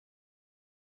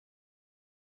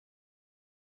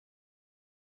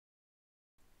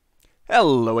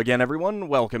Hello again, everyone.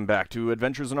 Welcome back to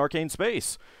Adventures in Arcane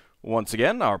Space. Once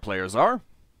again, our players are...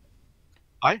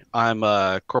 Hi, I'm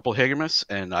Corporal Higgimus,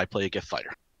 and I play a Giff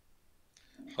fighter.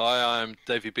 Hi, I'm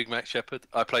Davey Big Mac Shepherd.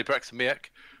 I play Braxon,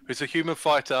 who's a human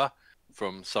fighter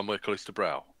from somewhere close to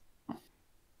Brow.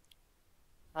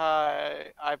 Hi,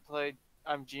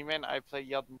 I'm G-Man. I play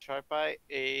Yeldan Sharpeye,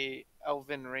 a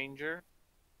Elven Ranger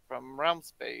from Realm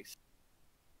Space.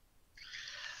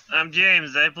 I'm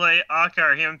James. I play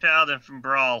Ockar, human paladin from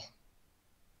Brawl.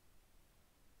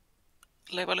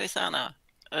 Levalithana,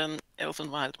 an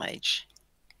elven wild mage.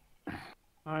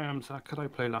 I am Zach, I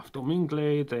play Lafdul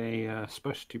Minglade, a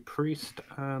specialty priest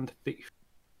and thief.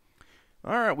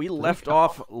 Alright, we left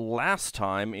off last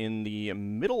time in the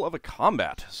middle of a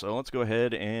combat, so let's go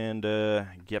ahead and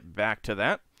get back to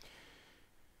that.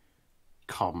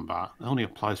 Combat. It only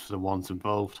applies for the ones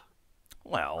involved.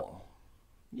 Well,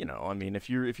 you know, I mean, if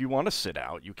you want to sit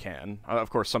out, you can. Of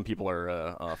course, some people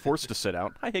are forced to sit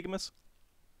out. Hi, Higgimus.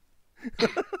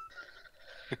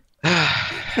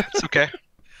 It's okay.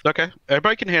 It's okay.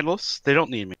 Everybody can handle us. They don't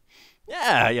need me.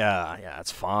 Yeah,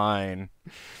 it's fine.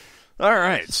 All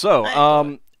right, so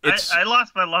it's I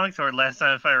lost my longsword last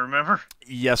time, if I remember.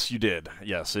 yes, you did.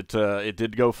 Yes, it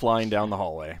did go flying down the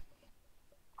hallway.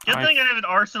 Good thing I have an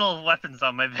arsenal of weapons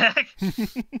on my back.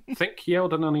 I think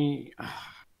Yeldan only...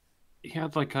 He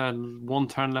had like one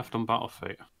turn left on Battle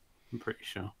Fate. I'm pretty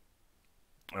sure.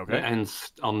 Okay. It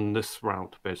ends on this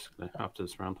round, basically, after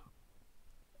this round.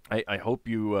 I hope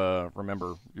you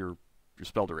remember your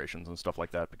spell durations and stuff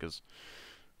like that, because...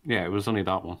 Yeah, it was only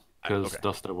that one, because okay.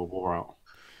 Dust Over wore out.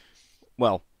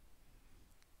 Well,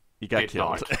 he got It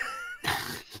killed.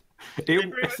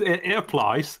 It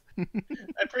applies.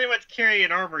 I pretty much carry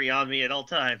an armory on me at all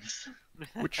times.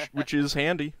 which is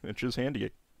handy. Which is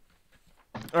handy.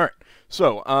 All right,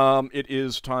 so it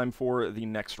is time for the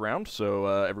next round. So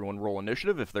everyone roll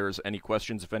initiative. If there's any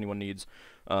questions, if anyone needs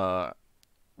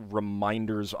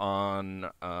reminders on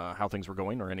how things were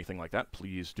going or anything like that,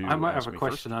 please do. I might ask have a me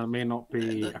question first. that may not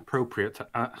be appropriate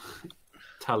to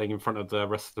telling in front of the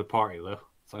rest of the party, though.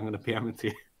 So I'm going to PM it to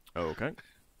you. Okay.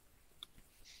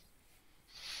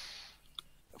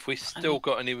 Have we still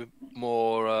got any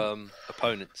more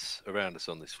opponents around us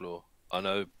on this floor? I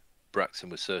know Braxon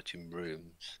was searching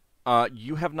rooms.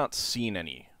 You have not seen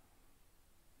any.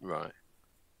 Right.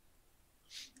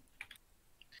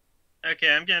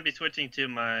 Okay, I'm gonna be switching to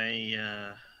my.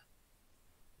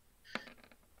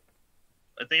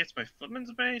 I think it's my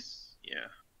footman's base. Yeah.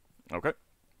 Okay.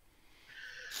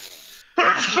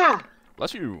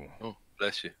 Bless you. Oh,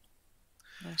 bless you.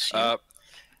 Bless you.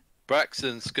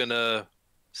 Braxon's gonna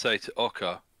say to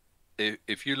Ockar,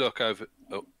 if you look over...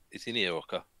 Oh, is he near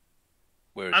Ockar?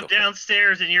 Where is I'm Ockar?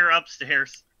 downstairs and you're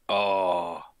upstairs.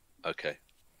 Oh, okay.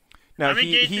 Now I'm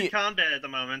engaged in combat at the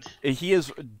moment. he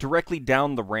is directly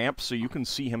down the ramp, so you can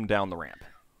see him down the ramp.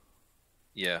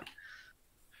 Yeah.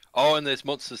 Oh, and there's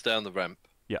monsters down the ramp.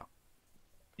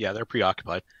 Yeah, they're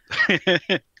preoccupied.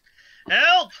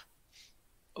 Help!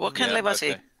 What can Yeah, Leva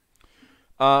see? okay.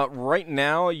 Right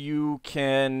now, you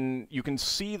can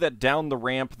see that down the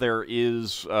ramp there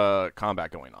is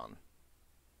combat going on.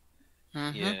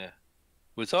 Mm-hmm. Yeah.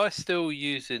 Was I still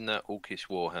using that Orcish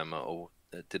Warhammer, or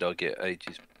did I get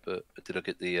ages? But did I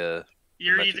get the?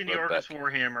 You're magic using the rod Orcus back?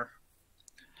 Warhammer.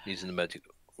 Using the magic.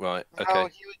 Right. Oh,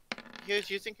 Okay. he was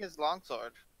using his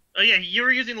longsword. Oh yeah, you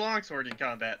were using longsword in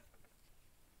combat.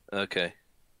 Okay.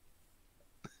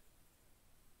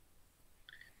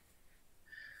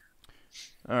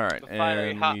 All right, The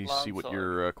fiery and hot let me see what longsword.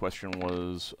 your question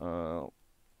was.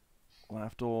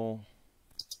 Lafdul.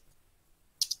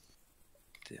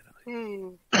 Did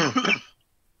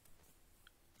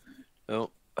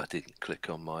Oh, I didn't click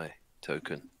on my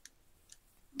token.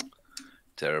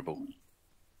 Terrible.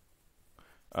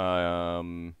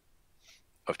 Um.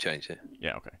 I've changed it.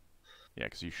 Yeah. Okay. Yeah,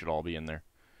 because you should all be in there.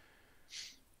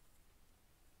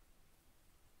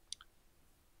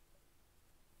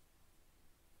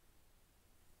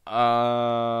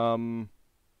 I'm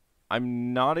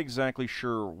not exactly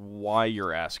sure why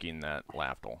you're asking that,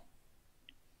 Lafdul.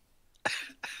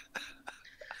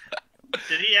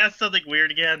 Did he ask something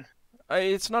weird again?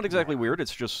 It's not exactly weird.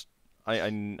 It's just I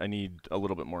need a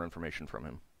little bit more information from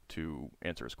him to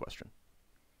answer his question.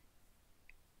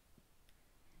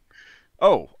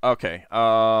 Oh, okay.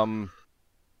 The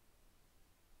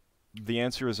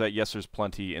answer is that yes, there's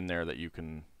plenty in there that you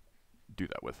can do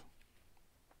that with.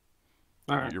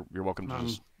 All right. You're welcome to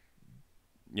just,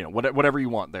 you know, whatever you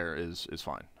want there is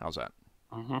fine. How's that?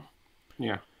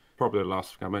 Yeah, probably the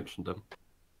last thing I mentioned them.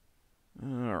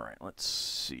 All right, let's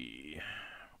see.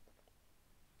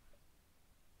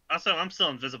 Also, I'm still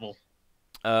invisible.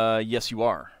 Yes, you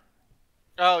are.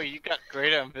 Oh, you got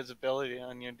greater invisibility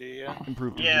on you, do you?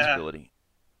 Improved Yeah. invisibility.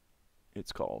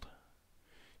 It's called.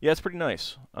 Yeah, it's pretty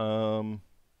nice. And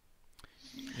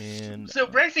So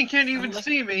Braxon can't even Unless-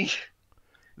 see me.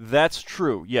 that's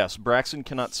true. Yes, Braxon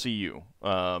cannot see you.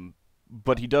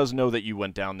 But he does know that you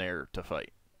went down there to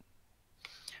fight.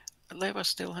 Leva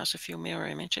still has a few mirror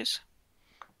images.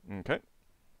 Okay.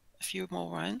 A few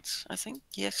more rounds, I think.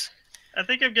 Yes. I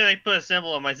think I'm gonna put a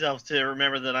symbol on myself to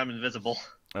remember that I'm invisible.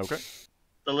 Okay.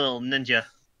 The little ninja.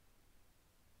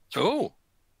 Oh,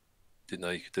 didn't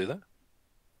know you could do that.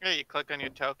 Yeah, you click on your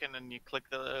token and you click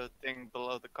the thing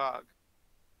below the cog.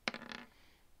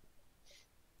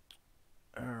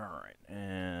 Alright,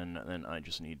 and then I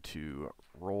just need to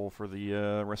roll for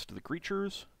the rest of the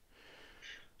creatures.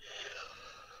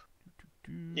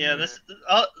 Yeah, this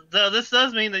though this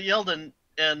does mean that Yeldan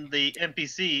and the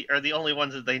NPC are the only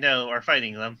ones that they know are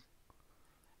fighting them.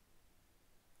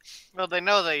 Well, they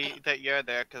know that you're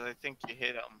there because I think you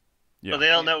hit them. Yeah. But they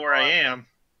don't know where I am.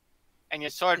 And your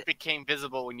sword became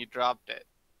visible when you dropped it.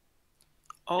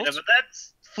 Also, Yeah, but that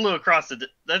flew across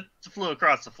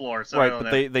the floor. So I Right, don't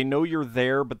but know. they know you're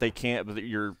there, but they can't. But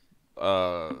you're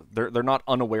they're not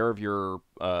unaware of your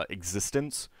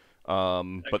existence.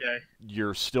 But Okay.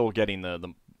 you're still getting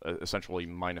the essentially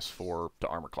 -4 to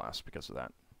armor class because of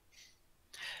that.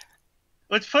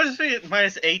 Which puts me at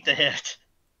 -8 to hit.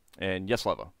 And yes,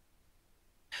 Leva.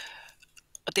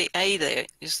 the A there,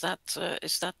 is that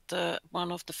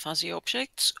one of the fuzzy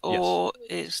objects, or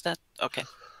is that okay?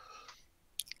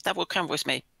 That will come with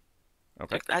me.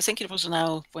 Okay. I think it was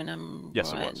now when I'm.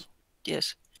 Yes, it was.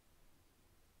 Yes.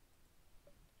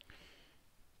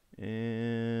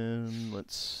 And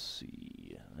let's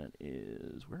see. That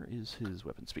is, where is his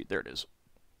weapon speed? There it is.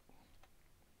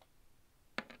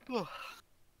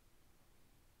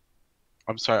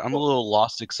 I'm sorry, I'm a little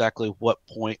lost exactly what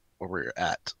point where we're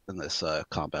at in this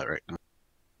combat right now.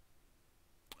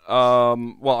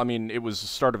 Well, I mean, it was the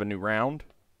start of a new round.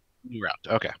 New round.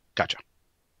 Okay, gotcha.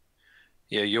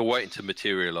 Yeah, you're waiting to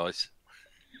materialize.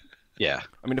 Yeah.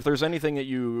 I mean, if there's anything that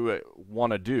you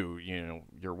want to do,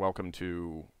 you're welcome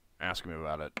to ask me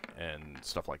about it and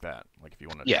stuff like that. Like if you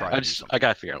want to try to do something. I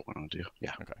gotta figure out what I'm gonna do.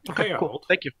 Yeah. Okay. Okay, cool. Old.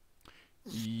 Thank you.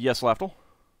 Yes, Lafdul?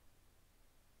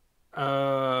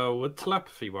 Would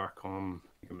telepathy work on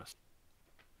Higgimus?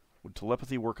 Would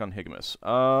telepathy work on Higgimus?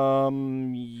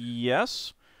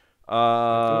 Yes.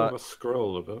 I do have a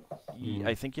scroll of it.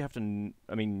 I think you have to.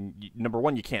 I mean, number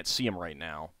one, you can't see him right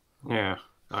now. Yeah,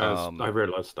 I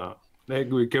realized that.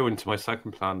 We go into my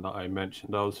second plan that I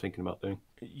mentioned. I was thinking about doing.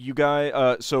 You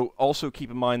guys. So also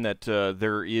keep in mind that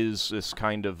there is this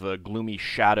kind of gloomy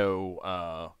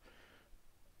shadow,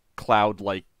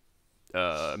 cloud-like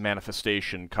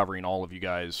manifestation covering all of you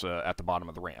guys at the bottom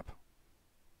of the ramp.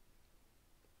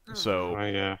 So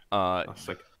that's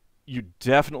like... you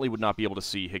definitely would not be able to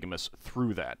see Higgimus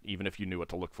through that, even if you knew what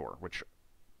to look for. Which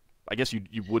I guess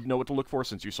you would know what to look for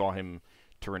since you saw him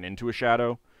turn into a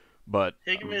shadow. But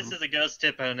Higgimus is a ghost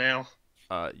tippo now.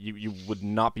 you would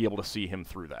not be able to see him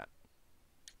through that.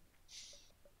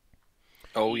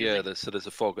 Oh yeah, there's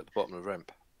a fog at the bottom of the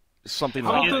ramp. Something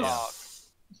How like does- that.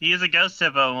 He is a ghost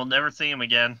tippo and we'll never see him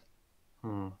again.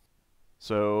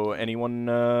 So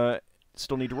anyone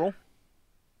still need to roll?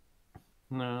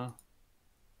 No.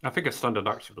 I think a standard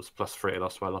action was +3.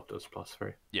 That's why I left it as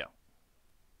 +3. Yeah.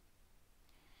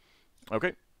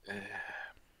 Okay.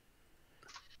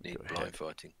 Need Go blind ahead.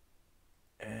 fighting.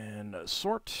 And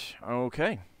sort.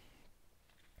 Okay.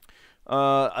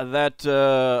 That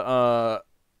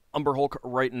Umber Hulk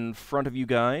right in front of you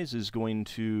guys is going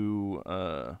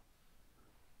to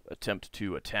attempt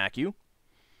to attack you.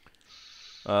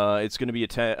 It's going to be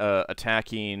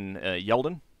attacking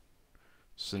Yeldan,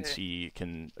 since he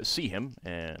can see him.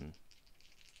 And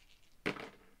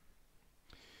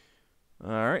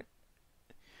all right.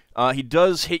 He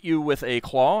does hit you with a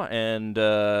claw, and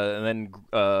then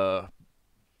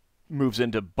moves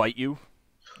in to bite you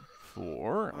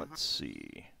for, let's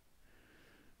see,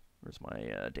 where's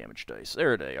my damage dice?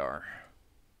 There they are.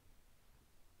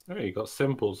 Oh, you got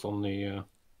symbols on the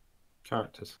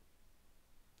characters.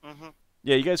 Mm-hmm.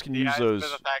 Yeah, you guys can use those. For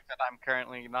the fact that I'm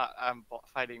currently not,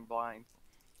 fighting blind.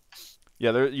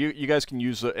 Yeah, you guys can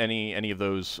use any of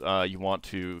those you want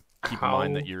to keep in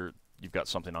mind that you've got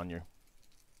something on you.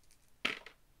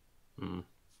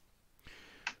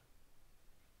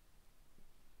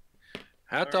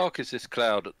 How dark is this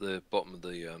cloud at the bottom of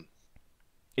the?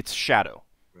 It's shadow.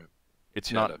 Right. It's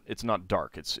Shadow. It's not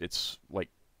dark. It's like,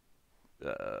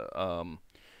 gloom,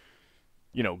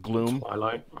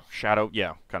 Twilight. shadow,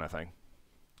 yeah, kind of thing.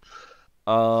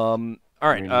 All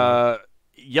right,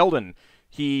 Yeldan,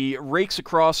 He rakes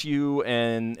across you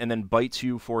and then bites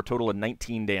you for a total of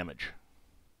 19 damage.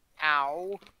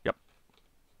 Ow. Yep.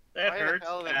 That Why the hurts.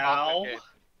 hell did Ow. Ockar hit?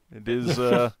 It is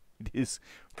it is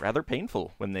rather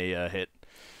painful when they hit.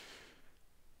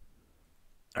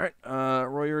 All right,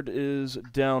 Royard is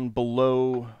down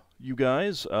below you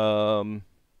guys, and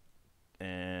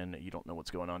you don't know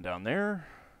what's going on down there.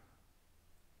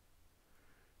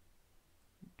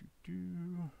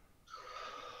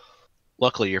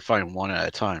 Luckily, you're fighting one at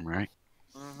a time, right?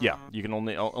 Yeah, you can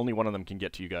only one of them can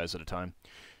get to you guys at a time.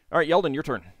 All right, Yeldan, your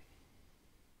turn.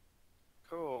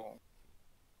 Cool.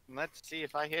 Let's see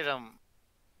if I hit him.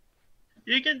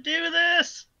 You can do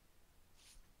this.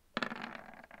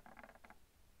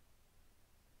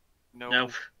 No.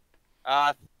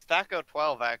 Stack of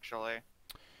 12 actually.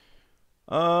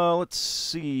 Let's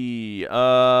see.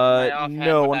 offhand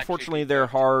No, would actually unfortunately, be their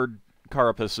good. hard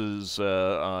carapaces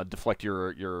deflect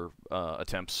your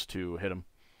attempts to hit him.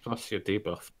 Plus your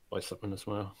debuff by something as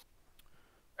well.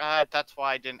 That's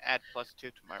why I didn't add +2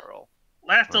 to my roll.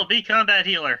 Lafdul, be combat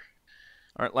healer.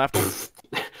 All right, Lafdul.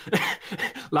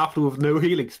 Lafdul with no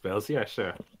healing spells, yeah,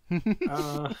 sure.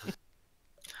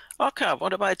 Ockar,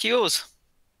 what about yours?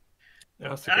 Yeah,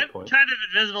 that's a I'm good point. kind of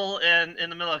invisible and in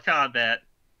the middle of combat.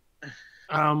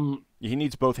 He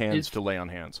needs both hands to lay on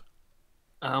hands.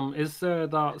 Is there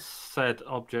that said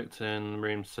object in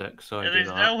room 6? So I And do there's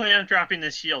that. no way I'm dropping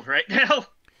this shield right now.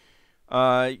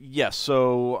 Yes.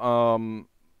 So,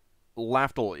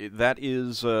 Lafdul, that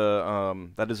is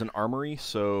an armory.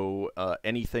 So,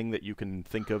 anything that you can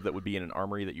think of that would be in an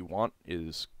armory that you want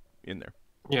is in there.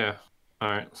 Yeah.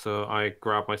 Alright, so I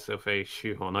grab myself a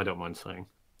shoehorn, I don't mind saying.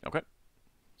 Okay.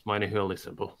 It's mine a hurley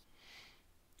symbol.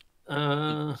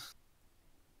 Alright.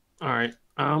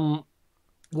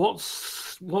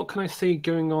 What can I see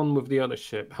going on with the other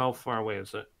ship? How far away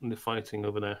is it in the fighting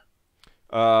over there?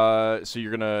 So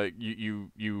you're gonna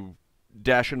you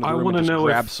dash into the I room and wanna just know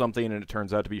grab if- something, and it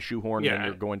turns out to be a shoehorn, and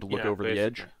you're going to look over the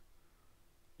edge. basically.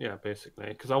 Yeah, basically.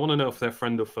 Because I want to know if they're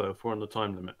friend or foe if we're on the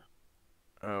time limit.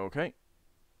 Okay.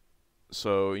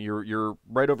 So you're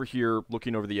right over here,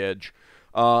 looking over the edge.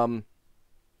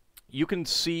 You can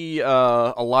see a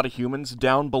lot of humans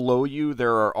down below you.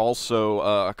 There are also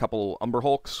a couple Umber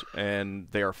Hulks, and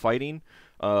they are fighting.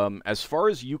 As far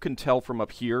as you can tell from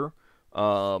up here,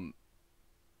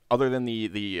 other than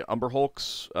the Umber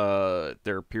Hulks,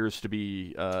 there appears to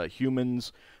be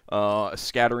humans, a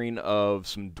scattering of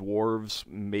some dwarves,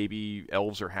 maybe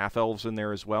elves or half-elves in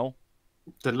there as well.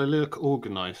 Do they look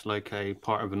organized like a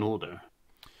part of an order?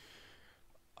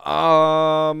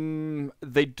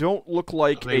 They don't look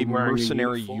like Are they a wearing a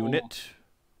mercenary uniform?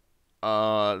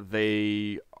 unit.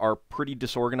 They are pretty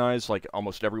disorganized. Like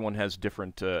almost everyone has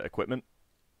different equipment.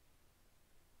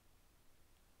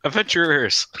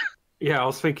 Adventurers. Yeah, I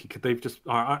was thinking, could they just...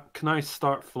 can I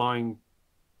start flying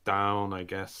down, I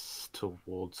guess,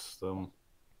 towards them?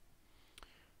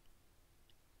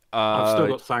 I've still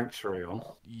got Sanctuary on.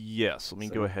 Yes, let me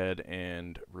go So- ahead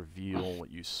and reveal what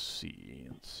you see.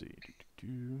 Let's see.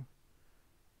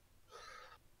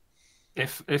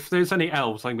 If there's any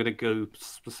elves, I'm going to go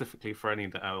specifically for any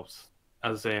of the elves.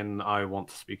 As in, I want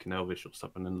to speak in Elvish or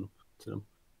something to them.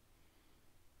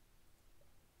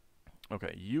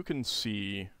 Okay, you can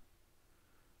see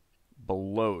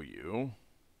below you.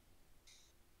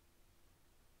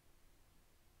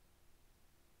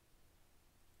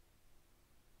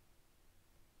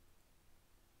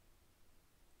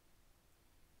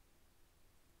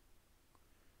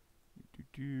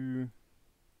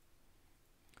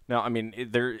 Now, I mean,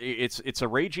 it's a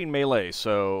raging melee,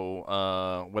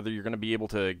 so whether you're going to be able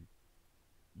to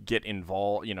get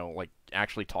involved, like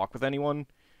actually talk with anyone,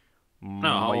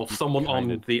 might be someone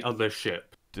kinda on the other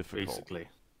ship, difficult. basically.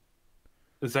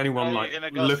 Is anyone Are you like gonna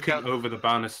go looking scout- over the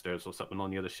banisters or something on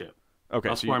the other ship? Okay,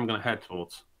 That's so where I'm going to head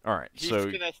towards. all right, He's so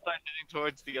gonna start heading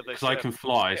towards the other Because I ship. can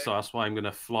fly, so that's why I'm going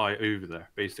to fly over there,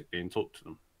 basically, and talk to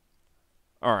them.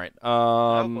 all right,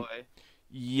 Oh boy.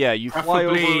 yeah, you fly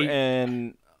over Preferably-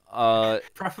 and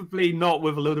Preferably not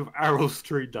with a load of arrows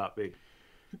streamed at me.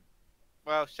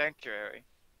 Well, Sanctuary.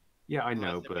 Yeah, I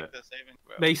know, Unless they make but the saving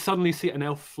throw. they suddenly see an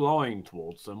elf flying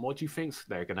towards them. What do you think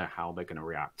how they're gonna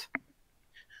react?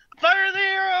 Fire the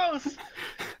arrows!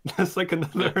 That's like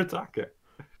another attacker.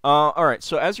 all right,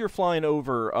 so as you're flying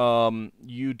over,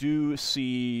 you do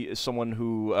see someone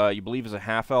who you believe is a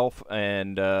half-elf,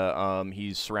 and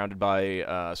he's surrounded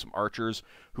by some archers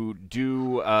who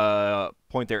do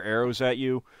point their arrows at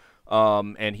you,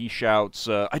 and he shouts,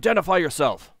 "Identify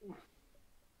yourself!"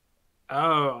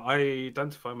 Oh, I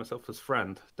identify myself as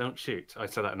friend. Don't shoot. I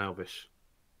said that in Elvish.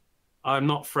 I'm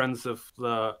not friends of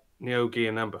the Neogi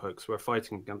and Amberhooks. We're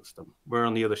fighting against them. We're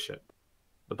on the other ship,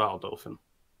 the Battle Dolphin.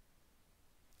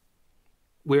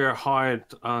 We're hired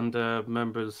under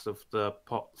members of the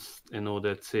POTS in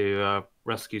order to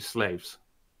rescue slaves.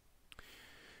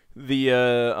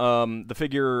 The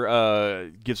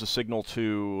figure gives a signal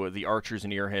to the archers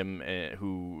near him,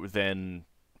 who then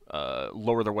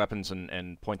lower their weapons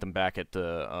and point them back at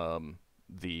the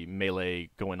melee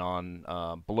going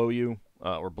on below you,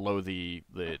 or below the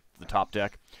top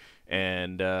deck,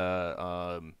 and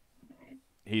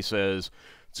he says,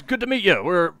 "It's good to meet you.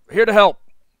 We're here to help."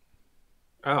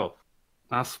 Oh,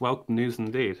 that's welcome news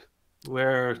indeed.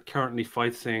 We're currently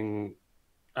fighting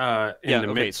in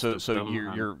the midst of so them,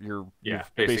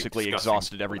 you've basically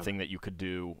exhausted everything that you could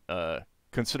do.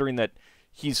 Considering that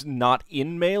he's not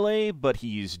in melee, but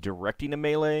he's directing a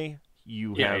melee.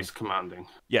 He's commanding.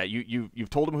 Yeah,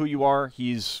 you've told him who you are.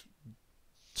 He's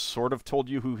sort of told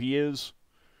you who he is.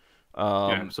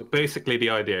 So basically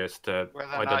the idea is to Whether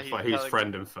or not identify he's his telling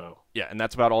friend the- and foe. Yeah, and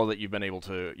that's about all that you've been able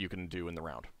you can do in the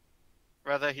round.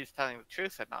 Whether he's telling the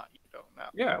truth or not, you don't know.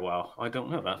 Yeah, well, I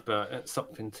don't know that, but it's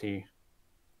something to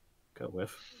go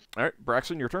with. All right,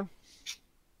 Braxon, your turn.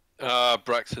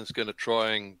 Braxton's going to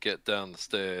try and get down the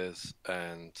stairs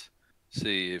and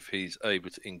see if he's able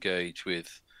to engage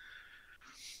with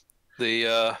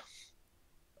the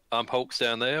Hulks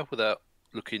down there without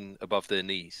looking above their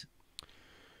knees.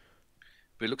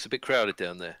 But it looks a bit crowded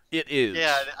down there. It is.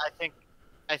 Yeah,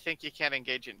 I think you can't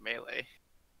engage in melee.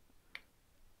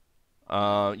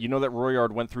 You know that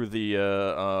Royard went through the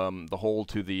hole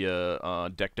to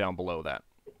the deck down below that,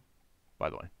 by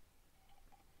the way.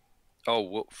 Oh,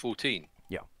 what, 14?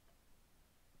 Yeah.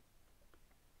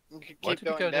 You can Why keep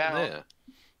did we going go down down. there?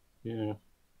 Yeah.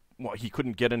 Well, he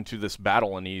couldn't get into this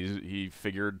battle, and he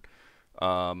figured,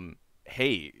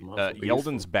 hey, Must be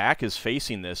Yeldan's useful. back is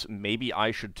facing this. Maybe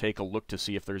I should take a look to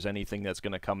see if there's anything that's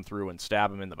going to come through and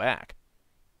stab him in the back.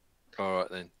 All right,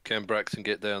 then. Can Braxton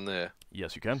get down there?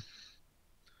 Yes, you can.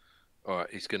 All right,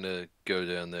 he's going to go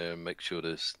down there and make sure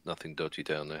there's nothing dodgy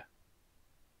down there.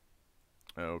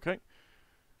 Okay.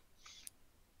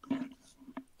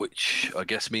 Which I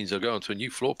guess means they'll go onto a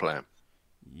new floor plan.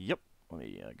 Yep. Let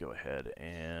me go ahead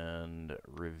and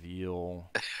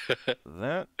reveal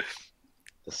that.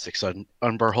 The 6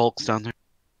 Umber Hulks down there.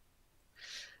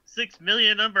 6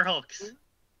 million Umber Hulks.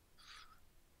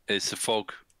 It's the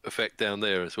fog effect down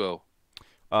there as well.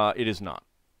 It is not.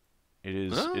 It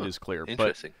is clear, but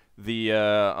Interesting.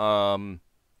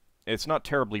 it's not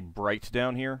terribly bright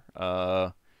down here.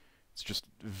 It's just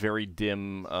very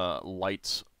dim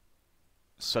lights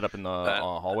set up in the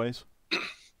hallways.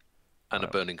 And a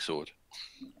burning sword.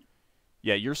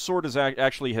 Yeah, your sword is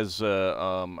actually has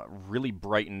really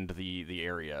brightened the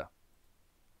area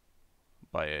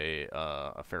by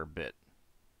a fair bit.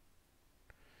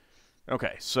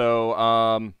 Okay,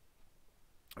 so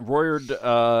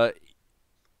Royard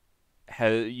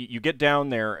you get down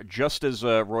there just as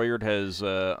Royard has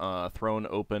thrown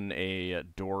open a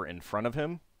door in front of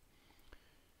him.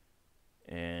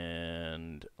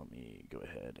 And let me go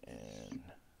ahead and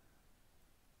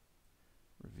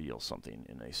reveal something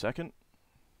in a second.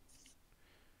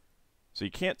 So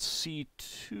you can't see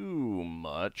too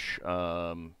much.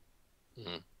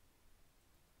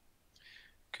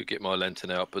 Could get my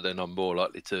lantern out, but then I'm more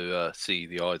likely to see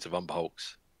the eyes of Umber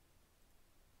Hulks.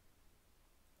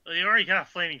 Well, you already got a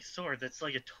flaming sword that's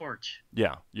like a torch.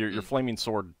 Yeah, your flaming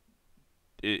sword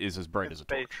is as bright as a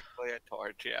torch. Basically a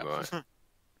torch, yeah. Right.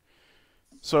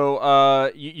 So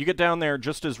you get down there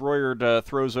just as Royard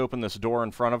throws open this door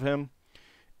in front of him,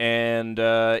 and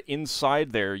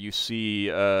inside there you see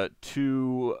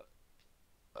 2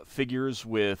 figures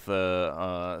with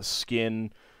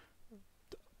skin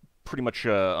pretty much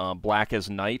black as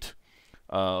night,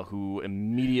 who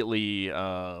immediately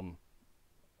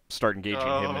start engaging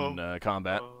him in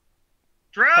combat.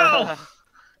 Drow!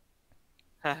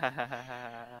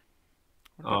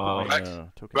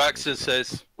 Braxton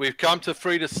says, "We've come to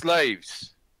free the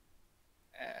slaves."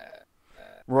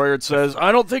 Royard says,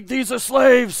 "I don't think these are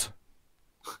slaves."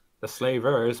 The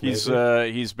slavers.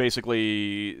 He's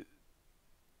basically.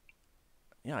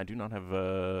 Yeah, I do not have.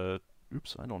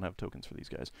 Oops, I don't have tokens for these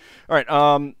guys. All right.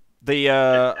 I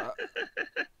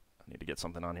need to get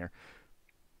something on here.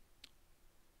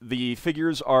 The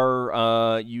figures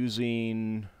are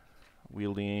wielding.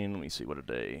 Let me see, what did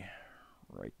they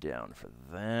write down for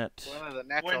that? One of the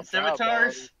natural Twin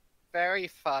scimitars? Fairy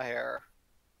fire.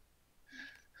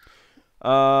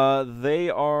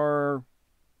 They're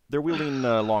wielding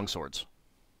long swords.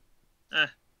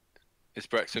 Is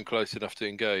Braxton close enough to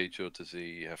engage, or does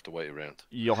he have to wait around?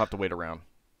 You'll have to wait around.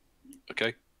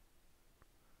 Okay.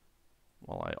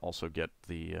 While I also get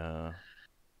the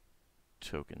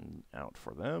token out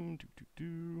for them.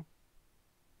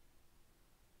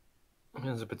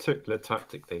 There's a particular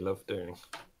tactic they love doing.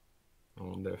 I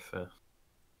wonder if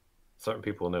certain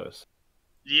people notice.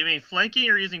 Do you mean flanking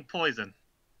or using poison?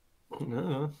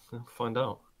 No, we'll find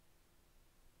out.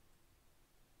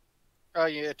 Oh,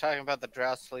 you're talking about the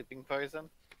drow sleeping poison?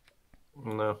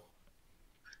 No.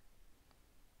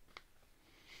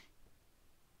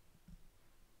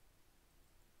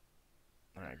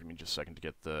 Alright, give me just a second to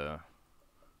get the...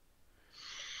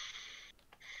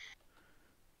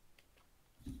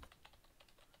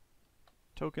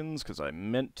 tokens, because I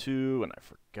meant to, and I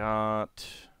forgot.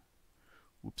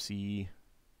 Whoopsie.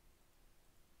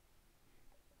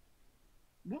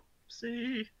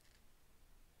 Whoopsie.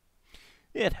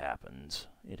 It happens.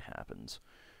 It happens.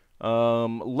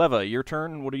 Leva, your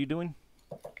turn. What are you doing?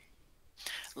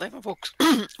 Leva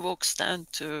walks down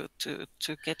to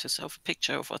get herself a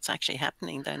picture of what's actually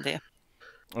happening down there.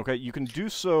 Okay, you can do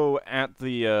so at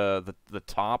the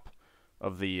top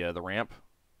of the ramp.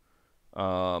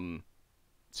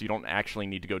 So you don't actually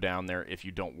need to go down there if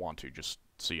you don't want to, just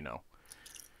so you know.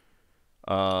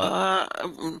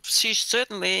 She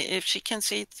certainly, if she can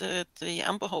see the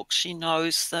Amberhawk, she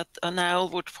knows that an owl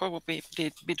would probably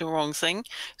be the wrong thing.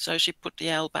 So she put the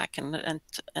owl back and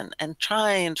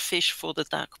try and fish for the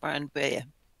dark brown bear.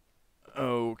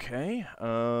 Okay.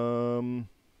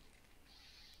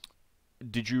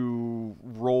 Did you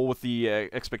roll with the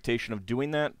expectation of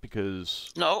doing that?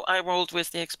 Because... No, I rolled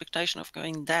with the expectation of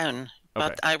going down.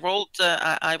 But Okay. I rolled.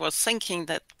 I was thinking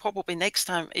that probably next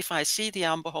time, if I see the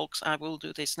Amberhawks, I will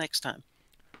do this next time.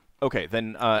 Okay,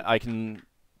 then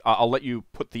I'll let you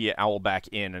put the owl back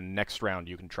in, and next round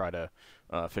you can try to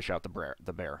fish out the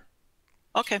bear.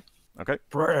 Okay. Okay.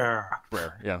 Brer.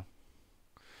 Yeah.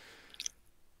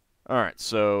 All right.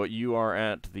 So you are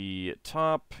at the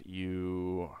top.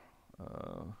 You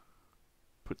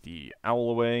put the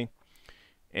owl away,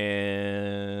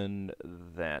 and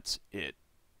that's it.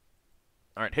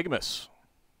 All right, Higgimus.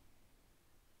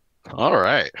 All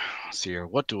right. Let's see here.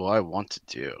 What do I want to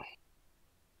do?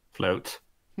 Float.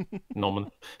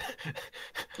 Norman.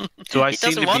 Do I He seem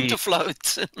doesn't to want be? to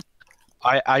float.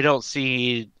 I don't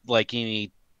see like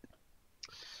any.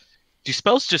 Do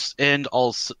spells just end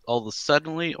all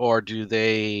suddenly, or do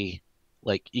they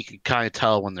like you can kind of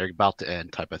tell when they're about to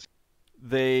end type of thing?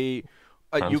 They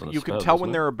Depends on the you can spell, tell doesn't when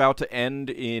it? they're about to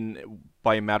end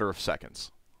by a matter of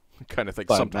seconds, kind of thing.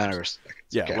 By Sometimes. matter of seconds.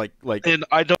 Yeah, Okay. like. And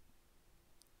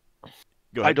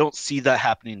Go I ahead. don't see that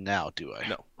happening now, do I?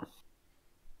 No.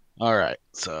 All right.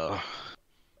 So.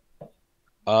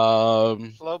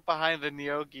 Float behind the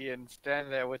Neogi and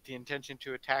stand there with the intention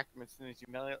to attack them as soon as you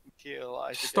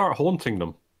materialize. Start haunting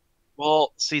them.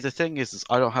 Well, see, the thing is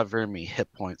I don't have very many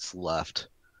hit points left,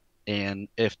 and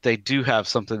if they do have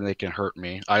something that can hurt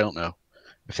me, I don't know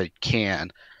if they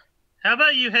can. How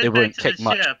about you It head back wouldn't to the take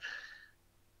much. ship?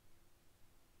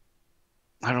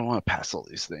 I don't want to pass all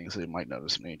these things; they might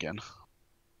notice me again.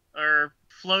 Or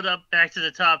float up back to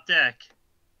the top deck?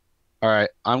 All right,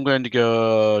 I'm going to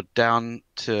go down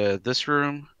to this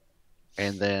room,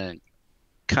 and then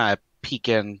kind of peek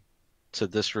in to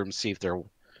this room, see if they're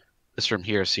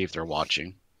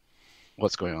watching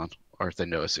what's going on, or if they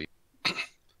notice it.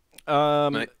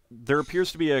 There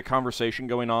appears to be a conversation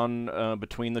going on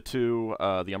between the two,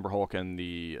 the Umberhulk and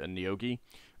the Neogi,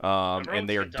 and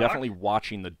they are the dock? definitely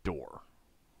watching the door.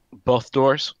 Both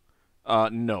doors?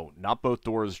 No, not both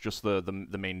doors, just the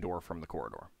main door from the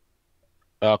corridor.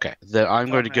 Okay, then I'm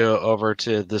going to Okay. go over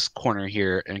to this corner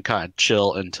here and kind of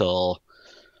chill until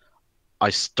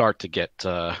I start to get.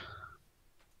 Okay.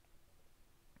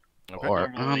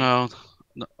 Or I don't know.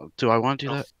 No, do I want to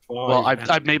do that? Oh, Well, five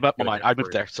I've made up my good mind. I moved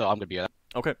effort. there, so I'm gonna be that.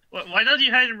 Okay. Why don't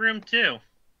you hide in room 2?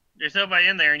 There's nobody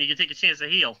in there, and you can take a chance to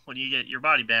heal when you get your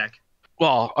body back.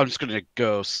 Well, I'm just gonna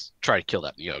go try to kill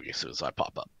that Neogi as soon as I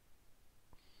pop up.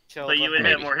 But you would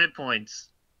have more hit points.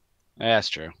 Yeah, that's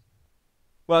true.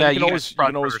 Well, Yeah, you can you always guys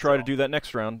brought try to protocol. do that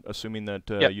next round, assuming that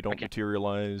Yep, you don't okay.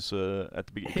 materialize at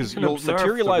the beginning, because can you'll observe the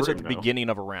materialize at room the now. beginning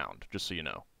of a round, just so you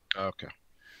know. Okay.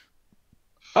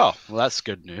 Oh, well, that's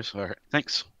good news. All right,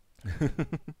 thanks.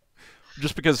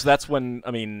 Just because that's when,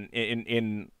 I mean,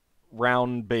 in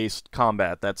round-based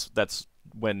combat, that's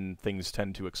when things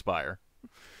tend to expire.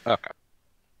 Okay.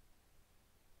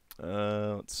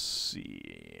 Let's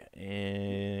see,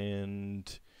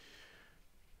 and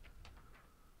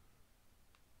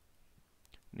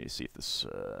need to see if this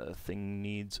thing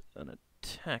needs an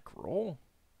attack roll.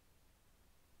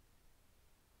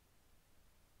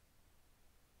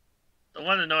 The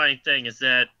one annoying thing is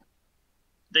that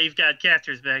they've got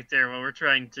casters back there while we're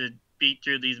trying to beat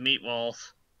through these meat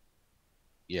walls.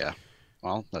 Yeah.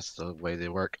 Well, that's the way they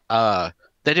work. They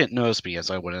didn't notice me as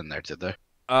I went in there, did they?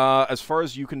 As far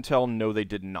as you can tell, no, they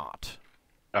did not.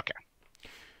 Okay.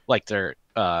 Like their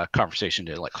conversation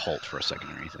didn't like halt for a second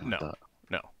or anything No. like that.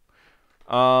 No.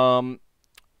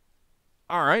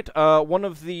 All right. One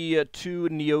of the two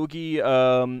Neogi,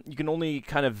 you can only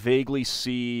kind of vaguely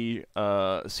see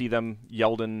them,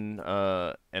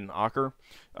 Yeldan and Ockar.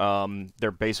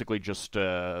 They're basically just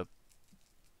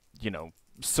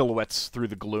silhouettes through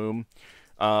the gloom.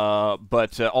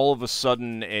 But all of a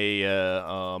sudden,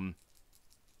 a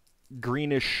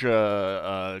greenish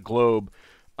globe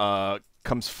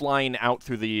comes flying out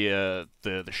through the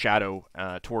shadow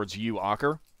towards you,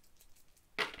 Ockar.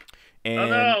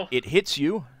 And it hits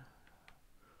you.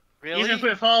 Really? Even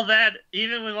with all that,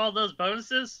 even with all those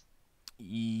bonuses?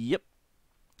 Yep.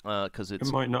 Because it's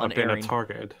It might not have been unerring.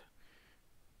 targeted.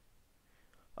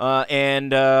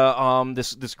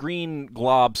 This green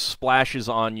glob splashes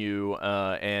on you,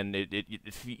 and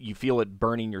you feel it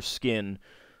burning your skin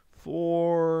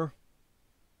for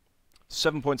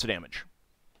 7 points of damage.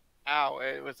 Ow,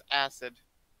 it was acid.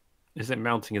 Is it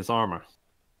mounting his armor?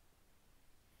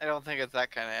 I don't think it's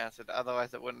that kind of acid,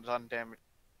 otherwise it wouldn't have done damage.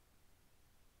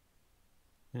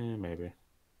 Maybe.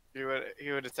 He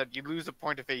would have said, you lose a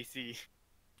point of AC.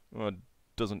 Well, it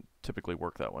doesn't typically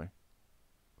work that way.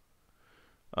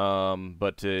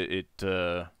 But it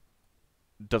doesn't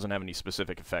have any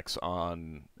specific effects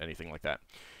on anything like that.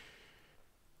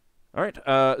 All right,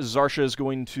 Zarsha is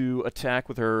going to attack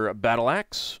with her battle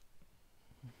axe.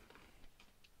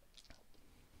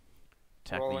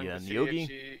 Attack Rolling the to see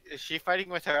Neogi. is she fighting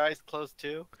with her eyes closed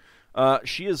too?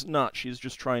 She is not. She's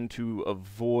just trying to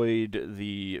avoid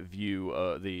the view,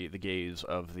 the gaze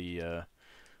of the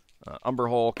Umber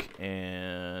Hulk,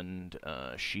 and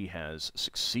she has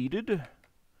succeeded.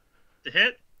 To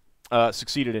hit?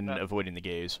 Succeeded in avoiding the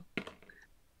gaze,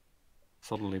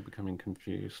 Suddenly becoming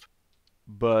confused.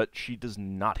 but she does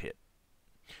not hit.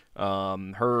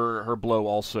 Her blow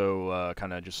also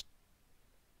kind of just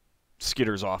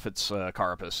skitters off its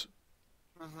carapace.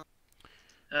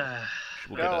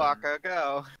 We'll Go, get a Ockar,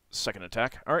 go. second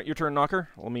attack. All right, your turn, Knocker.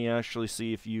 Let me actually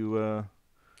see if you.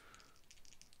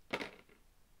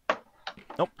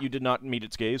 Nope, you did not meet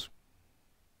its gaze.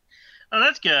 Oh,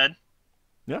 that's good.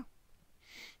 Yeah,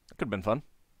 that could have been fun.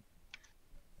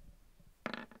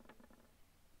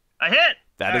 I hit!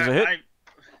 That is a hit.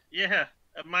 Yeah,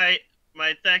 my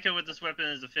attacker with this weapon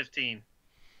is a 15.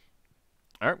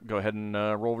 All right, go ahead and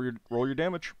roll your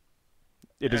damage.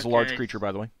 It is a large Okay. creature,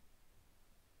 by the way.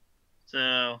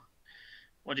 So,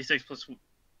 1d6 plus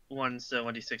 1, so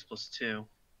 1d6 plus 2.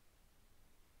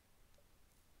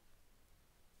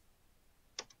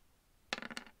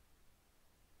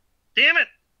 Damn it!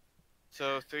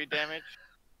 So 3 damage?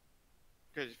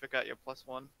 Because you forgot your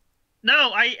 +1.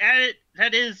 No, I added.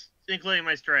 That is including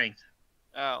my strength.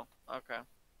 Oh, okay.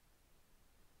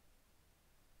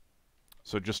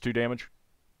 So just 2 damage.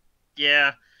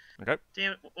 Yeah. Okay.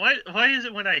 Damn it! Why is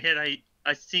it when I hit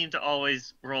I seem to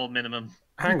always roll minimum?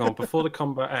 Hang on, before the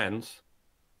combat ends,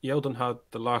 Yeldan had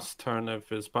the last turn of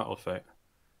his battle fate.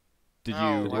 Did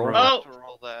Oh, you I roll? forgot to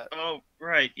roll that. Oh,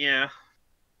 right, yeah.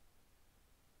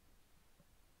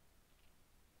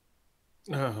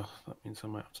 Oh, that means I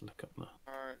might have to look up now.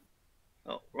 Alright.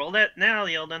 Oh, roll that now,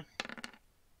 Yeldan.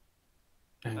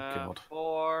 Oh, God.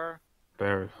 4.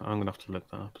 I'm going to have to look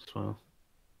that up as well.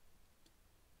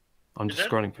 I'm Is just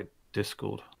that- scrolling for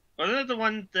Discord. Wasn't it the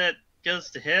one that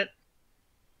goes to hit?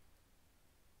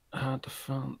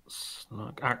 Defense,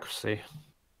 like accuracy.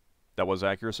 That was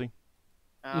accuracy.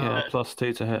 Yeah,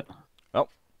 +2 to hit.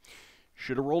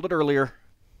 Should have rolled it earlier.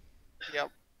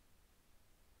 Yep.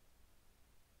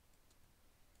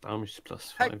 Damage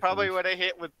 +5. I probably would have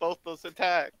hit with both those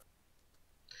attacks.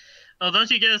 Oh, don't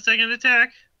you get a second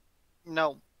attack?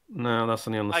 No, No, that's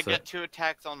only on the I set. get 2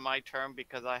 attacks on my turn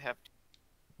because I have.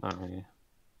 Oh, yeah.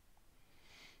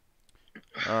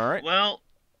 All right. Well,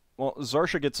 Well,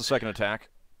 Zarsha gets a second attack.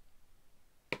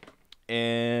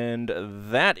 And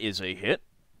that is a hit.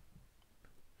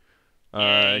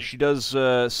 Yay. She does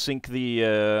sink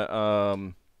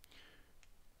the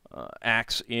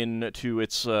axe into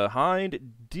its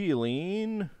hide,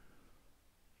 dealing...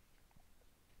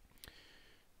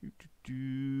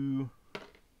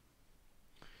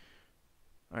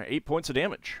 Alright, 8 points of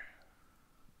damage.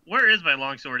 where is my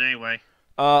longsword anyway?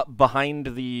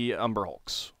 Behind the Umber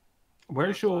Hulks.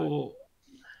 Where's your...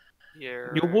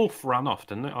 Here. Your wolf ran off,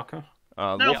 didn't it, Akka?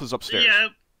 The No, wolf is upstairs.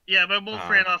 Yeah, my wolf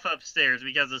ran off upstairs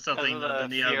because of something Because that of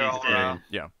the the fear Neogis did. aura.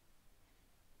 Yeah.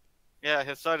 Yeah,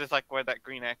 his sword is like where that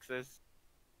green X is.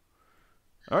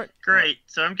 All right. Great.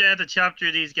 So I'm gonna have to chop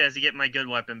through these guys to get my good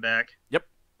weapon back. Yep.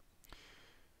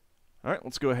 All right,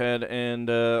 let's go ahead and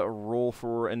roll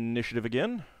for initiative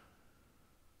again.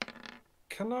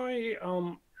 Can I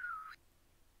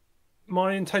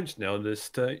my intention now is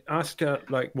to ask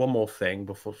like one more thing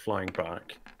before flying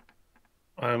back.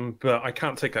 But I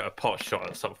can't take a pot shot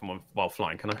at something while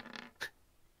flying, can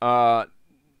I?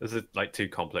 Is it like too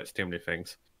complex, too many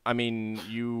things? I mean,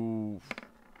 you.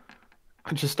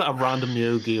 Just a random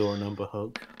Neogi or an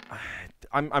Umberhulk.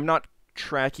 I'm not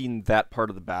tracking that part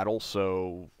of the battle,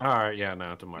 so. All right, yeah,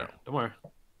 no, don't worry, don't worry.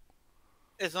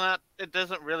 It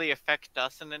doesn't really affect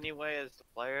us in any way as the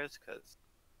players, because.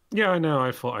 Yeah, I know.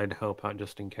 I thought I'd help out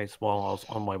just in case while I was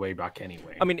on my way back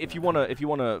anyway. I mean, if you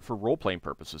wanna, for role playing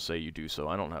purposes, say you do so,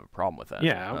 I don't have a problem with that.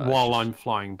 Yeah, while I'm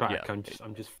flying back, yeah, I'm just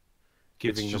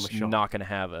giving them a shot. It's just not gonna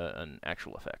have an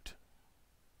actual effect.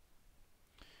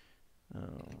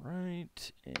 All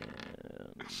right,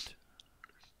 and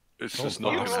It's just You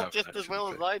not gonna rolled have just an as well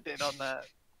as actual I did on that.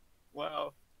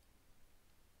 Wow.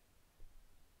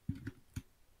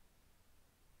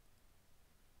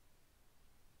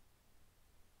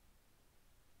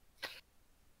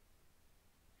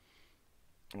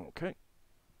 okay.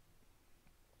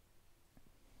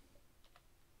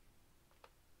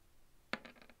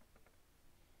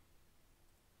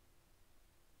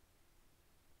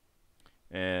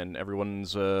 And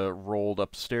everyone's rolled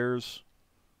upstairs.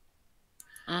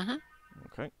 Mm-hmm.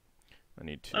 Okay. I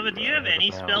need to. Lava, do you have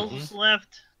any spells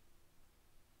left?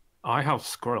 I have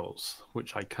scrolls,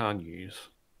 which I can use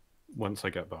once I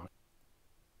get back.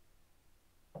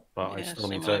 But I Yes, still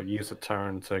need you to might. use a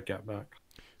turn to get back.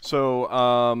 So,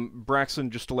 Braxon,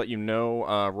 just to let you know,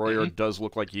 Royer does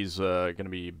look like he's going to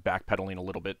be backpedaling a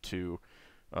little bit to,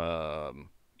 so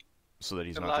that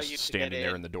he's Allow not you just to get standing there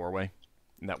in. in the doorway,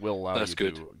 and that will allow That's you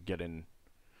good. to get in.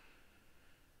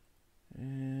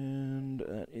 And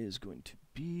that is going to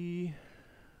be.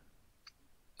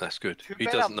 That's good. Too He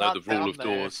bad doesn't I'm know not the rule down of there.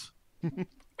 doors.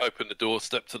 Open the door,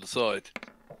 step to the side.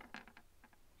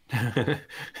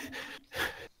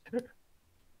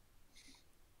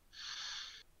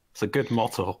 It's a good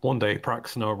motto. One day,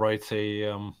 Braxon will write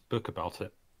a book about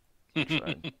it. Actually,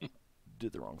 I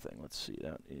did the wrong thing. Let's see.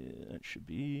 That should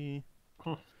be.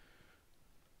 Huh.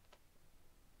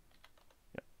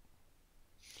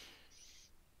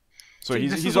 So See,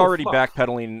 this he's is all already fluff.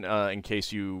 backpedaling in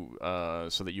case you,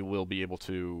 so that you will be able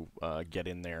to get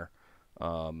in there.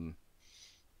 I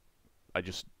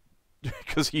just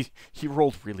because he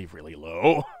rolled really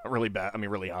low, really bad. I mean,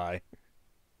 really high.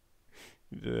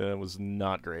 It was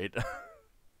not great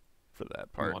for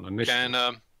that part. On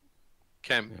initiative.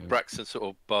 Can Yeah. Braxton sort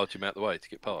of barge him out the way to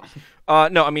get past?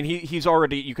 No, I mean he's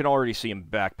already. You can already see him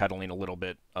backpedaling a little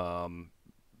bit,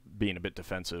 being a bit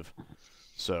defensive.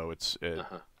 So it's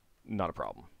not a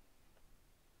problem.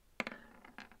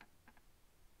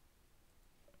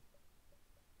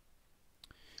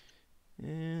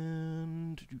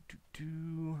 And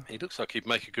He looks like he'd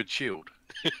make a good shield.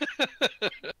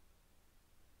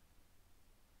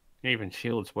 Even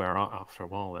shields wear out after a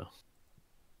while, though.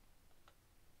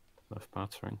 Left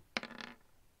battering.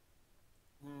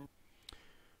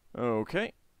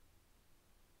 okay.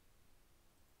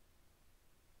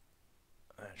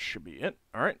 That should be it.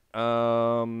 All right.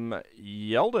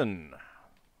 Yeldan.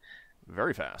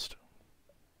 Very fast.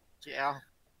 Yeah.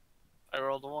 I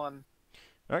rolled a 1.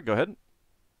 All right, go ahead.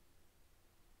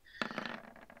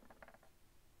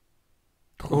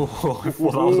 Oh, I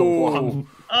thought that was a 1.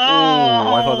 Oh,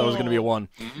 I thought that was going to be a 1.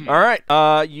 All right.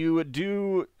 You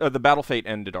do. The battle fate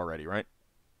ended already, right?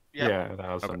 Yep. Yeah,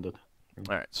 that was ended. All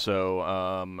right.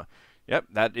 So, yep,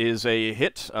 that is a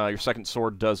hit. Your second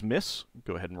sword does miss.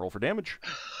 Go ahead and roll for damage.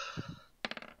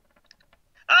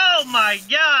 Oh my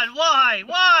God! Why?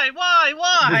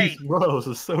 These rolls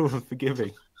are so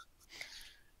unforgiving.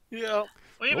 Yeah.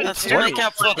 We haven't That's to terrible make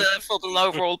up for the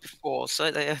low roll before. So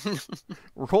they.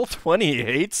 Roll 20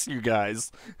 hates you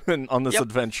guys on this Yep.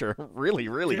 adventure. Really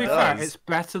To be fair, does. it's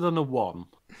better than a 1.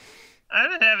 I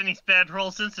haven't had any bad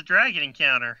rolls since the dragon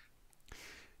encounter.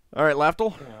 All right,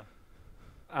 Lafdul.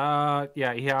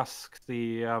 Yeah, he asks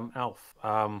the elf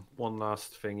one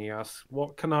last thing. He asks,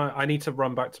 "What can I need to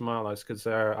run back to my allies because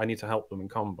I need to help them in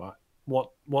combat.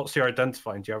 What's your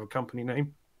identifying? Do you have a company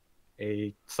name?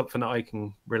 Something that I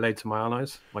can relay to my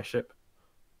allies, my ship?"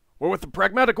 We're with the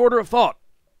Pragmatic Order of Thought.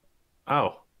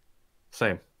 Oh,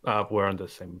 same. We're under the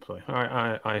same employee. All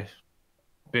right, I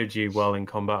bid you well in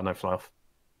combat, and I fly off.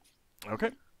 Okay.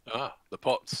 The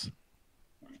pots.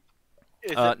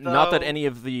 Is Not it that though- any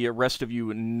of the rest of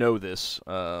you know this.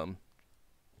 I'm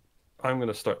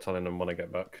gonna start telling them when I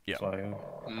get back. Yeah.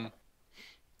 So,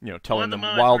 telling the them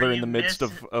moments while where they're in you the midst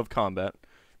miss- of combat.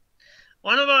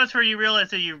 One of the moments where you realize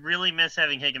that you really miss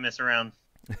having Higgimus around.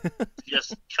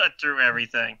 Just cut through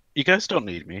everything. You guys don't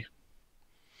need me.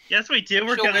 Yes, we do.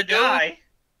 We're Sure gonna we do. die.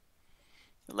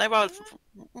 Level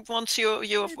wants your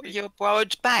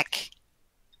word back.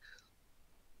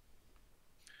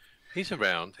 He's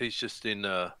around. He's just in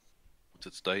what's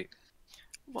it state?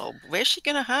 Well, where's she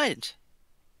gonna hide?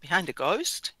 Behind a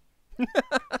ghost?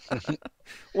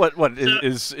 What So-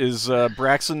 is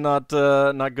Braxon not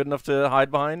good enough to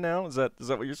hide behind now? Is that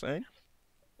what you're saying?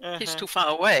 He's too far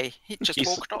away. He just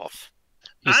He's- walked off.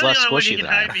 He's I'm less the only one squishy you can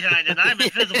than I hide am. behind, and I'm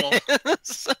invisible.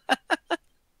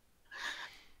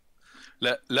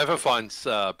 Yes. Lever finds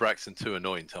Braxon too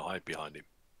annoying to hide behind him.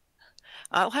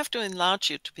 I'll have to enlarge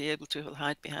you to be able to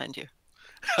hide behind you.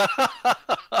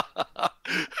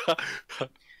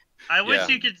 I wish Yeah.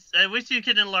 you could. I wish you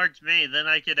could enlarge me. Then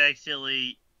I could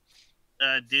actually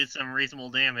do some reasonable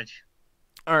damage.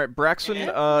 All right, Braxon,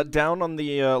 Yeah. down on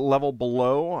the level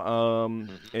below,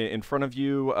 in front of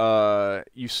you,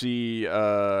 you see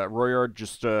Royard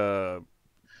just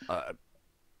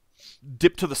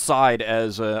dip to the side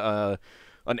as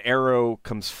an arrow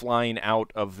comes flying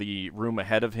out of the room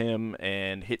ahead of him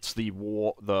and hits the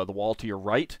wall to your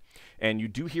right, and you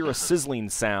do hear a sizzling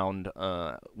sound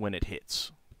when it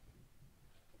hits.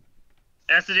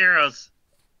 Acid arrows.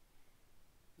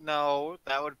 No,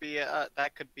 that would be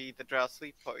that could be the drow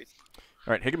sleep poison.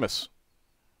 All right, Higgimus.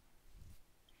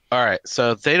 All right,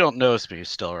 so they don't notice me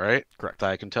still, right? Correct.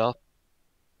 That I can tell.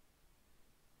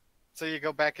 So you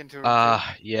go back into room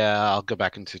Yeah, I'll go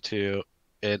back into 2,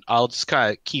 and I'll just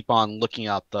kind of keep on looking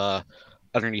out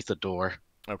underneath the door.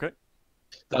 Okay.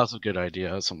 That was a good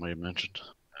idea. Somebody mentioned.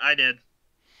 I did.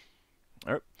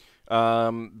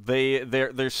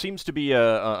 There seems to be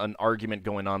an argument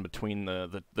going on between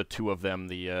the two of them.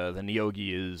 The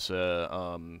Neogi is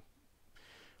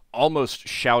almost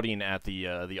shouting at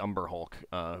the Umber Hulk,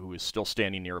 who is still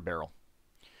standing near a barrel.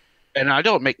 And I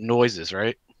don't make noises,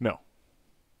 right? No.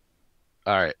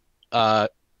 All right. I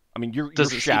mean, you're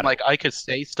Does it shadow. seem like I could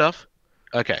say stuff?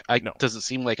 Okay. No. Does it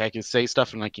seem like I can say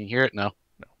stuff and I can hear it? No.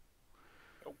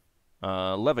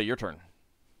 Leva, your turn.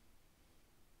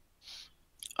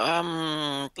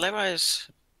 Leva is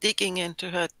digging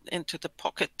into the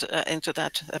pocket, into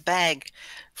that bag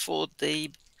for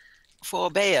a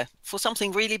bear, for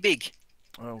something really big.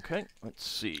 Okay, let's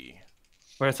see.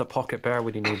 Where's a pocket bear?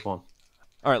 Would you need one?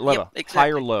 All right, Leva, Yep, high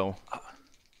or exactly. low?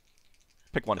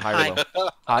 Pick one, high High. or low.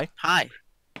 High? Hi.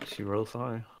 She rolls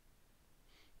high.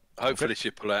 Hopefully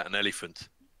she'll pull out an elephant.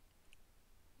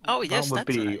 Oh yes, that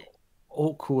would that's be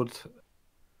awkward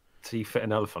to fit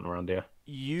an elephant around here.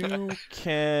 You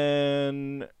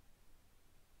can...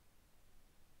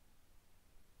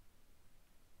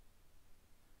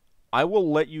 I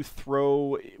will let you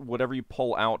throw whatever you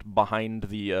pull out behind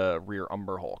the rear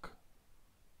Umber Hulk.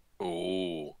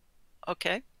 Oh,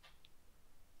 okay.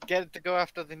 Get it to go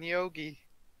after the Neogi.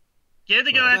 Get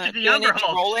to go after do the I need Umber to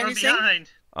roll Hulk from anything? behind.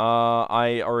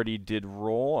 I already did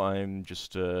roll. I'm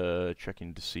just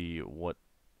checking to see what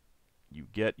you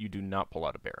get. You do not pull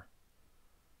out a bear.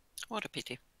 What a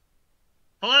pity.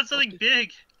 Pull out something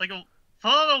big, like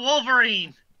pull out a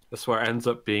Wolverine. That's where it ends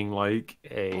up being like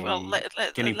a Well,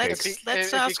 guinea pig. let's If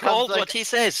he ask comes Old like- what he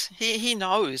says. He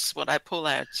knows what I pull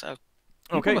out. So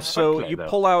Okay, pull a so spectre, you though.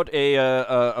 pull out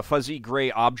a fuzzy gray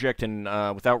object, and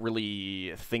without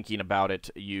really thinking about it,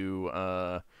 you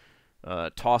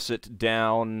toss it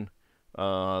down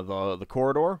the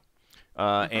corridor,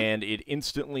 and it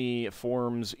instantly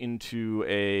forms into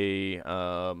a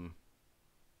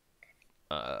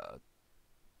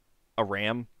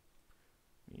ram.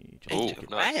 Let me just Oh, into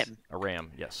nice. ram. a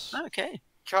ram, yes, Okay.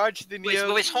 Charge the With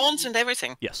Neogi. horns and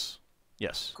everything. yes,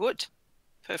 yes. Good.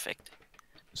 Perfect.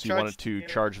 So you Charge wanted to the-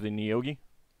 charge the Neogi?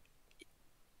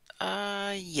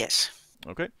 Yes.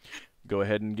 Okay, go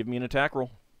ahead and give me an attack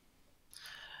roll.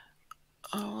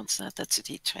 Oh, what's that? That's a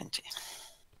D20.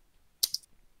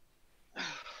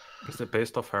 Is it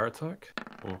based off her attack?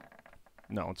 Oh,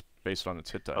 No, it's based on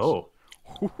its hit dice. oh.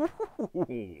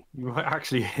 You might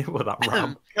actually hit with that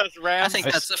ram. Because I rams. think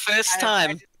that's the first I time.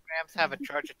 imagine rams have a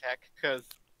charge attack. Because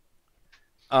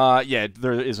Yeah,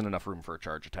 there isn't enough room for a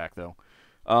charge attack, though.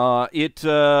 It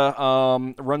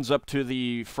runs up to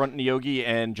the front Neogi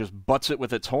and just butts it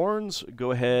with its horns.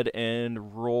 Go ahead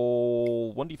and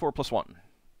roll 1d4 plus 1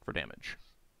 for damage.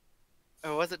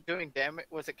 was it doing damage?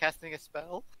 Was it casting a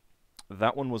spell?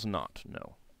 That one was not,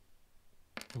 no.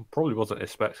 Probably wasn't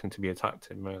expecting to be attacked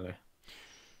in melee.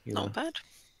 Not bad.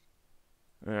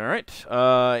 All right.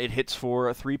 It hits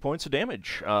for 3 points of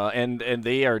damage, and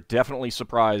they are definitely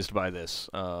surprised by this.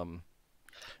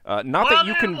 Not that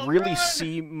you can Run, really run!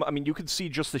 see. I mean, you can see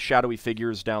just the shadowy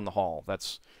figures down the hall.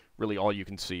 That's really all you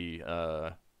can see.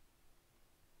 Okay.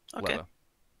 Leva.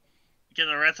 Can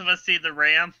the rest of us see the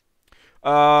ram?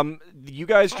 You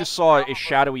guys just saw a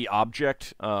shadowy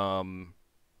object. Leva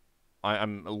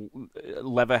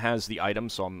has the item,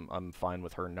 so I'm fine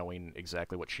with her knowing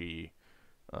exactly what she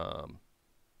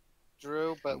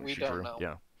Drew, but what we she don't drew. know.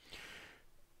 Yeah.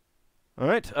 All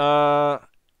right.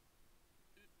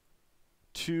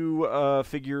 Two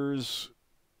figures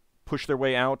push their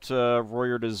way out.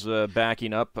 Royard is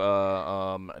backing up.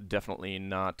 Definitely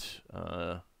not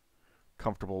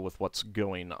comfortable with what's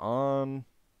going on.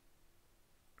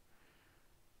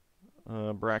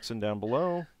 Braxon down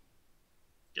below.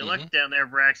 Good luck down there,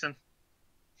 Braxon.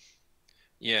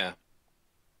 Yeah.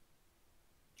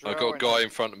 I Drew got a and guy in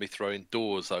front of me throwing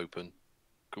doors open,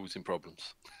 causing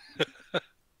problems.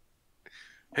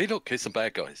 Hey, look, here's some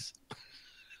bad guys.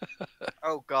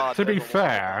 Oh God. To be there's a lot of them.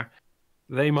 fair,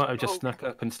 they might have just Oh. snuck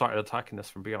up and started attacking us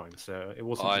from behind, so it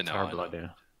wasn't I a know, terrible I know.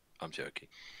 idea. I'm joking.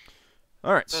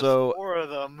 All right, There's so 4 of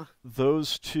them.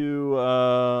 those two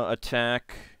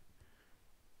attack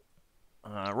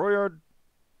Royard.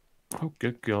 Oh,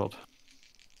 good God.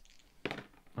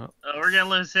 We're gonna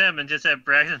lose him and just have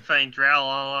Braxton fighting Drow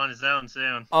all on his own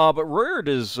soon. But Royard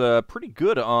is pretty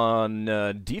good on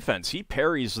defense. He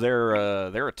parries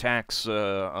their attacks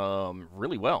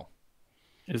really well.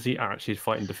 Is he actually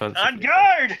fighting defensively? On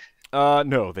guard!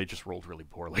 No, they just rolled really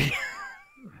poorly.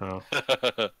 Oh.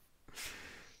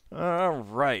 All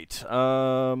right.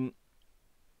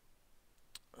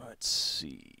 Let's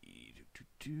see.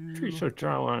 Pretty sure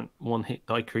Drow aren't one-hit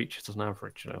die creatures as an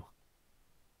average, though.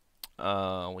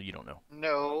 Well, you don't know.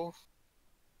 No.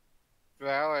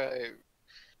 Drow are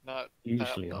not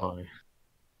Usually that low.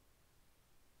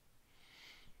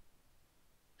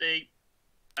 high.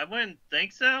 I wouldn't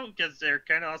think so, because they're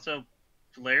kind of also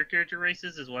player character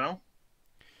races as well.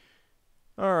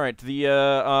 All right.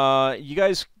 The you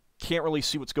guys can't really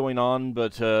see what's going on,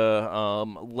 but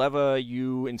Leva,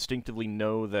 you instinctively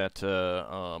know that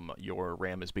your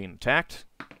ram is being attacked.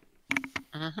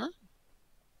 Mm-hmm.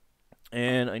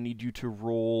 And I need you to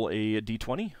roll a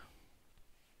d20.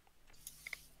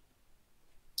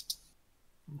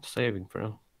 Saving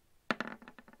throw.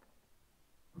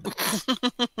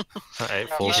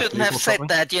 You shouldn't have said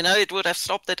that, you know, it would have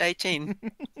stopped at 18.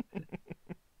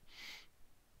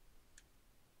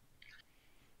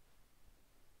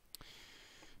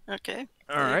 Okay,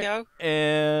 All there right. you go.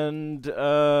 And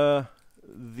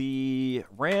the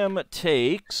ram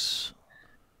takes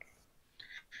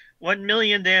 1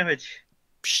 million damage.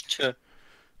 Psst.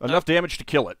 enough damage to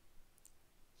kill it.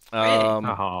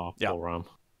 Haha, yeah. poor ram.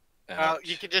 Oh,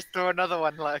 you can just throw another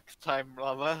one next time,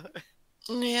 Lava.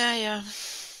 Yeah.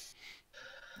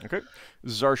 Okay.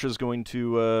 Zarsha's going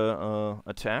to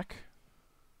attack.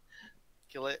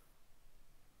 Kill it.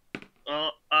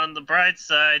 Well, on the bright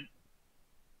side,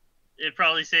 it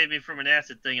probably saved me from an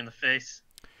acid thing in the face.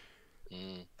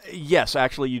 Yes,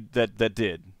 actually, that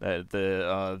did.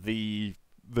 The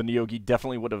Neogi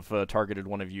definitely would have targeted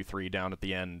one of you three down at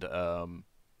the end,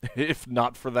 if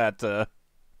not for that.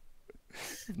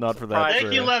 Not for that.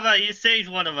 Thank you, Leva. You saved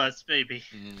one of us, baby.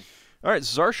 All right,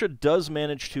 Zarsha does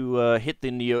manage to hit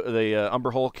the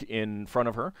Umber Hulk in front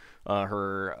of her.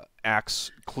 Her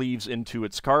axe cleaves into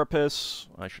its carapace.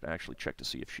 I should actually check to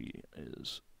see if she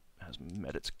has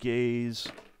met its gaze.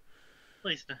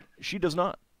 Please no. She does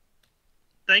not.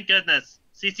 Thank goodness.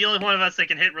 She's the only one of us that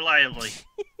can hit reliably.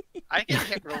 I can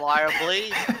hit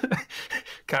reliably.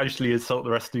 Casually insult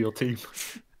the rest of your team.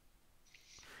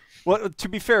 Well, to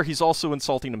be fair, he's also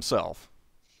insulting himself.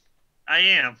 I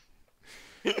am.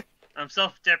 I'm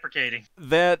self-deprecating.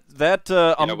 That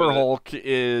Umber well, Hulk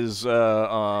is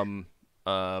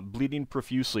bleeding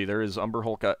profusely. There is Umber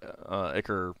Hulk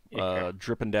ichor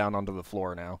dripping down onto the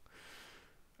floor now.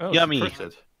 Oh, Yummy.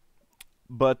 suppressed.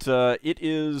 But it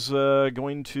is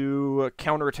going to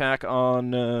counterattack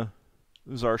on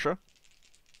Zarsha.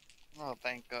 Oh,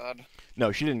 thank God.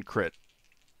 No, she didn't crit.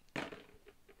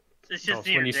 It's Oh, just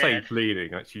so when you dead. say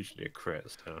bleeding, that's usually a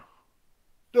crit. So.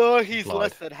 No, he's Blood.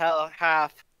 less than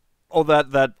half. Oh,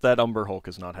 that Umber Hulk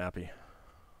is not happy.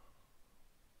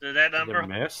 Did that Is it number a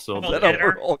miss or Well, That hit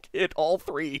Umber her. Hulk hit all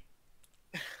three.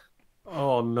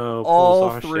 Oh no! All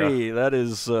poor Zarsha. three. That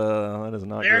is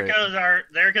not There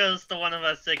great. goes the one of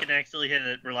us that can actually hit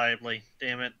it reliably.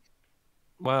 Damn it.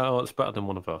 Well, it's better than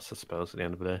one of us, I suppose. At the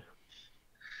end of the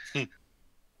day.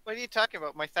 What are you talking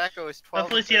about? My THAC0 is 12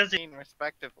 Hopefully and she has- 13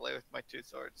 respectively with my 2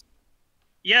 swords.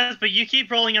 Yes, but you keep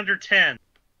rolling under 10.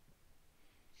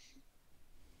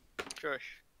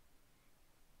 Shush.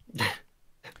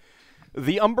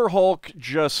 The Umber Hulk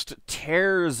just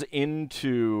tears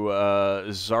into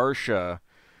Zarsha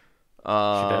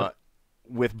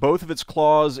with both of its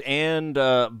claws and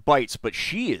bites, but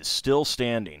she is still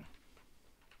standing.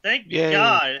 Thank Yay.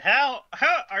 God. How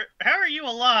are you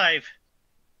alive?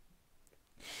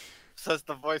 Says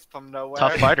the voice from nowhere.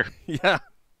 Tough fighter. Yeah.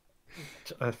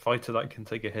 A fighter that can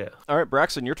take a hit. All right,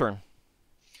 Braxon, your turn.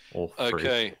 Or three.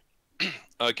 Okay.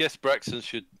 I guess Braxton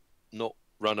should not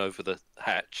run over the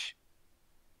hatch.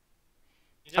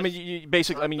 I mean, you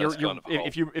basically, I mean, That's you're kind of a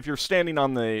hole. if you're standing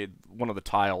on one of the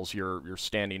tiles, you're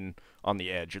standing on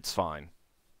the edge. It's fine.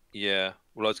 Yeah.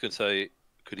 Well, I was going to say,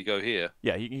 could he go here?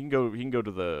 Yeah, he can go. He can go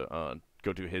to the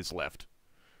go to his left.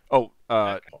 Oh,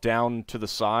 down to the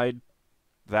side,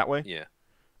 that way. Yeah.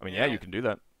 I mean, yeah, you can do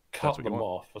that. Cut That's what you them want.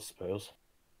 off, I suppose.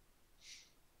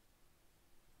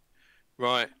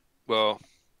 Right. Well,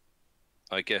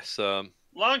 I guess.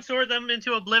 Longsword them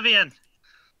into oblivion.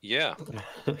 Yeah.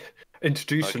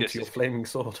 Introduce I them guess to your it's- flaming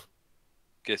sword.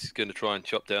 Guess he's going to try and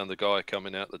chop down the guy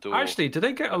coming out the door. Actually, do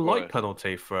they get a light Right.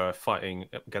 penalty for fighting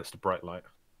against a bright light?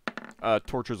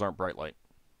 Torches aren't bright light.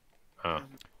 Oh.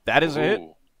 That is a hit.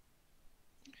 Ooh.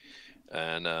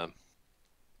 And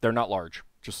They're not large.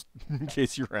 Just in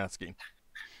case you're asking.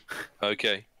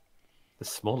 okay. They're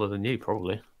smaller than you,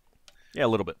 probably. Yeah, a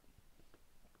little bit.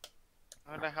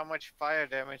 I wonder how much fire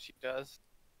damage he does.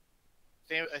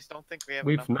 I don't think we have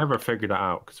We've enough. never figured that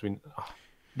out, because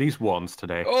these ones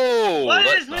today. Oh, What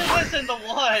that's is we nice. listen to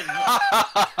one?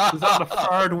 Is that the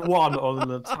third one on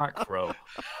an attack throw?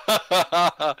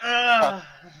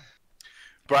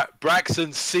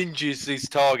 Braxton singes his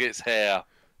target's hair.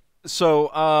 So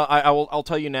I'll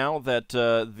tell you now that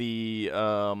the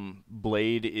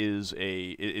blade is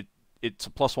it's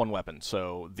a +1 weapon.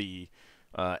 So the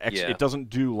Yeah. it doesn't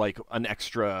do like an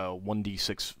extra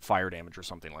 1d6 fire damage or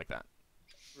something like that.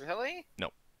 Really?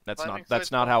 That's Flaming not swords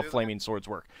don't how do that? flaming swords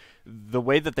work. The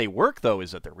way that they work though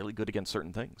is that they're really good against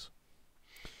certain things.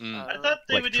 Mm. I thought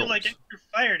they Like would do like trolls. extra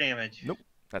fire damage. Nope.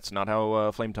 That's not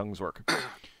how flame tongues work. So it's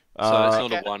not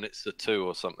Okay. a 1, it's a 2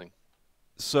 or something.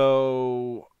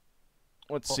 So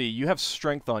let's see. You have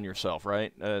strength on yourself,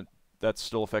 right? That's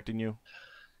still affecting you.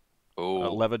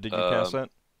 Oh, Leva, did you cast that?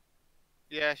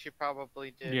 Yeah, she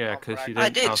probably did. Yeah, on because she Braxton. I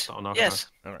didn't did. cast it on our Yes.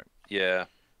 All right. yeah.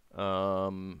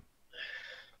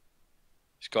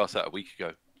 She cast that a week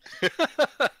ago.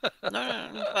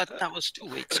 No, but that was 2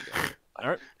 weeks ago. All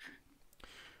right.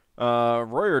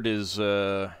 Royard is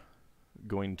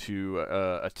going to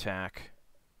attack.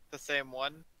 The same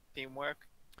one. Teamwork.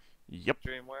 Yep.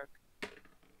 Dreamwork.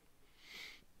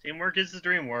 Teamwork is the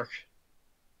dream work.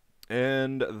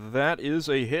 And that is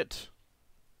a hit.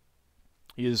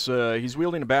 He's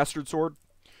wielding a bastard sword.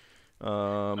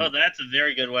 Oh, that's a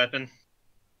very good weapon.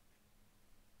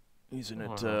 He's in it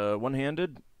Wow.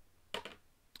 one-handed.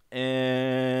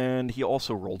 And he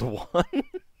also rolled a 1. What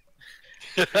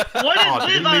is Oh, did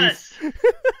he with lose? us?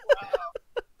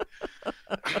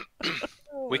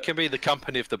 We can be the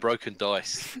company of the broken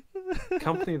dice.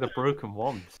 Company of the Broken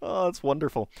Ones. Oh, that's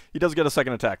wonderful. He does get a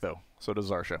second attack, though. So does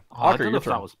Zarsha. Oh, I Ockar, don't know your if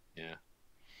that turn. was.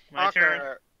 My turn.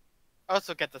 Ockar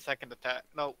also get the second attack.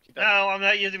 No, he doesn't. No, I'm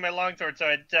not using my longsword, so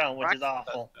I don't, which is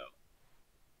Braxton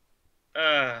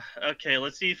awful. Okay,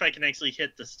 let's see if I can actually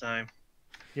hit this time.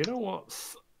 You know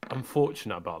what's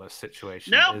unfortunate about this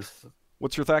situation Nope. is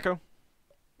What's your Thaco?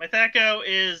 My Thaco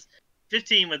is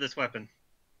 15 with this weapon.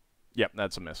 Yep,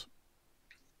 that's a miss.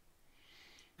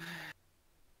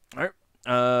 All right.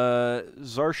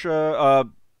 Zarsha,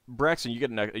 Braxton, you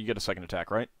get a second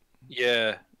attack, right?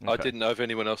 Yeah, I Okay. didn't know if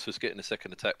anyone else was getting a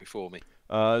second attack before me.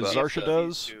 Zarsha uh,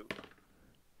 does,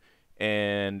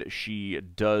 and she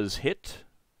does hit.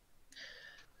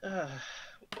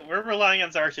 We're relying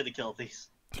on Zarsha to kill these.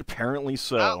 Apparently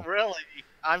so. Not really.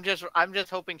 I'm just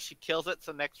hoping she kills it,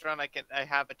 so next round I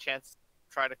have a chance to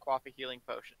try to quaff a healing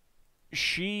potion.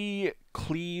 She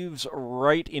cleaves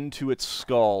right into its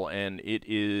skull, and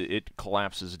it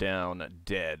collapses down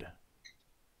dead.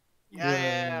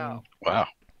 Yeah. Wow.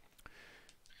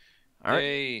 All right,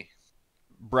 Hey.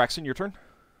 Braxton, your turn.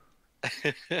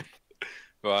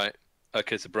 Right.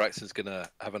 Okay, so Braxton's gonna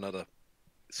have another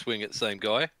swing at the same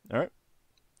guy. All right.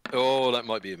 Oh, that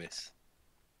might be a miss.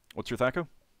 What's your Thaco?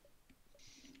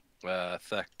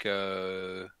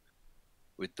 Thaco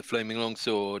with the flaming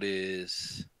longsword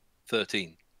is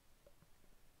 13.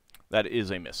 That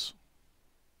is a miss.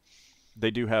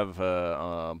 They do have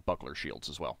buckler shields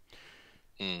as well.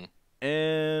 Mm.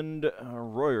 And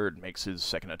Royard makes his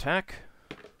second attack.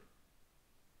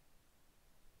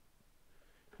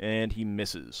 And he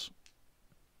misses.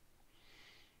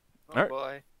 Oh Alright.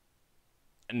 boy.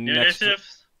 And next, Initiative.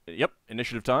 yep,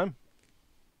 initiative time.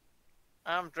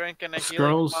 I'm drinking a healing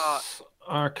Scrolls pot.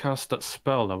 are cast at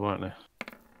spell, though, weren't they?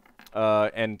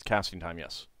 And casting time,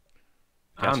 yes.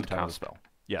 Casting And time of the cast. spell.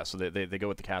 Yeah, so they go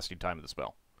with the casting time of the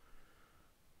spell.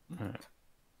 Alright.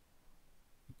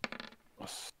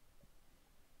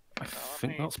 I me-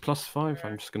 think that's +5.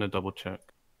 I'm just going to double check.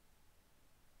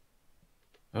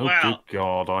 Oh, Wow. good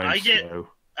God, I'm I get- slow.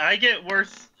 I get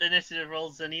worse initiative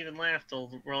rolls than even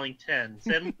Lafdul rolling 10s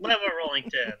and Leva rolling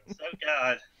 10s. Oh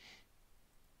god.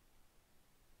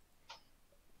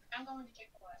 I'm going to take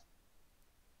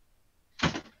the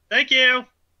last. Thank you.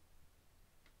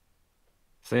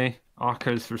 See?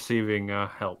 Arco's receiving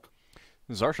help.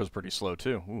 Zarsha's pretty slow,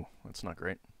 too. Ooh, that's not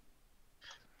great.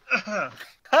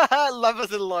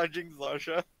 Leva's enlarging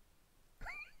Zarsha.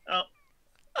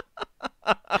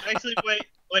 Actually, wait,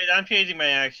 I'm changing my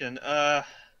action.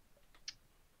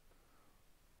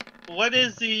 What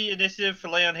is the initiative for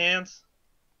lay on hands?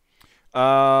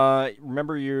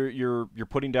 Remember, you're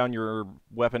putting down your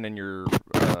weapon and your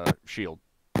shield.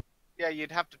 Yeah,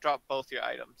 you'd have to drop both your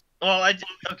items. Well,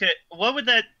 okay. What would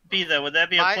that be though? Would that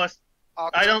be a My- plus?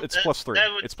 Ockar, I don't. It's +3.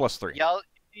 that would- It's +3.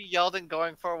 Yeldan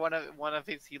going for one of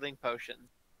his healing potions.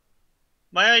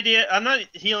 My idea. I'm not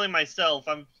healing myself.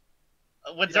 When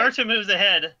Yeah. Zarsha moves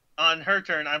ahead on her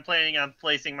turn, I'm planning on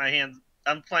placing my hands.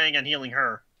 I'm planning on healing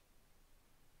her.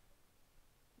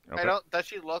 Okay. Does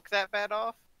she look that bad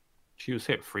off? She was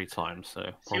hit 3 times, so.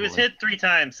 She was probably. hit 3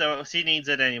 times, so she needs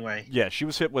it anyway. Yeah, she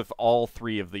was hit with all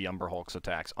 3 of the Umber Hulk's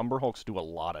attacks. Umber Hulks do a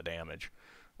lot of damage.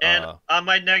 And on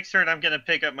my next turn, I'm gonna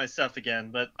pick up my stuff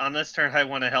again. But on this turn, I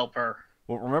want to help her.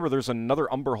 Well, remember, there's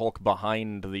another Umber Hulk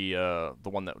behind the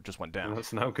one that just went And down.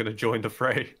 that's now going to join the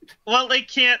fray. Well, it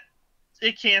can't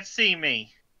see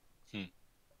me.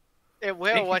 It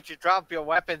will once you drop your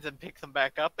weapons and pick them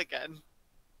back up again.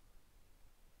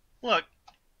 Look,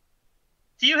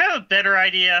 do you have a better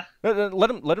idea?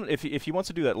 Let him. If he wants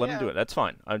to do that, let him do Yeah. it. That's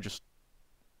fine. I'm just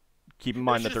keep in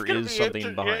mind that there is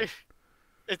something behind.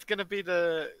 It's gonna be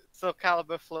the Soul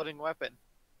Calibur floating weapon.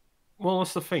 Well,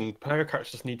 that's the thing. Player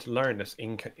characters need to learn this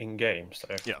in game, so.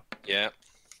 Yeah. Yeah.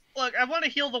 Look, I want to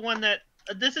heal the one that.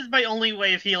 This is my only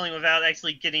way of healing without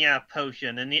actually getting out a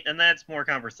potion, and that's more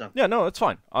cumbersome. Yeah, no, it's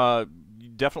fine. You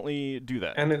definitely do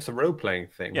that. And it's a role playing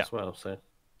thing Yeah. as well, so.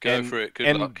 Go for it.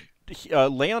 Good luck.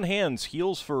 Lay on hands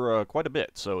heals for quite a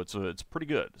bit, so it's pretty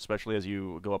good, especially as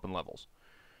you go up in levels.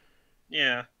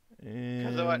 Yeah.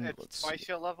 Because And it's let's twice see.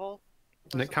 your level.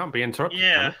 And it can't be interrupted.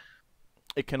 Yeah. Can it?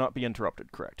 It cannot be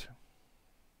interrupted. Correct.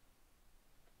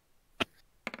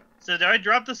 So do I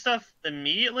drop the stuff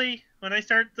immediately when I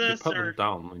start You this, put or them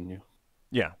down when you.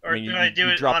 Yeah. or I mean, do I do you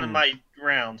it drop on them, my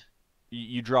round?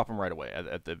 You drop them right away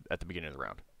at the beginning of the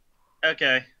round.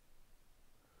 Okay.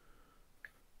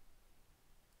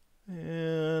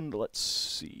 And let's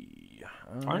see.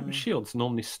 Aren't shields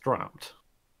normally strapped?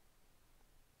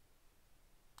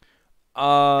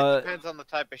 It depends on the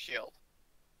type of shield.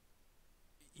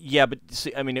 Yeah, but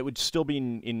see, I mean, it would still be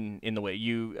in the way.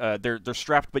 They're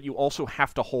strapped, but you also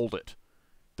have to hold it.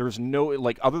 There's no,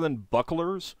 like, other than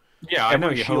bucklers, Yeah, I know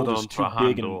every you shield hold is on too to a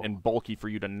big handle. and bulky for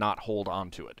you to not hold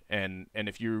onto it. And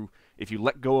if you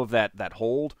let go of that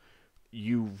hold,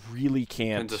 you really And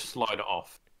can't. just slide it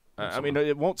off. I mean,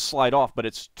 it won't slide off, but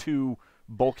it's too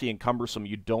bulky and cumbersome.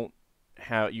 You don't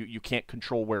have you can't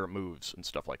control where it moves and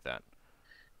stuff like that.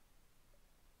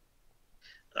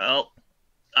 Well,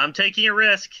 I'm taking a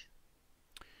risk.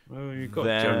 Well, you've got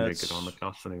generally That's- good on the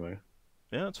cast anyway.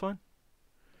 Yeah, that's fine.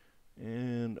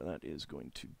 And that is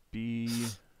going to be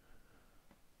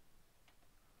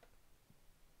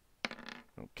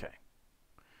okay.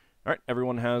 All right,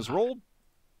 everyone has rolled.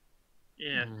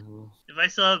 Yeah. Mhm. If I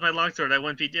still had my longsword, I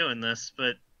wouldn't be doing this,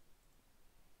 but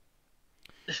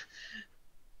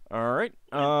All right.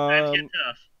 times get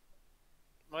tough.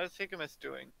 What is Higgimus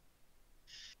doing?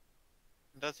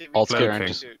 Does he Alt make scaring. a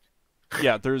Just- suit?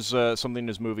 Yeah, there's something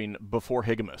is moving before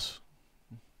Higgimus.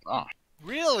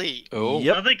 Really? Oh.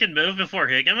 Yep. Nothing can move before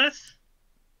Higgimus?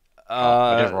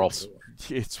 I didn't roll.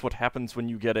 It's what happens when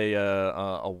you get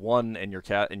a 1 and your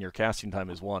casting time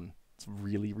is 1. It's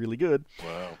really, really good.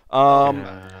 Wow.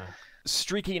 Yeah.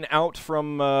 Streaking out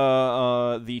from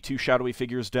the 2 shadowy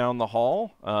figures down the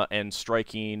hall and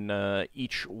striking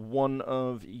each one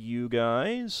of you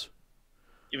guys.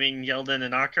 You mean Yeldan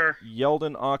and Ockar?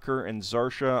 Yeldan, Ockar, and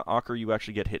Zarsha. Ockar, you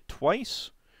actually get hit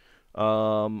twice.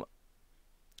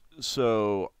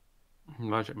 So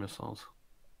Magic missiles.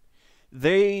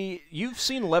 you've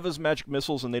seen Leva's magic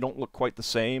missiles, and they don't look quite the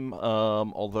same.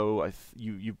 Although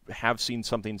you have seen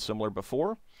something similar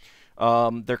before.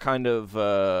 They're kind of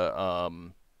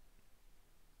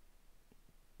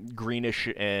greenish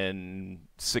and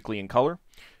sickly in color.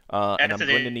 And I'm going to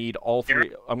Accident. need all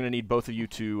three. I'm going to need both of you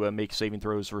to make saving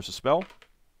throws versus spell.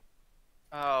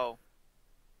 Oh.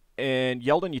 And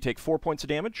Yeldan, you take 4 points of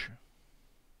damage.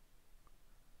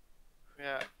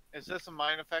 Yeah. Is this a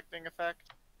mind affecting effect?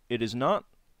 It is not.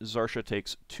 Zarsha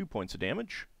takes 2 points of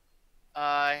damage.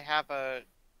 I have a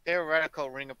theoretical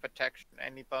ring of protection.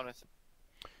 Any bonuses?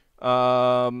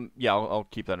 Yeah, I'll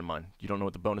keep that in mind. You don't know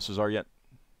what the bonuses are yet?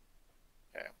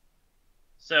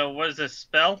 So what is this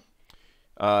spell?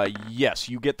 Yes,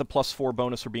 you get the +4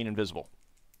 bonus for being invisible.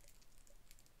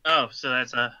 Oh, so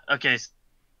that's okay.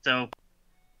 So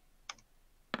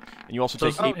And you also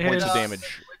take Doesn't 8 points of his-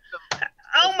 damage.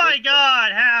 oh my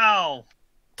God, how?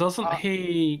 Doesn't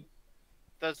he?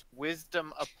 Does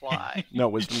wisdom apply? No,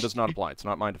 wisdom does not apply. It's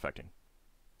not mind affecting.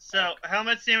 So how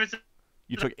much damage?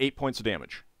 You took 8 points of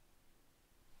damage.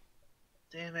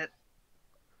 Damn it.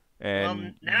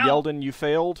 And now- Yeldan, you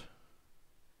failed.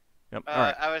 Yep. All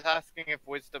right. I was asking if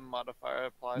wisdom modifier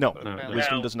applies. No, but no, apparently-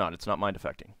 wisdom No. does not. It's not mind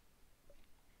affecting.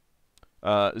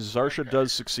 Zarsha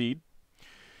does succeed.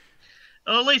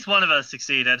 Oh, at least one of us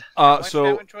succeeded. How much So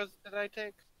damage did I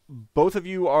take? both of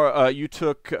you are. You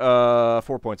took 4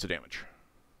 points of damage.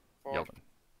 4. Yeldan.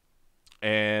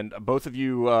 And both of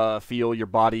you feel your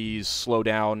bodies slow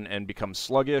down and become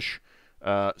sluggish.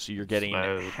 So you're getting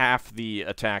Slowed. half the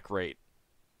attack rate.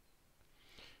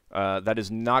 That is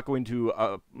not going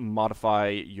to modify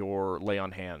your lay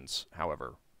on hands,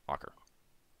 however, Ockar.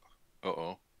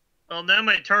 Uh-oh. Well, now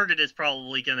my target is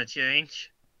probably going to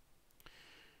change.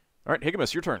 All right,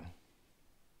 Higgimus, your turn.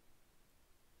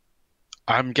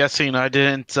 I'm guessing I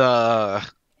didn't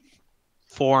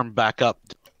form back up.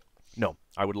 No,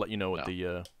 I would let you know at No.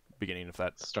 the beginning if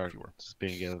that Start if you were. just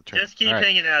being of the turn. Just keep All right.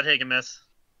 hanging out, Higgimus.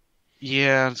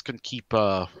 Yeah, I'm just gonna keep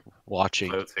watching,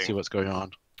 Floating. see what's going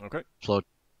on. Okay. Float.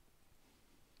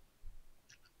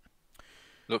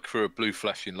 Look for a blue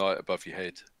flashing light above your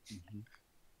head.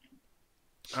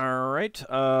 All right.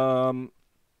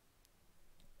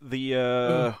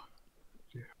 The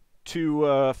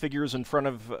two figures in front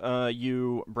of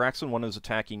you, Braxon, one is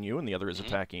attacking you, and the other is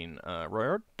attacking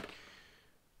Royard.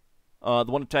 The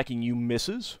one attacking you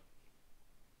misses.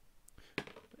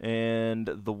 And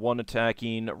the one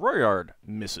attacking Royard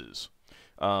misses.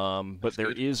 But That's there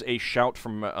good. is a shout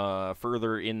from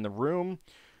further in the room,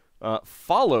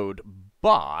 followed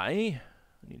by...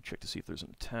 I need to check to see if there's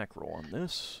an attack roll on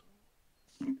this.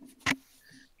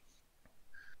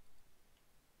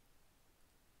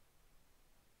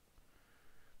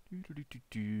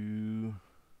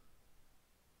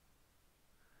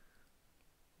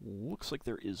 Looks like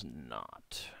there is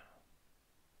not.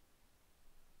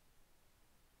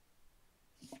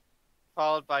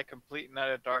 Followed by complete and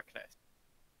utter darkness.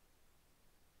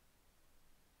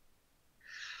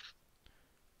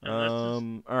 All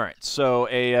right. So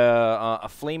a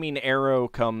flaming arrow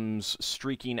comes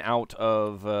streaking out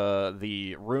of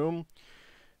the room,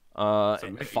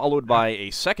 followed by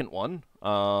a second one.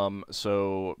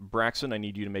 So Braxon, I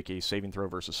need you to make a saving throw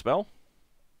versus spell.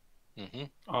 Mm-hmm.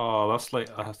 Oh, that's like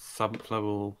a 7th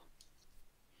level.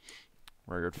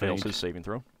 Royard fails his saving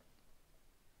throw.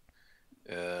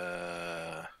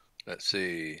 Let's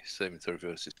see. Saving throw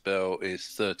versus spell is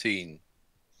 13.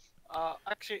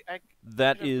 Actually,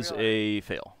 That didn't is realize. a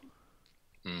fail.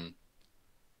 Mm.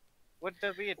 would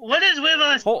there be a... What is with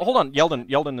us? Hold on, Yeldan.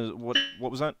 Yeldan is what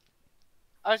was that?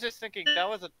 I was just thinking, that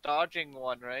was a dodging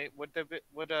one, right? Would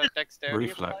a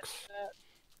dexterity apply Reflex. to that?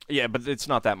 Yeah, but it's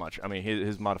not that much. I mean,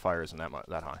 his modifier isn't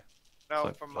that high. No,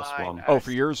 like for plus mine. 1. Oh,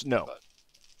 for yours, no,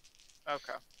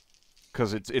 Okay.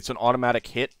 because it's an automatic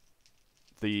hit.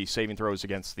 The saving throw is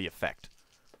against the effect.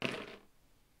 It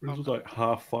was like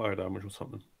half fire damage or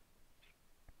something.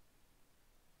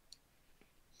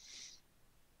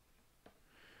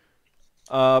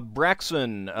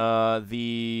 Braxon,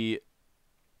 the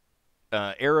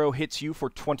arrow hits you for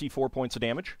 24 points of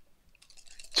damage.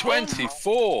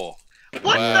 24! What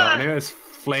Wow. And it was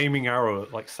flaming arrow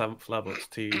at like 7th level. It's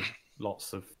 2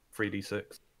 lots of 3d6 or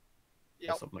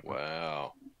Yep. something like that.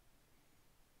 Wow.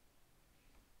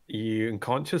 You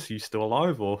unconscious? You still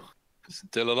alive, or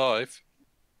Still alive?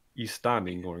 you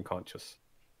standing or unconscious?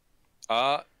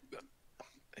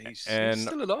 He's And-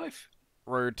 still alive.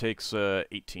 Royard takes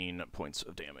 18 points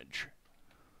of damage.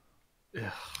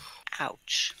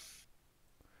 Ouch.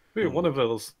 Maybe one of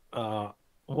those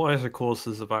wiser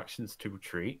courses of actions to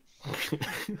retreat.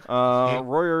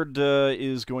 Royard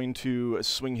is going to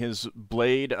swing his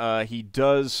blade. He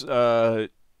does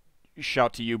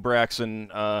shout to you,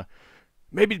 Braxon,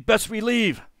 maybe best we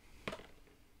leave.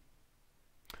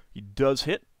 He does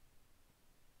hit.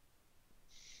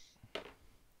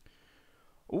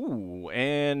 Ooh,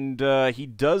 and he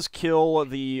does kill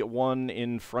the one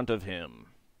in front of him.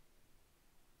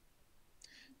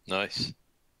 Nice.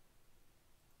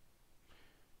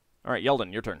 All right,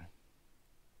 Yeldan, your turn.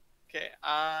 Okay,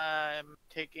 I'm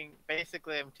taking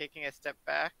a step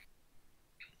back,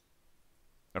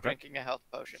 Okay. drinking a health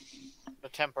potion, a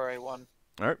temporary one.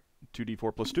 All right,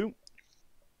 2d4 plus 2.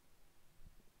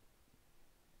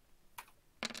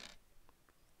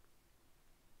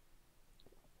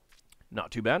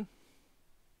 Not too bad.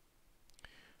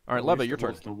 All right, Well, at Leva, least your it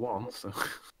turn. was the one, so.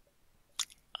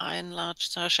 I enlarge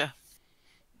Sasha.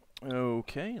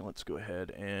 Okay, let's go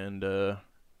ahead and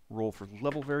roll for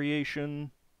level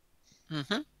variation.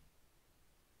 Mm-hmm.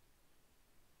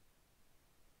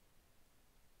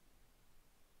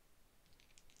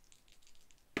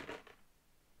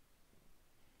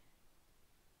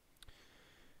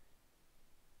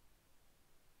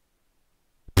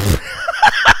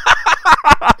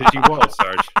 Did you wild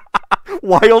surge?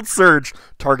 Wild Surge,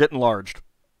 target enlarged.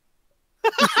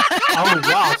 Oh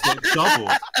wow, so it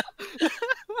doubled.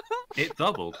 It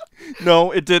doubled.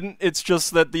 No, it didn't. It's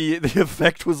just that the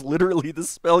effect was literally the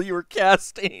spell you were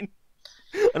casting.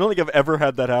 I don't think I've ever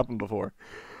had that happen before.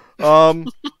 All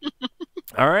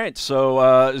right, so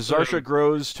Zarsha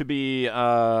grows to be.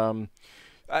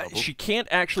 She can't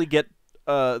actually get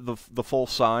the full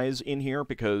size in here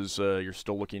because you're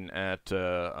still looking at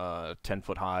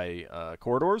 10-foot high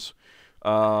corridors.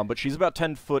 But she's about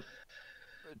 10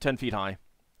 feet high.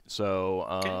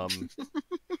 So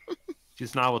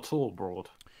She's now a tall broad.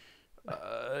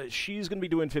 she's going to be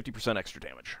doing 50% extra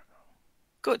damage.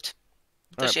 Good. Does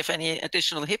Alright. she have any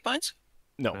additional hit points?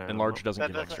 No, enlarge doesn't That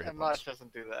give doesn't, extra hit Enlarge points.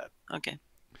 doesn't do that. Okay.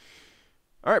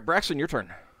 All right, Braxon, your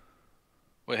turn.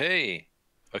 Well, hey.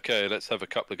 Okay, let's have a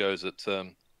couple of goes at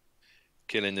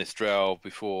killing this drow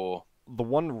before. The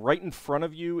one right in front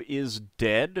of you is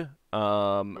dead.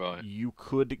 Right. You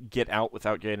could get out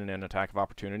without getting an attack of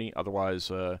opportunity.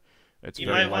 Otherwise, it's You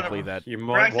very might wanna- likely that. You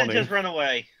might Braxton want just to run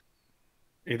away.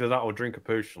 either that or drink a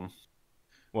potion.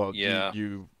 Well, Yeah.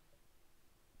 you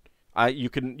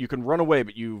can run away,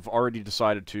 but you've already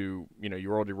decided to.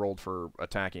 You already rolled for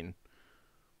attacking.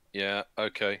 Yeah.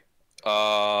 Okay.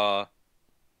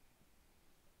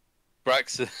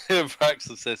 Braxton.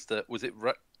 Braxton says that was it.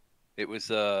 It was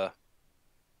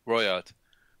Royard.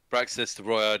 Braxton says to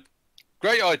Royard,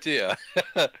 "Great idea,"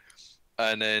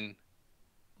 and then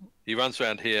he runs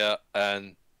around here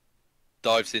and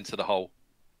dives into the hole.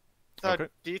 So, Okay.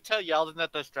 do you tell Yeldan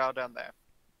that there's drow down there?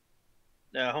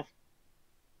 No.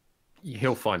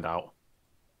 He'll find out.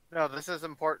 No, this is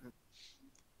important.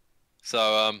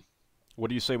 So What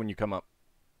do you say when you come up?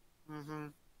 Mm-hmm.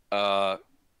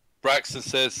 Braxton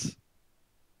says,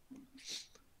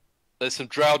 "There's some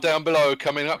drow down below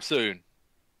coming up soon."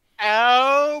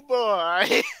 Oh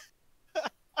boy!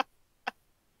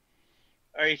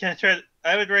 Are you gonna try?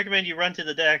 I would recommend you run to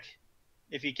the deck,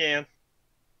 if you can.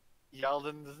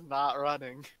 Yeldan is not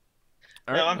running.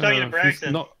 All No, right. I'm talking to If Braxton.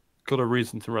 he's not got a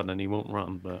reason to run, then he won't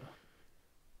run. But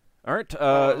All right.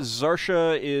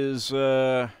 Zarsha is.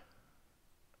 Her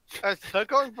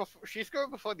going before, she's going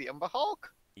before the Umber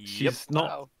Hulk? she's not.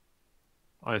 Wow.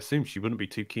 I assume she wouldn't be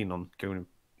too keen on going.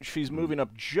 She's moving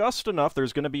up just enough.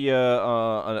 There's going to be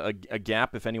a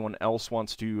gap if anyone else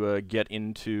wants to get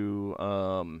into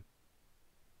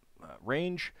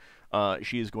range.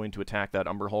 She is going to attack that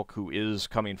Umber Hulk who is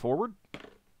coming forward.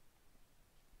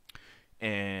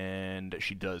 And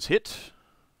she does hit.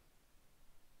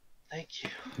 Thank you.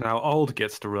 Now Old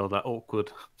gets to roll that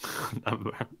awkward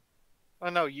number. Oh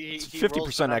no, It's he 50%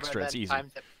 rolls the number extra, and it's then easy.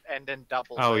 times it and then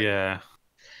doubles Oh it. yeah.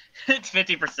 It's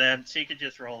 50%. She could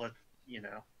just roll it,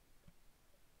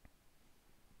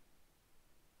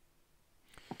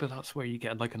 But that's where you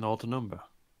get like an odd number.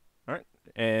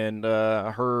 And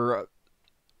her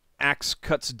axe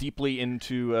cuts deeply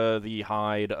into the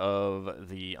hide of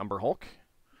the Umber Hulk.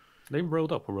 They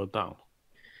rolled up or rolled down?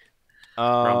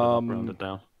 Rounded up, rounded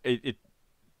down.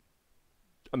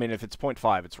 I mean, if it's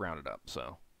 0.5, it's rounded up,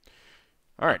 so.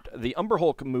 Alright, the Umber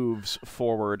Hulk moves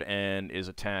forward and is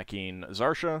attacking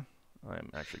Zarsha. I'm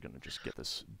actually going to just get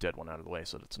this dead one out of the way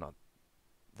so that it's not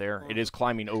there. It is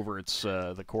climbing over its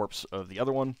the corpse of the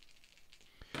other one.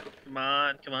 Come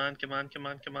on, come on, come on, come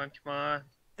on, come on, come on.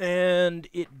 And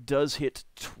it does hit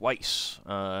twice.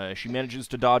 She manages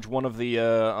to dodge one of the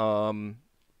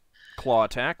claw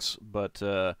attacks, but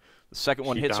the second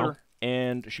one She hits down? her,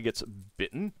 and she gets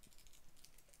bitten.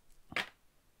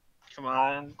 Come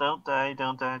on, don't die,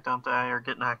 don't die, don't die, or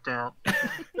get knocked out.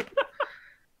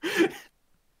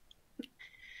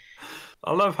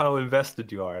 I love how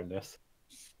invested you are in this.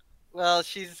 Well,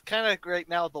 she's kind of right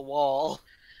now at the wall.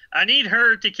 I need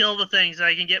her to kill the thing so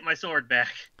I can get my sword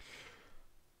back.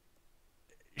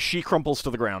 She crumples to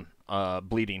the ground,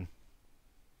 bleeding.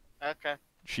 Okay.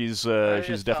 She's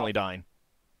just definitely fell. dying.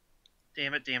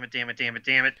 Damn it, damn it, damn it, damn it,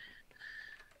 damn it.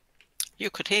 You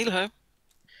could heal her.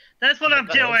 That's what I'm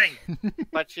doing!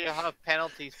 But you have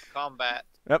penalties for combat.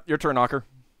 Yep, your turn, Ockar.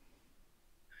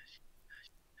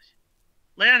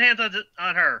 Lay on hands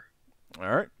on her.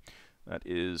 All right. That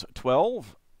is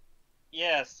 12.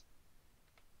 Yes.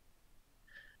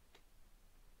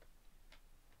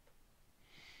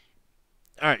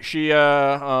 All right. She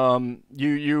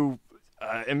you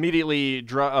immediately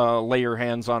lay your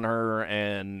hands on her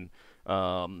and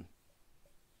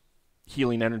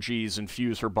healing energies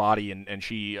infuse her body, and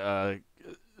she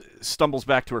stumbles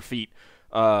back to her feet.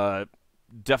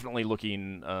 Definitely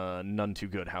looking none too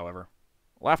good, however.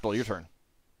 Lafdul, your turn.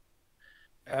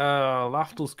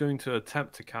 Lafdul's going to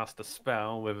attempt to cast a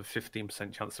spell with a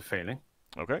 15% chance of failing.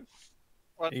 Okay.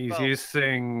 What He's spell?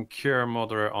 using Cure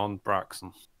Moderate on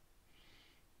Braxon.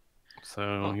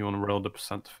 So you want to roll the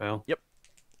percent to fail? Yep.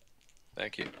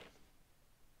 Thank you.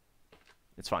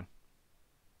 It's fine.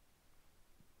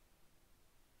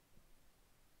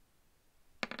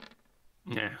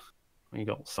 Yeah. You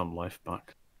got some life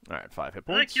back. All right, 5 hit I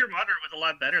think points. Cure Moderate was a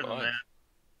lot better than Fine. that.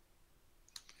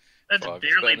 That's 5 is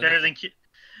barely better better than than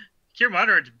Cure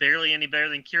Moderate's barely any better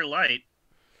than Cure Light.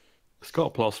 It's got a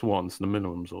 +1, so the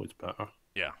minimum's always better.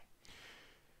 Yeah.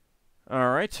 All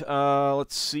right.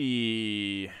 Let's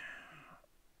see.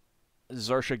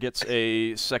 Zarsha gets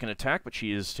a second attack, but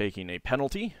she is taking a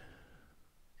penalty.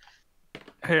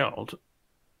 Hey, Old,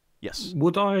 Yes.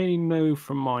 would I know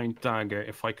from my dagger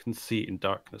if I can see in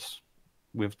darkness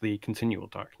with the continual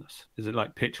darkness? Is it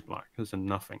like pitch black? Is there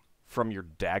nothing? From your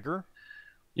dagger?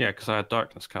 Yeah, because I had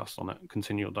darkness cast on it,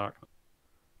 continual darkness.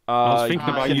 I was thinking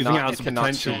about using it as a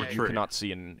potential You retreat. cannot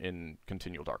see in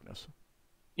continual darkness.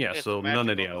 Yeah, It's so none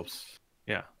of the magical. elves,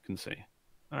 yeah, can see.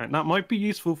 All right, that might be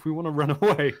useful if we want to run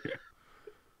away.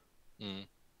 Mm.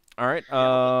 All right.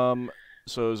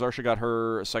 So Zarsha got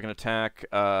her second attack.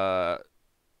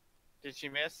 Did she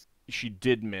miss? She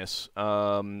did miss.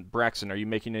 Braxon, are you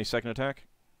making a second attack?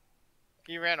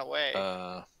 He ran away.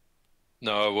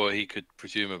 No, well, he could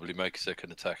presumably make a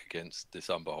second attack against this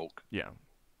Umber Hulk. Yeah.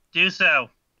 Do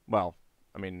so. Well,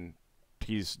 I mean,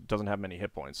 doesn't have many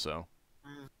hit points, so.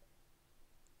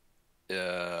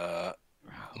 No,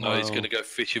 he's Well, going to go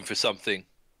fishing for something.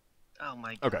 Oh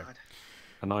my god. Okay.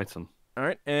 an item. All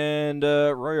right, and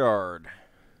Royard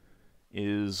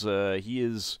is he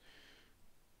is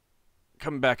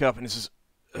coming back up and he says,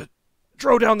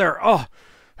 "Dro down there! Oh,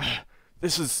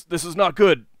 this is not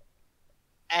good."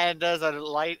 And there's a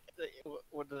light.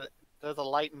 There's a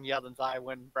light in Yeldan's eye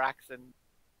when Braxon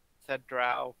said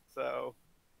 "drow." So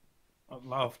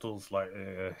Lafdul's like,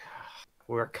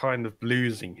 we're kind of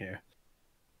losing here.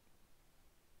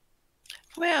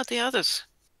 Where are the others?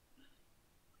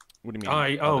 What do you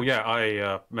mean?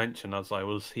 I mentioned as I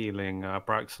was healing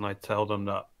Braxon, I tell them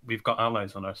that we've got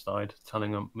allies on our side,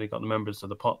 telling them we got the members of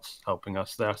the POTS helping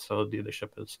us there, so the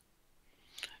leadership is.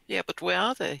 Yeah, but where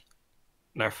are they?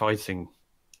 They're fighting.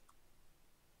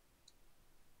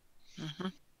 Hmm.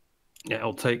 Yeah,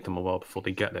 it'll take them a while before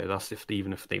they get there. That's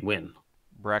even if they win.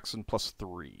 Braxon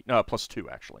 +3. No, +2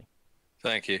 actually.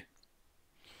 Thank you.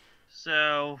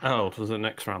 So Oh, it was the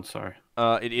next round. Sorry.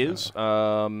 It is.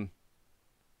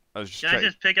 I was just can I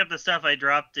just pick up the stuff I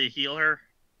dropped to heal her?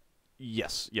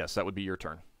 Yes, that would be your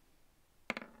turn.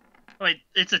 Wait,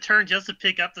 it's a turn just to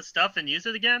pick up the stuff and use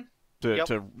it again? To Yep.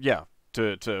 yeah,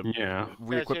 to Yeah.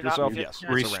 re-equip you're not yourself. fit- Yes,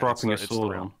 Yeah, it's Restrapping a it's the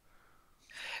sword round.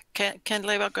 on. Can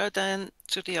Leva go then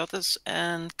to the others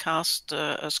and cast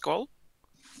a scroll?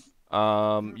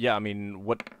 Yeah, I mean,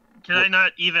 what? Can I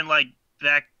not even like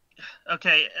back?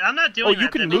 Okay, I'm not doing. Oh, you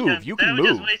that can then, move, because you can that would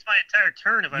just move. waste my entire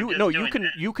turn if I'm just doing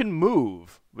that. You can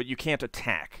move, but you can't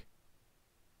attack.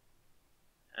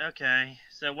 Okay,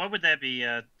 so what would that be?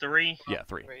 3. Yeah,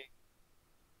 3. Wait.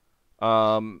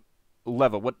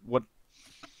 Leva, what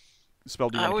spell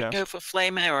do you I want would to go cast? for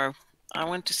flame arrow. I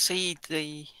want to see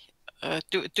the.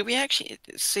 Do we actually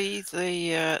see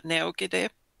the Neogi there?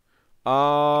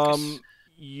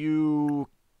 You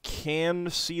can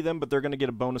see them, but they're going to get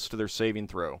a bonus to their saving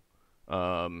throw.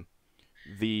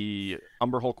 The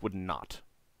Umber Hulk would not.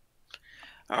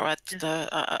 All right.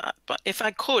 But if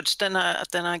I could, then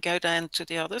I go down to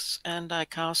the others and I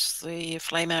cast the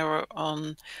flame arrow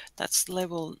on. That's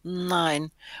level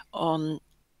 9 on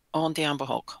the Amber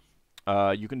Hulk.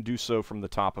 You can do so from the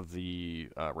top of the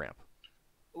ramp.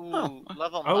 Ooh, Oh.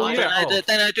 level Oh, 9. yeah.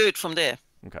 Then I do it from there.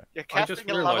 You're I just casting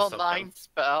a realised level that 9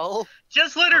 spell.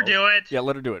 Just let her Oh. do it. Yeah,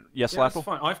 let her do it. Yes, Yeah, that's Lafdul?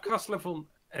 fine. I've cast level.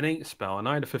 an 8 spell, and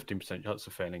I had a 15% chance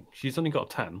of failing. She's only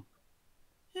got a 10.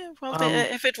 Yeah, well, Um,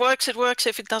 if it works, it works.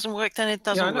 If it doesn't work, then it I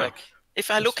doesn't know. work. If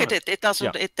I That's look at fine. it, it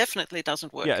doesn't. Yeah. It definitely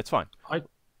doesn't work. Yeah, it's fine. I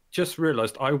just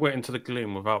realised I went into the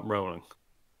gloom without rolling.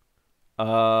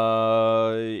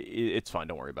 It's fine.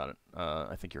 Don't worry about it.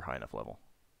 I think you're high enough level.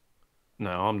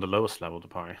 No, I'm the lowest level to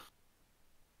parry.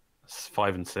 That's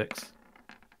 5 and 6.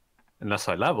 Unless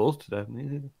I leveled,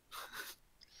 then...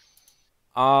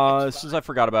 Since I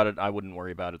forgot about it, I wouldn't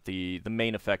worry about it. The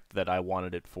main effect that I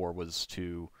wanted it for was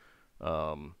to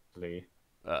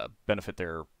benefit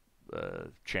their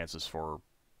chances for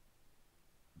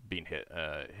being hit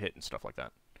and stuff like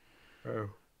that. Oh.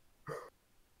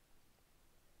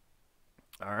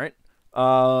 All right.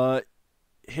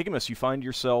 Higgimus, you find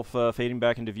yourself fading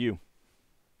back into view.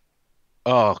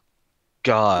 Oh,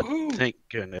 God. Ooh. Thank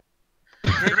goodness.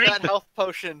 Drink that health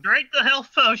potion. Drink the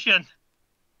health potion.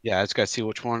 Yeah, I just gotta see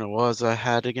which one it was I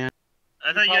had again.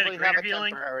 I thought you had a Probably have greater a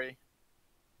healing. temporary.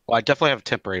 Well, I definitely have a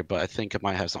temporary, but I think it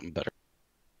might have something better.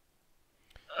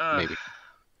 Maybe.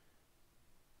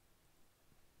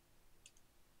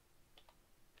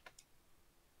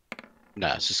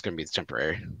 No, it's just gonna be the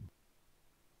temporary.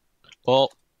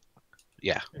 Well,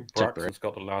 yeah, temporary. Braxon's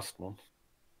got the last one,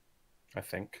 I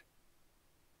think.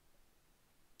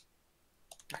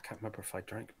 I can't remember if I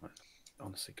drank mine.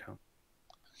 Honestly, can't.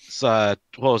 It's what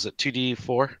was it?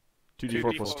 2d4?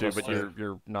 2d4 plus 2, but plus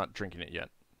you're not drinking it yet.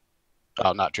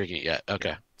 Oh, not drinking it yet.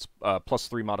 Okay. It's plus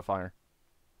 3 modifier.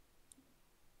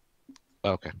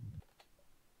 Okay.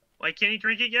 Why can't he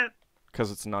drink it yet?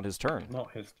 Because it's not his turn.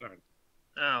 Not his turn.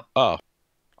 Oh. Oh.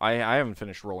 I haven't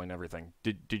finished rolling everything.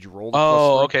 Did you roll the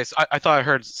Oh, plus 3? okay. So I thought I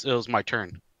heard it was my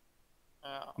turn.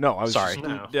 Oh. No, I was Sorry. just-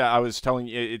 No. yeah, I was telling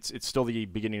you it's still the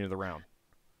beginning of the round.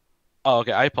 Oh,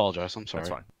 okay. I apologize. I'm sorry.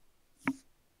 That's fine.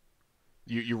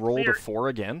 You rolled a Weird. 4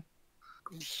 again?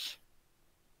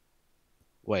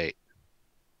 Wait.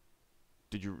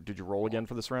 Did you roll again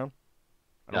for this round?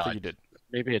 I don't No, think you did.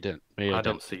 Maybe I didn't. Maybe I, I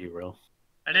didn't. don't see you roll.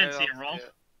 I didn't see don't him roll.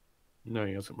 it. No,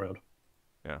 he hasn't rolled.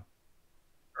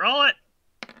 Roll it.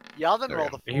 Yeldan There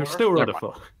rolled a 4. You still rolled a Never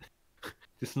 4.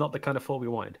 It's not the kind of 4 we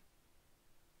wanted.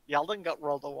 Yeldan got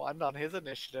rolled a 1 on his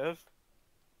initiative.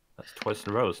 That's twice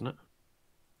in a row, isn't it?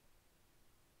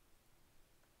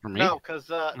 For me? No, because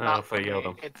not for for me.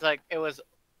 Yeldan. It's like it was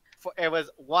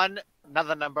 1,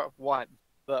 another number 1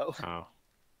 though. Oh.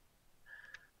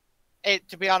 It,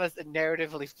 to be honest, it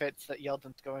narratively fits that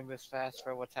Yeldan's going this fast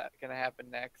for what's gonna happen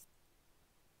next.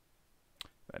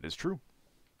 That is true.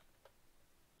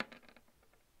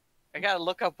 I gotta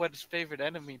look up what his favorite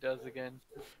enemy does again.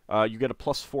 You get a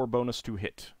plus 4 bonus to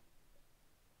hit.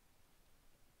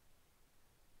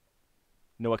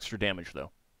 No extra damage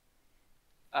though.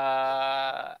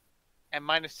 And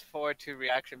 -4 to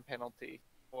reaction penalty.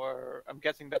 Or I'm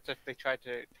guessing that's if they try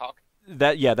to talk.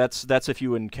 That's if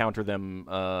you encounter them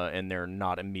and they're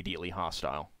not immediately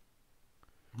hostile.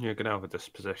 You're going to have a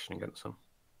disposition against them.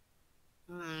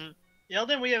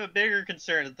 Yeldan, we have a bigger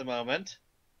concern at the moment.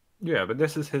 Yeah, but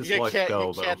this is his life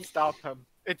goal, You can't though. stop him.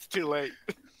 It's too late.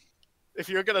 If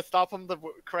you're gonna stop him, the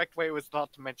correct way was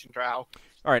not to mention Drow.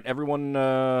 All right, everyone.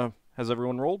 Has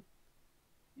everyone rolled?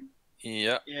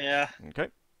 Yeah. Yeah. Okay.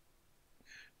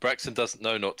 Braxon doesn't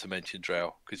know not to mention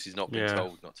Drow because he's not been Yeah.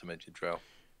 told not to mention Drow.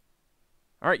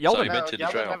 All right, So Yeldan. you No, mentioned the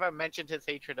Yeldan Drow. never mentioned his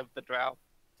hatred of the Drow,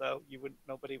 so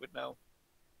nobody would know.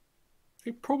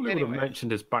 He probably would Anyway. have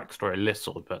mentioned his backstory a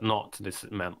little, but not to this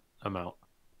amount. So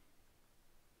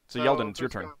So, Yeldan, it's your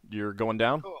who's turn. going- You're going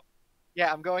down. Cool.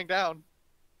 Yeah, I'm going down.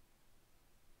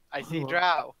 I see Oh.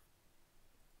 Drow.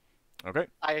 Okay.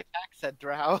 I attack said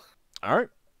Drow. All right.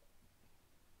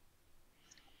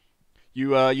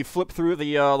 You flip through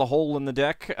the hole in the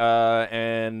deck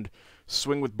and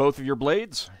swing with both of your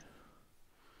blades.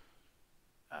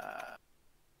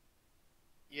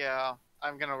 Yeah,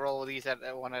 I'm gonna roll these at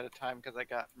one at a time because I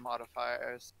got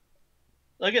modifiers.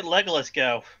 Look at Legolas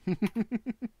go.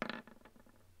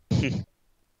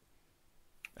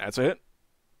 That's a hit.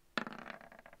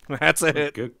 That's a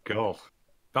hit. Good goal.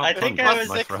 I think I That's was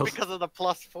nice Six rolls. because of the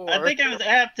 +4. I think I was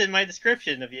apt in my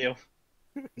description of you.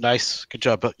 Nice. Good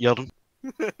job, Yeldan.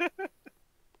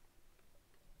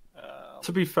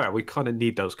 To be fair, we kind of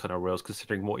need those kind of rolls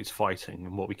considering what he's fighting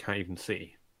and what we can't even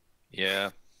see.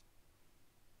 Yeah.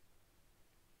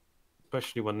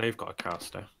 Especially when they've got a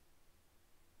caster.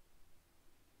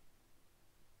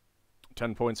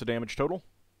 10 points of damage total.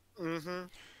 Mm-hmm.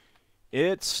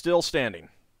 It's still standing.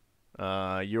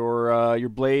 Your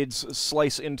blades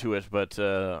slice into it, but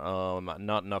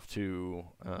not enough to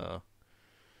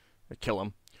kill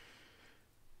him.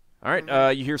 All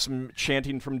right, you hear some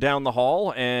chanting from down the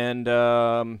hall, and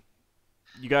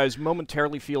You guys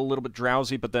momentarily feel a little bit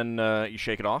drowsy, but then you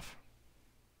shake it off.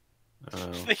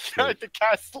 Oh, They tried to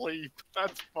cast sleep.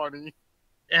 That's funny.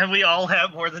 And we all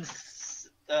have more than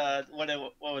what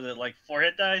was it, like 4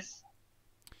 hit dice?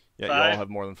 Yeah, you 5? all have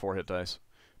more than 4 hit dice.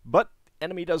 But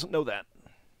enemy doesn't know that.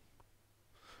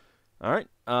 All right.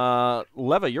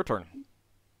 Leva, your turn.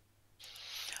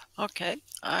 Okay,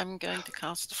 I'm going to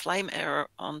cast a flame arrow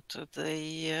onto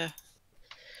the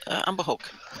Amber Hawk.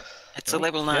 It's a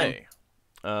level 9. Okay.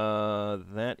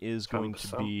 That is going to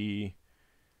 10%. be...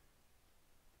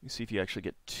 Let me see if you actually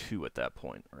get 2 at that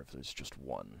point, or if there's just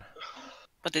 1.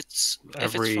 But it's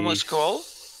if it's from a scroll,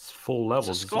 full it's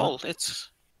levels. a scroll. It's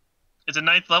It's a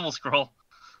 9th level scroll.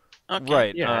 okay.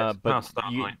 Right, Yeah, it's but past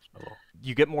that you, ninth level.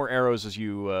 you get more arrows as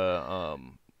you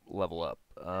level up.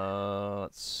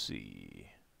 Let's see.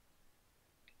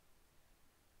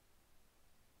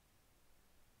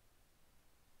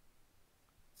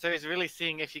 So he's really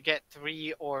seeing if you get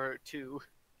 3 or 2.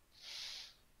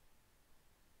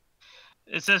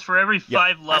 It says for every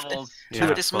 5 levels.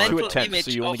 Yeah, This fine. mental 2 at 10, image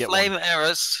so you only of get flame 1.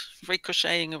 arrows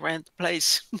ricocheting around the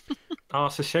place. Oh,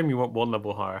 it's a shame you went 1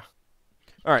 level higher.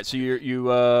 All right, so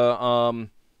you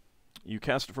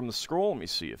cast it from the scroll. Let me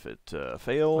see if it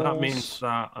fails. That means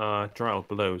that Drow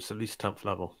below is at least 10th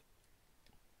level.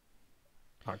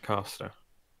 That caster.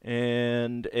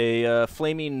 And a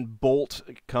flaming bolt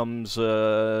comes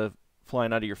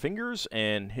flying out of your fingers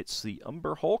and hits the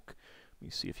Umber Hulk. Let me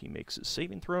see if he makes his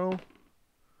saving throw.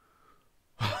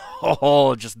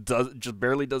 Oh, just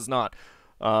barely does not.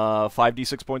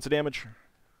 5d6 points of damage.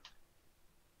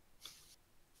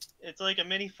 It's like a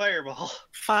mini fireball.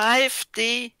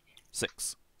 5d.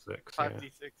 6. 6. Yeah.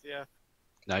 5d6, yeah.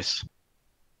 Nice.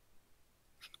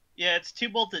 Yeah, it's 2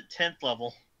 bolts at 10th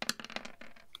level.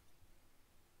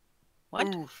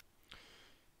 What? Oof.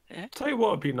 Tell you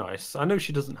what would be nice. I know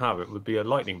she doesn't have it. Would be a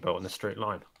lightning bolt in a straight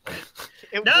line.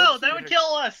 No, that would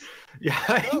kill us! Yeah.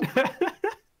 I know.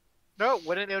 No, it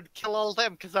wouldn't. It would kill all of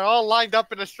them because they're all lined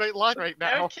up in a straight line right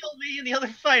That now. would kill me and the other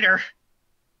fighter.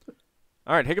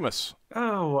 All right, Higgimus.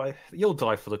 Oh, you'll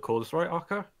die for the cause, right,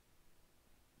 Ockar?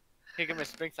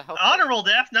 Higgimus brings a health. Honorable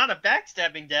death, not a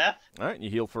backstabbing death. All right, you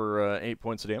heal for 8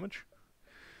 points of damage.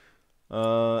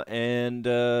 And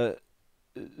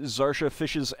Zarsha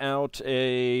fishes out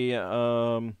a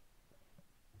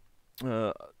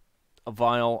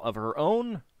vial of her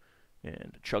own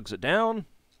and chugs it down.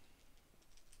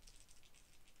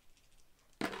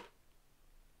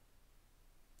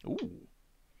 Ooh.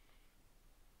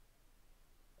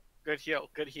 Good heal.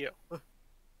 Good heal. Oh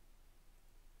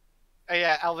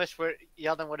yeah,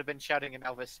 Yeldan would have been shouting in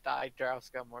Elvis died, drow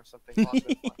scum or something along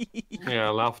those Yeah,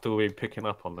 Lafdul will be picking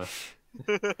up on this.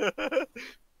 lines.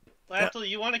 Lafdul,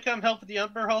 you want to come help with the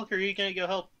Umber Hulk, or are you going to go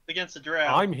help against the drow?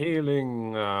 I'm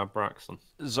healing Braxon.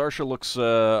 Zarsha looks a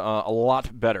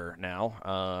lot better now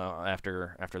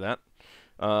after that.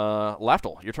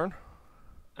 Lafdul, your turn.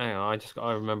 Hang on,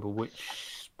 I remember which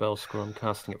spell scroll I'm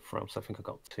casting it from, so I think I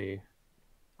got 2.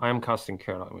 I am casting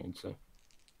Cure Light Wound, so.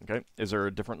 Okay. Is there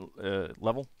a different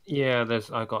level? Yeah,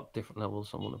 I got different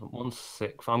levels on one of them. One's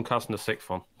 6th. I'm casting the 6th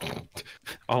one.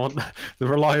 I want the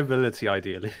reliability,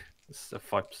 ideally. It's a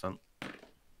 5%.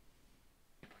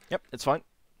 Yep, it's fine.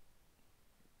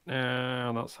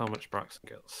 And that's how much Braxon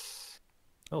gets.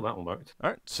 Oh, that one worked. All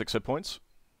right, 6 hit points.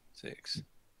 6.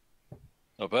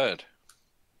 Not bad.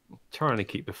 Trying to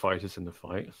keep the fighters in the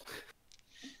fight.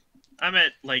 I'm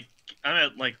at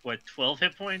what, 12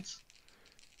 hit points?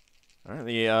 All right,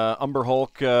 the Umber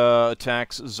Hulk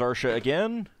attacks Zarsha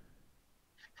again.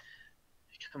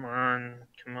 Come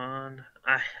on.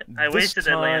 I This wasted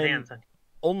that lay on time- hands.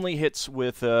 Only hits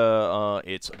with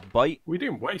its bite We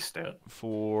didn't waste it.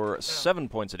 for 7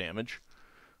 points of damage.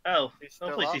 Oh, He's still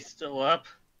hopefully up. she's still up.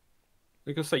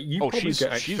 I can say you Oh, probably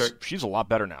get extra. she's a lot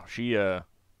better now. She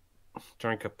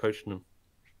Drank a potion of.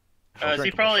 She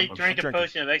drank a probably potion. drank She a drank it.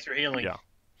 potion of extra healing. Yeah.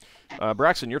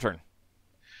 Braxon, your turn.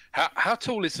 How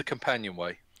tall is the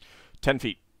companionway? 10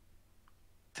 feet.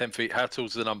 10 feet. How tall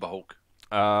is the Umber Hulk?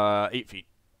 8 feet.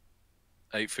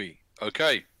 8 feet.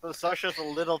 Okay. So Sasha's a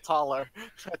little taller.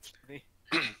 That's funny.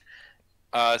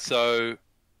 So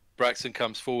Braxon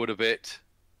comes forward a bit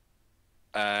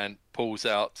and pulls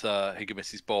out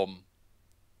Higgimus's bomb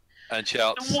and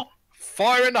shouts,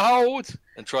 "Fire in the hold!"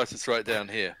 and tries to throw it down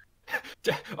here.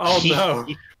 Oh no!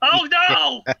 Oh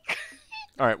no!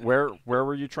 All right, where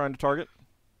were you trying to target?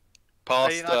 Are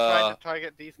Past you not trying to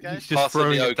target these He's guys? just Past the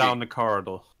throwing Neogi. it down the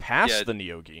corridor. Past Yeah. the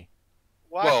Neogi.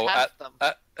 Why well, past them?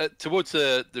 towards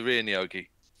the rear Neogi.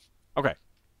 Okay,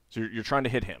 so you're trying to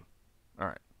hit him. All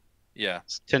right. Yeah.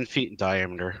 It's 10 feet in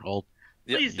diameter. The,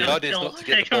 Please the don't idea is kill not to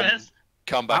get the bomb, Higgimus.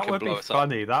 come back That would and blow be us up.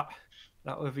 funny.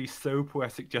 That would be so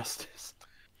poetic justice.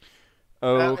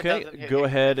 Okay, doesn't hit go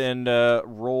ahead Higgimus.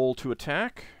 and roll to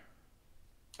attack.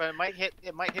 But it might hit.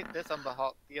 It might hit this on the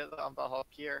Hulk. The other on the Hulk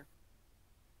here.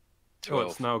 Oh,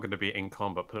 12. it's now going to be in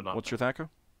combat. Put it up. What's your Thaco?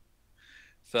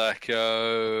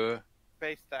 Thaco.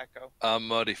 Base Thaco.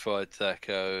 Unmodified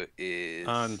Thaco is.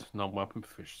 And non-weapon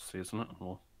proficiency, isn't it?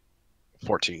 Or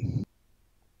 14.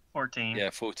 14. Yeah,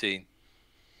 14.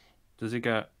 does he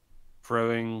get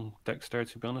throwing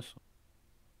dexterity bonus?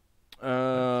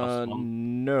 +1.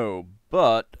 No,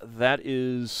 but that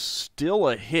is still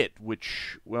a hit,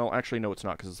 which, well, actually, no, it's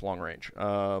not, because it's long range.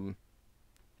 That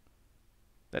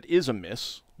is a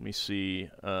miss. Let me see.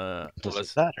 Does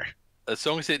let's- it matter? As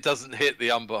long as it doesn't hit the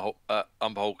Umber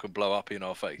Hulk and blow up in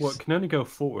our face. Well, it can only go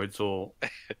forwards or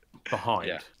behind.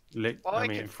 Yeah. Well, I it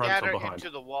mean, can in front or scatter behind. into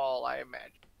the wall, I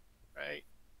imagine. Right?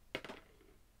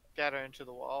 Scatter into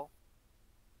the wall.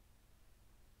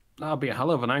 That'd be a hell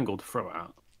of an angle to throw it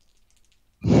at.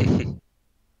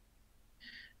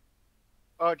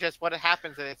 Oh, just what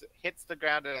happens is it hits the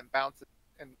ground and it bounces,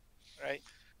 and right.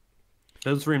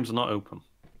 Those rooms are not open.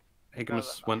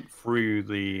 Higgimus not. went through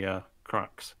the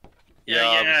cracks.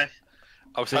 Yeah.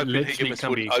 I was It hoping literally Higgimus can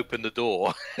wouldn't be- open the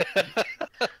door.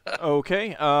 Okay,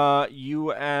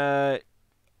 you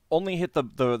only hit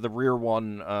the rear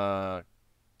one.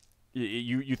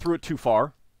 You threw it too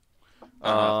far.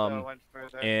 So it went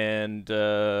further. And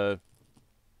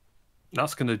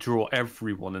That's going to draw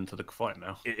everyone into the fight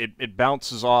now. it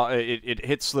bounces off. It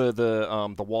hits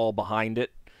the wall behind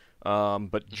it,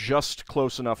 but just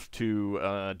close enough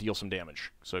to deal some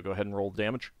damage. So go ahead and roll the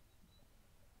damage.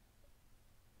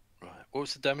 Right. What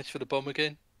was the damage for the bomb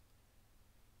again?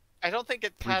 I don't think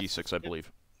it cast. 3d6, I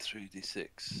believe.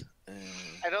 3d6.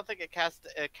 I don't think it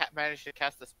managed to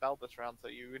cast a spell this round, so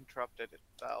you interrupted its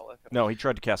spell. If it No, he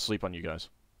tried to cast sleep on you guys.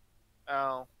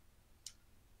 Oh.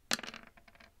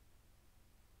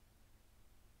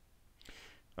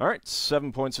 All right,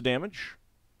 7 points of damage.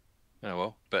 Oh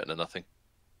well, better than nothing.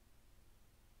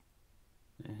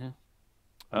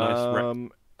 Nice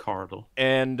corridor.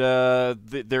 And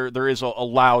there is a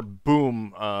loud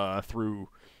boom through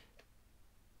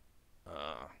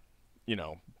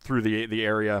through the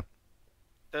area.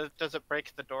 Does it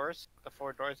break the doors? The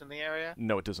 4 doors in the area?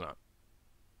 No, it does not.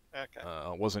 Okay.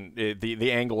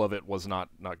 The angle of it was not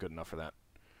good enough for that,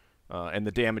 and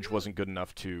the damage wasn't good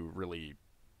enough to really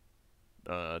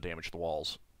damage the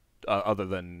walls, other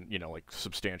than like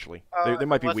substantially. They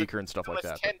might be Was it- weaker and stuff If like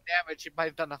it was that. 10 damage, it might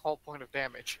have done a whole point of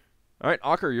damage. All right,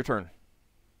 Ockar, your turn.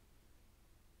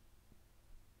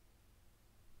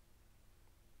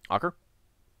 Ockar?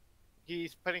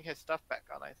 He's putting his stuff back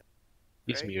on, I think.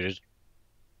 He's Right? muted.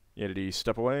 Yeah, did he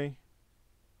step away?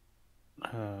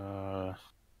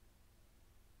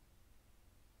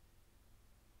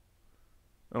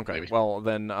 Okay, Maybe. well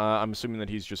then I'm assuming that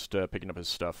he's just picking up his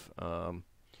stuff.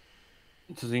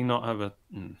 Does he not have a?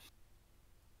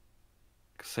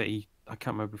 Say, I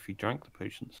can't remember if he drank the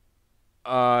potions.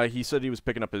 He said he was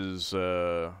picking up his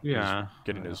Yeah.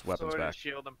 getting his weapons Sword and back.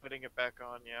 shield and putting it back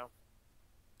on, yeah.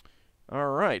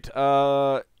 All right,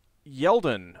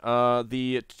 Yeldan,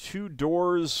 the 2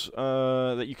 doors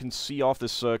that you can see off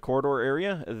this corridor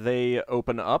area, they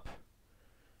open up.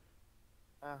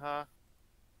 Uh-huh.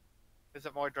 Is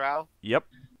it more drow? Yep.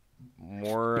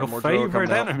 More Your more Drow favorite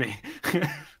coming out. enemy.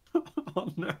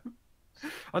 Oh no!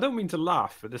 I don't mean to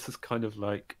laugh, but this is kind of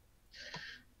like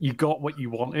you got what you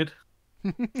wanted.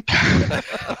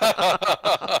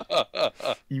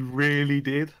 You really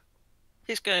did.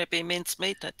 He's going to be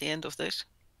mincemeat at the end of this.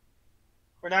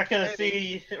 We're not gonna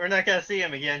see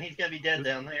him again. He's gonna be dead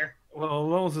down there. Well, as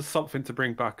long as there's something to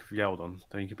bring back of Yeldan,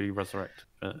 then he could be resurrected.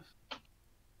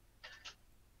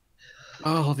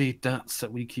 Oh, the debts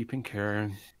that we keep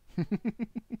incurring.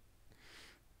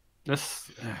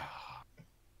 This.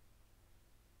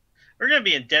 We're gonna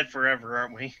be in dead forever,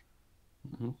 aren't we?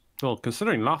 Well,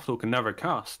 considering Lafdul can never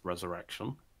cast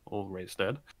Resurrection or Raise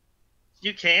Dead.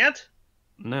 You can't.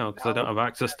 No, because I don't have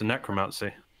access to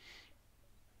Necromancy.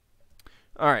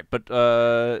 All right, but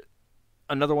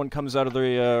another one comes out of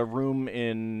the room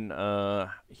in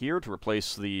here to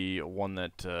replace the one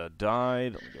that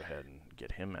died. Let me go ahead and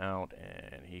get him out,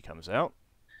 and he comes out.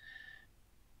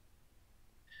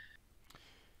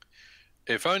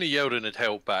 If only Yeldan had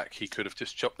held back, he could have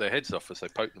just chopped their heads off as they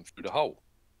poked them through the hole.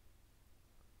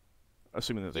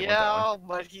 Assuming that they went that way.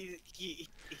 but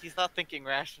he's not thinking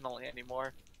rationally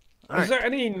anymore. Is there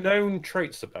any known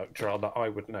traits about Drow that I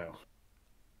would know?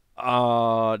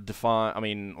 Define. I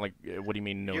mean, like, what do you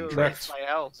mean? No You were traits? raised by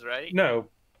elves, right? No.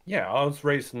 Yeah, I was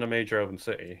raised in a major urban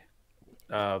city.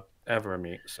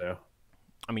 Evermeet, so.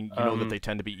 I mean, you know that they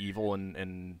tend to be evil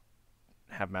and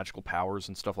have magical powers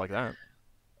and stuff like that.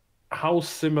 How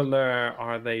similar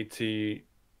are they to?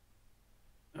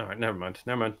 All right, never mind.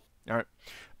 Never mind. All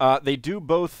right. They do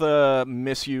both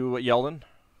miss you, Yeldan.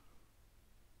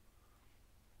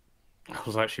 I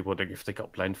was actually wondering if they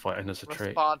got blend fighting as a trait.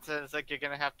 Response is like you're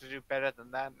gonna have to do better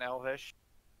than that in Elvish.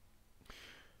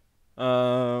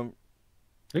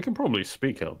 They can probably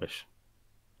speak Elvish.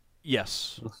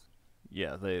 Yes.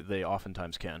 Yeah, they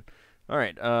oftentimes can. All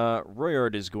right.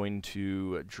 Royard is going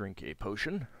to drink a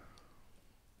potion.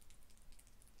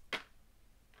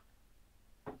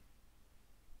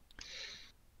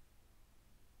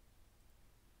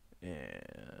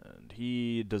 And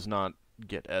he does not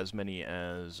get as many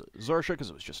as Zarsha because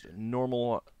it was just a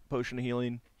normal potion of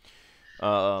healing.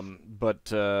 But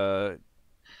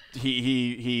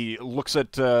he looks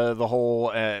at the whole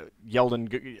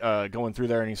Yeldan going through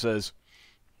there, and he says,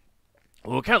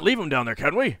 "Well, we can't leave him down there,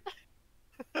 can we?"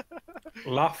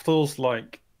 Lafdul's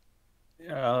like,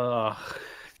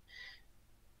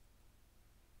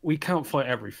 we can't fight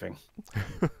everything.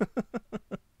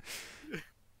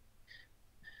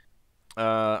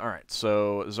 All right,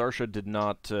 so Zarsha did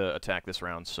not attack this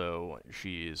round, so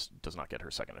she does not get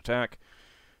her second attack.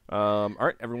 All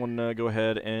right, everyone go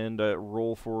ahead and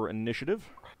roll for initiative.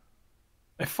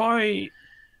 If I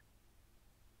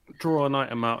draw an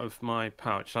item out of my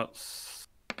pouch, that's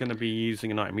going to be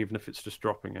using an item, even if it's just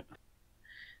dropping it.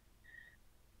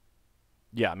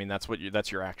 Yeah, I mean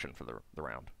that's your action for the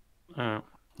round.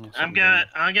 I'm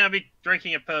gonna be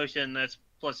drinking a potion that's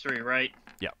 +3, right?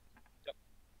 Yeah.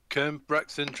 Can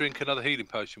Braxon drink another healing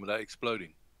potion without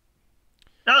exploding?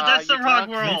 No, that's the You wrong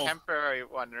talked roll. Temporary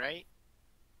one, right?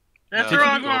 That's No, the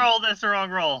wrong you- roll. That's the wrong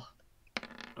roll.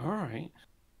 All right.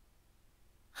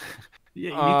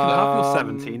 Yeah, you can have your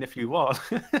 17 if you want.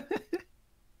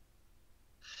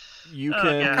 You Oh, can.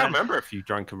 I yeah. can't remember if you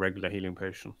drank a regular healing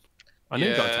potion. I know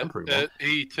you got a temporary one.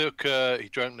 He drank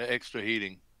the extra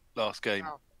healing last game.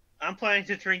 Oh. I'm planning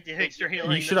to drink the extra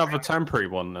healing. You should have a temporary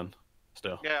one then.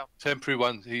 Still, Yeah. Temporary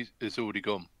one, is already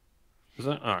gone. is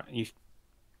it? All right.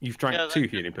 You've drank Yeah, 2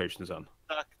 healing potions then.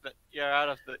 You're out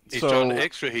of the. He's So, drank the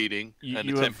extra healing you and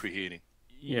the have- temporary healing.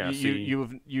 Yeah,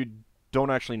 you don't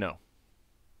actually know.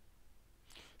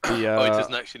 The, He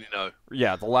doesn't actually know.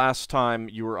 Yeah, the last time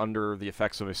you were under the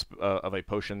effects of a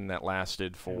potion that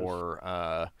lasted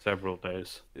for Several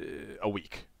days. a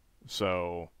week,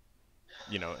 so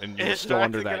and you're It's still not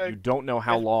under actually that. gonna- You don't know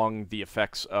how long the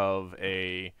effects of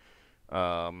a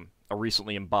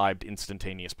recently imbibed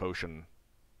instantaneous potion.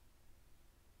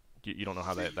 You don't know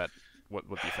how what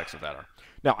the effects of that are.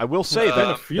 Now, I will say It's been a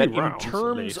that few in rounds, at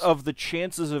terms least. of the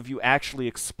chances of you actually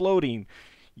exploding,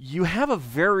 you have a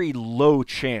very low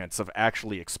chance of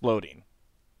actually exploding.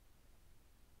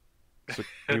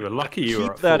 You were lucky you Keep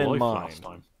were at that full in life mind. last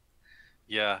time.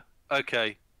 Yeah.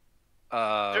 Okay.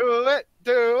 Do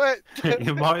it!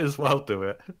 You might as well do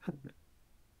it.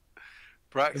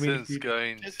 Braxton's you-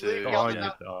 going Just to. leave Oh, Yeldan you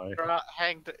out. die.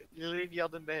 Hanged. You leave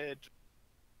Yeldan there.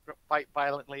 Fight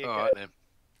violently again. All right then.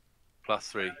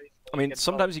 +3. I mean,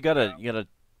 sometimes you gotta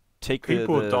take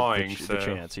People the are dying, the so-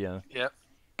 chance. Yeah. Yep.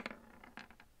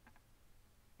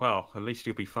 Well, at least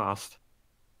you'll be fast.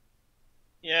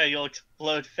 Yeah, you'll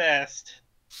explode fast.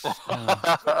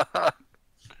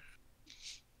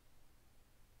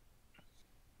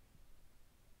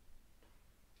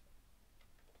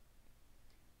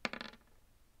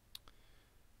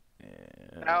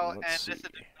 And Now, let's and this see. is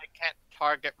I can't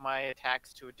target my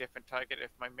attacks to a different target if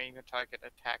my main target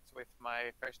attacks with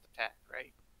my first attack,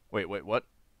 right? Wait, what?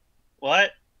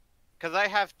 What? Because I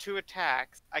have 2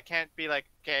 attacks, I can't be like,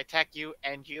 okay, attack you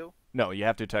and you. No, you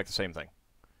have to attack the same thing.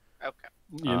 Okay.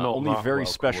 You're not only that very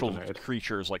well special coordinated.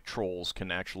 creatures like trolls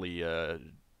can actually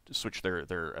switch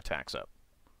their attacks up.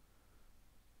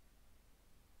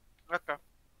 Okay.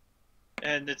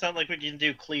 And it's not like we can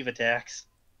do cleave attacks.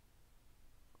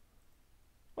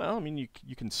 Well, I mean,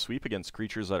 you can sweep against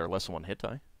creatures that are less than 1 hit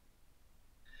die.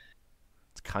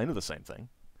 It's kind of the same thing.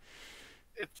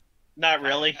 It's Not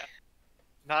really.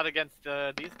 not against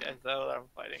these guys though that I'm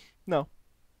fighting. No.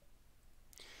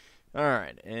 All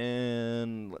right,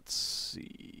 and let's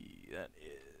see. That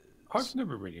is. I've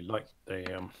never really liked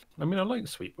the. I mean, I like the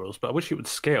sweep rules, but I wish it would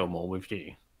scale more with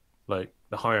you. Like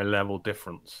the higher level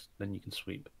difference, then you can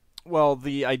sweep. Well,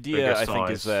 the idea Bigger I think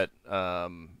is size. that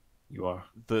You are.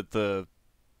 the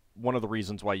one of the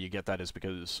reasons why you get that is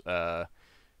because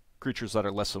creatures that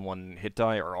are less than 1 hit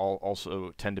die are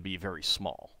also tend to be very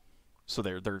small. So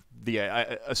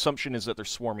the assumption is that they're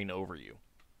swarming over you.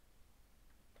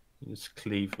 You just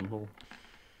cleave them all.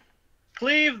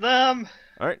 Cleave them!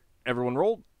 All right, everyone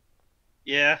rolled.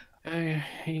 Yeah.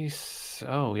 He's.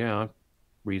 Oh yeah.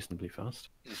 reasonably fast.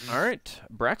 Mhm. All right,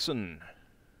 Braxon.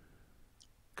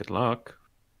 Good luck.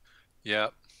 Yeah.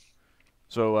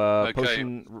 So,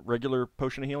 Okay. regular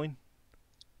potion of healing.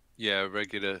 Yeah.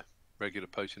 Regular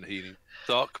potion of healing.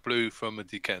 Dark blue from a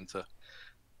decanter.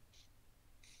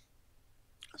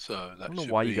 So that I don't know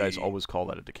should why be... you guys always call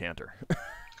that a decanter.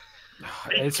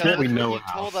 It's Because what we that's know you it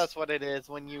told as. us what it is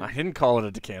when you. I didn't call it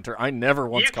a decanter. I never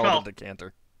once You called it call- a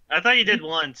decanter. I thought you did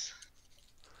once.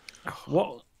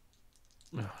 What?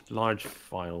 Large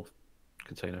vial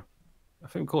container. I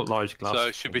think we call it large glass. So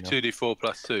it should be container. 2d4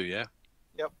 plus 2, yeah?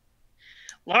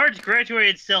 Large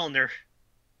graduated cylinder.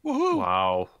 Woohoo!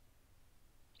 Wow.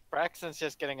 Braxton's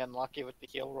just getting unlucky with the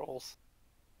heal rolls.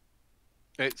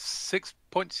 It's 6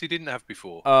 points he didn't have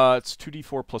before. It's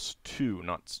 2d4 plus 2,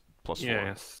 not plus 4.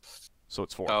 Yes. So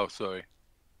it's 4. Oh, sorry.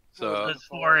 So That's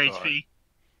 4 HP.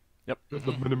 Yep.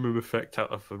 The minimum effect out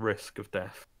of the risk of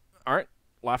death. All right,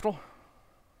 Lafdul.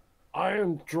 I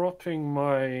am dropping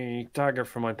my dagger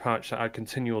from my pouch to add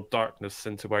continual darkness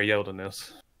into where Yeldan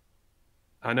is.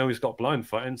 I know he's got blind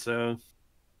fighting, so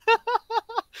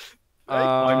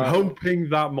I'm hoping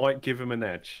that might give him an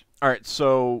edge. All right,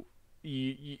 so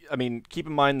I mean, keep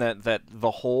in mind that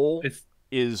the hole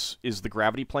It's is the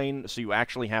gravity plane, so you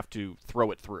actually have to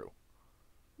throw it through.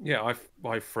 yeah,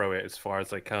 I throw it as far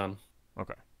as I can.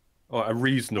 Okay. Or a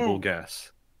reasonable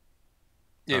guess.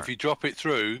 yeah, if you drop it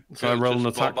through, So I it'll roll an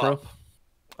just attack bob roll.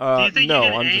 up. Do you think no, you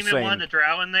can I'm aim just at saying. one to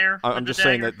drow in there? I'm with just the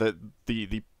saying dagger? that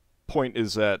the point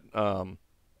is that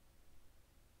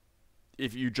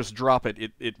if you just drop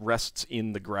it, it rests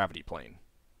in the gravity plane.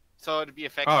 So it'd be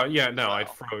effective. Oh yeah, as no, well. I'd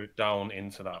throw it down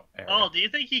into that area. Oh, do you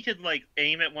think he could like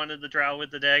aim at one of the drow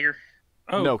with the dagger?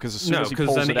 Oh, No, 'cause as soon no, as he 'cause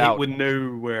pulls then it out- would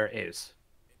know where it is.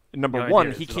 Number The idea one,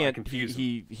 is he to not can't. confuse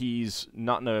He's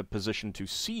not in a position to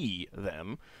see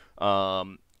them.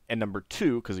 And number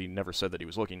two, because he never said that he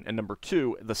was looking. And number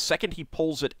two, the second he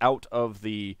pulls it out of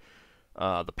the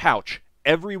pouch,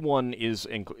 everyone is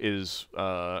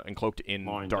encloaked in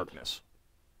Blinded. darkness.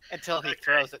 Until he Okay.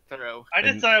 throws it through. I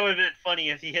just And- thought it would have been funny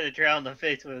if he hit a drow in the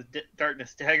face with a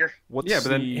darkness dagger. What's Yeah, but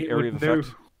then the it area would of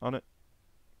effect on it?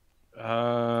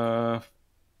 Bear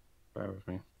with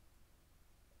me.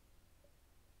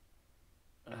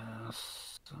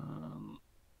 So-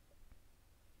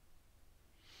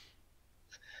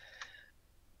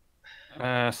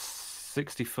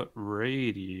 60-foot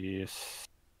radius.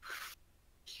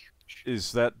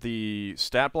 Is that the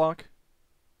stat block?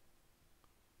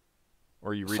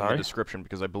 Or are you reading the Sorry? description?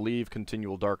 Because I believe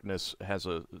continual darkness has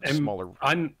a I'm smaller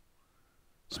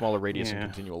radius than yeah.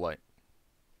 continual light.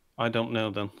 I don't know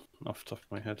then, off the top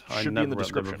of my head. I Should be in the never read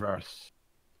description. reverse.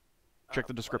 Check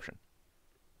the description.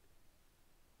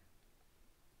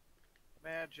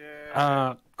 Magic.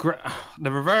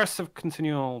 The reverse of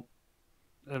continual,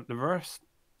 the reverse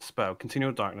spell,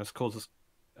 continual darkness, causes,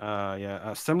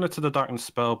 similar to the darkness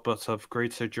spell, but of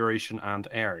greater duration and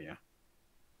area.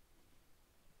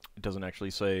 It doesn't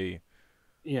actually say.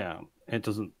 Yeah, it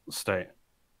doesn't state.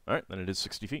 All right, then it is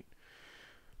 60 feet.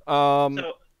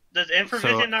 So does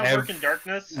infravision not work in ev-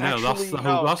 darkness? No, that's the No,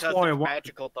 whole. That's 'cause why I it's want.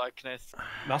 magical darkness.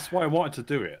 That's why I wanted to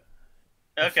do it.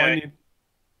 If I Okay. need-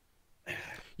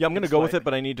 Yeah, I'm gonna It's go with like- it,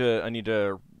 but I need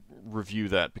to review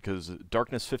that because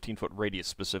darkness 15-foot radius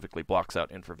specifically blocks out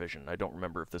infravision. I don't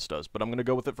remember if this does, but I'm gonna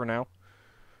go with it for now.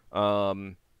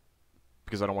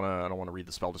 Because I don't want to read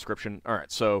the spell description. All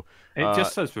right, so It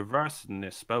just says reverse in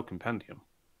this spell compendium.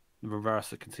 The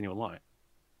reverse of continual light.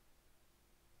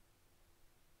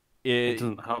 It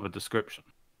doesn't have a description.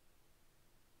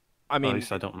 I mean, At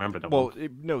least I don't remember that well,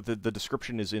 one. no, the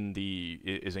description is in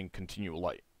continual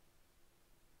light.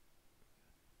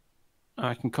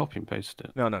 I can copy and paste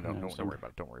it. No, Yeah, don't so- worry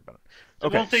about it. Don't worry about it. So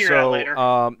Okay, we'll figure it out later.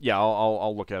 yeah,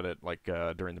 I'll look at it like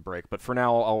during the break, but for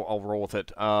now I'll roll with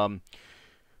it. All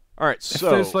right, If so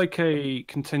there's like a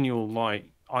continual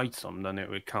light item, then it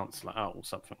would cancel it out or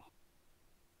something.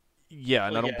 yeah,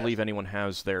 and Well, I don't yeah. believe anyone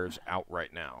has theirs out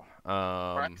right now.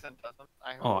 Braxton doesn't.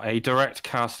 I Oh, hope. a direct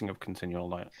casting of continual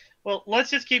light. Well, let's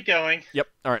just keep going. Yep.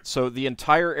 All right. So the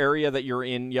entire area that you're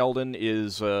in, Yeldan,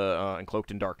 is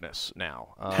encloaked in darkness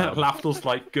now. Lafdul's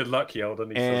like, good luck, Yeldan.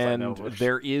 He says, I know. And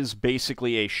there is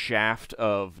basically a shaft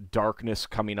of darkness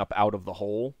coming up out of the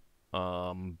hole,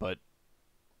 but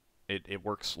it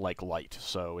works like light,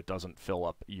 so it doesn't fill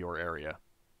up your area.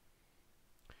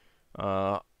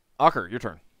 Ockar, your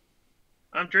turn.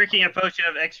 I'm drinking a potion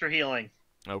of extra healing.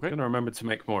 Okay. I'm gonna remember to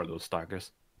make more of those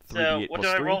daggers. So 3d8 what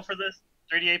plus do I 3. roll for this?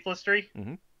 3d8 plus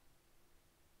 3?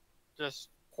 Just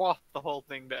quaff the whole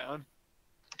thing down.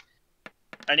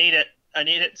 I need it. I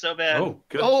need it so bad. Oh,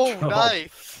 good. Oh, job.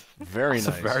 nice. Very That's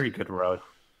nice. a very good roll.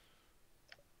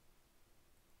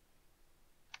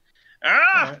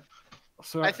 Ah! Alright.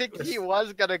 So I think he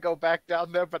was gonna go back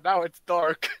down there, but now it's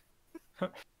dark.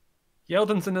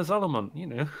 Yeldan's in his element, you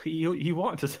know. He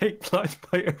wanted to take Blind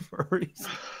Bite for a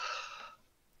reason.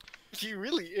 He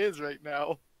really is right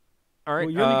now. All right.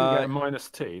 Well, you're only gonna get a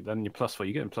 -2, then you're +4.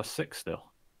 You're getting +6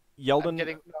 still. I'm Yeldan,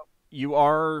 getting no. you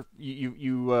are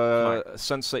you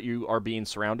sense that you are being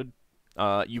surrounded.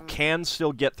 You can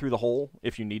still get through the hole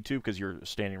if you need to because you're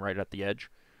standing right at the edge.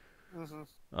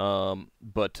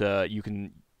 But you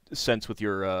can sense with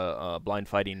your blind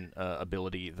fighting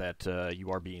ability that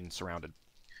you are being surrounded.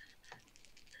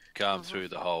 Come through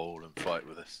the hole and fight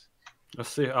with us. Let's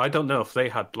see. I don't know if they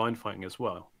had blind fighting as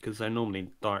well because they're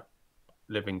normally dark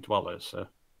living dwellers. So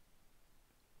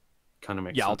kind of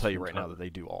makes Yeah, sense. I'll tell you for right them now to that they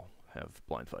do all have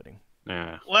blind fighting.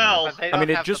 Yeah. Well, But they I don't mean,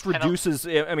 it have just the penalty. reduces.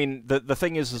 I mean, the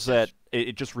thing is that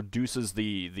it just reduces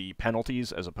the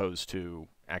penalties as opposed to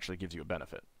actually gives you a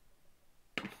benefit.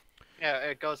 Yeah,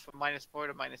 it goes from -4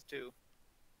 to -2.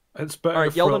 It's better All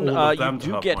right, for all Yeldan, of you them to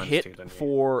do have get -2 hit than you.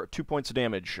 for 2 points of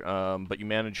damage, but you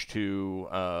manage to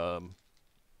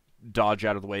dodge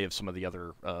out of the way of some of the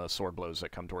other sword blows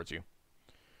that come towards you.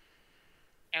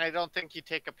 And I don't think you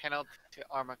take a penalty to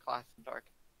armor class and dark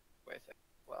with it.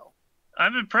 Well,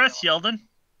 I'm impressed, Yeldan.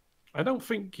 I don't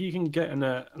think you can get an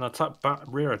attack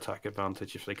rear attack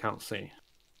advantage if they can't see.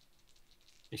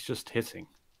 It's just hitting.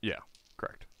 Yeah,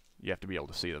 correct. You have to be able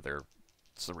to see that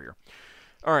it's the rear.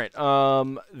 All right,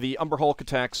 the Umber Hulk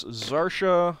attacks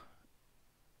Zarsha,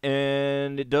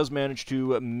 and it does manage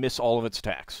to miss all of its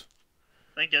attacks.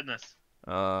 Thank goodness.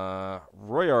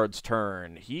 Royard's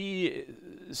turn. He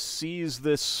sees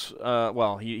this.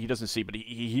 Well, he doesn't see, but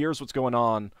he hears what's going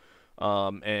on,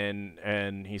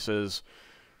 and he says,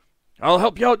 "I'll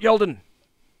help you out, Yeldan."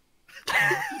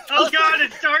 Oh God,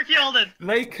 it's Dark Yeldan.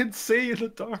 They can see in the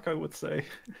dark, I would say.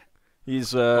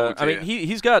 He's. Oh, I mean, dear.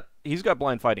 he's got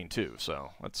blind fighting too,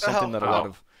 so that's something that a lot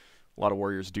Oh. of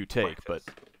warriors do take. But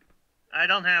I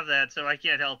don't have that, so I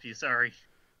can't help you. Sorry.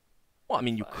 well, I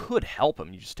mean, you could help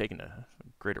him. You're just taking a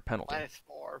greater penalty.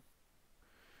 -4.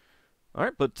 All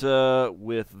right, but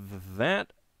with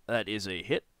that is a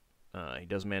hit. He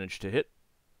does manage to hit,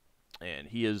 and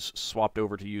he is swapped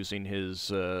over to using his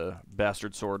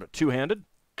bastard sword two-handed.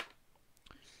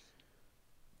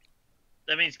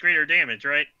 That means greater damage,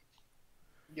 right?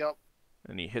 Yup.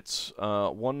 And he hits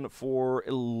one for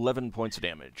 11 points of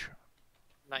damage.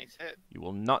 Nice hit. You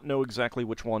will not know exactly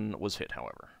which one was hit,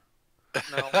 however.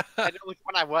 No, I know which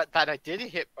one that I did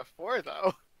hit before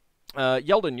though.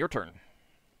 Yeldan, your turn.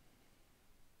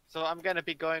 So I'm gonna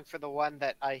be going for the one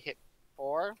that I hit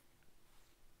before.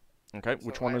 Okay, So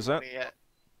which one I'm is that? gonna get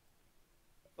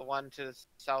the one to the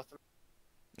south.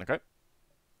 Okay.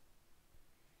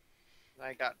 And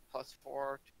I got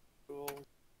 +4 to tools.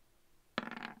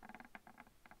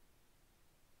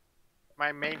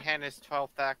 My main hand is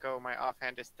 12 Thaco, my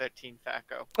offhand is 13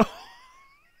 Thaco.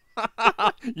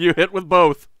 You hit with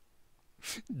both.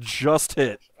 Just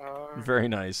hit. Uh, Very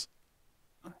nice.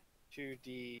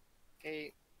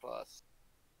 2d8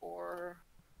 +4.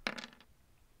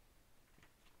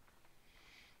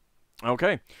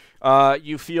 Okay.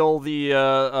 You feel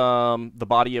the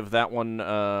body of that one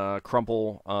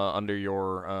crumple under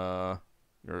your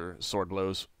sword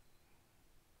blows.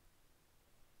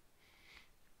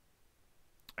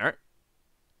 All right.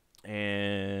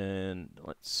 And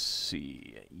let's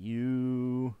see.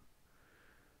 You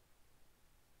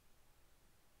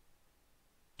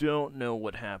don't know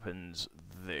what happens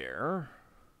there.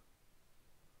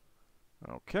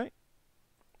 Okay.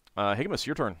 Higgimus,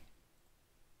 your turn.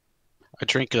 I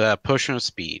drink a potion of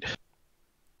speed.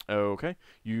 Okay.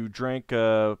 You drank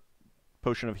a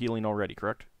potion of healing already,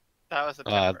 correct? That was a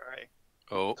temporary.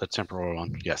 Oh, The temporal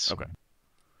one, yes. Okay.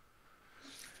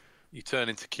 you turn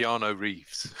into Keanu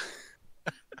Reeves.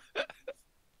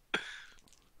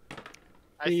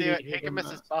 I see what Hit him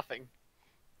Higgimus is buffing.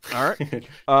 All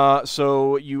right.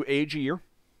 So you age a year.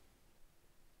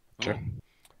 Okay.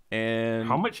 And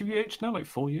How much have you aged now? Like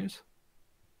 4 years?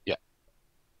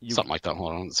 you, Something like that.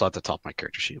 Hold on. It's at the top of my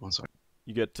character sheet. 1 second.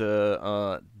 you get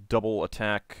double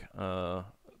attack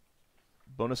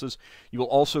bonuses. You will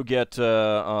also get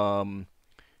a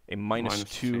minus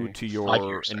two -2. to 5 your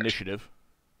years, actually. initiative.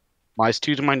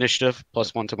 -2 to my initiative,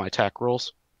 +1 to my attack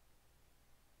rolls.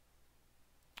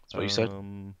 That's what you said? Let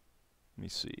me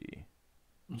see.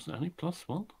 Was it only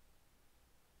 +1?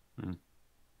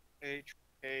 Age,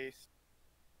 case.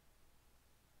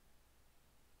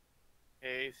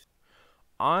 Case.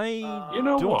 I You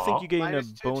know don't what? think you gain a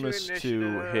 -2 to bonus to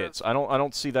initiative. hits. I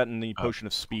don't see that in the potion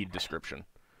of speed description.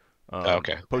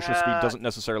 Okay. Potion of speed doesn't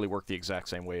necessarily work the exact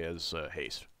same way as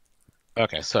haste.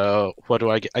 Okay, so what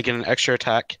do I get? I get an extra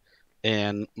attack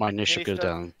And my initiative goes so-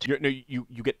 down to No, you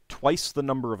get twice the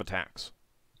number of attacks.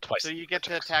 twice. So you get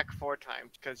to attack 4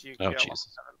 times because you Oh, get a level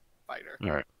Jesus. 7 fighter. All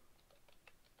right.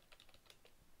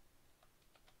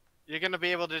 You're gonna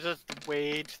be able to just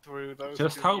wade through those.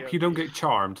 Just 2 hope you don't Neogi. get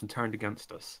charmed and turned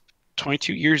against us.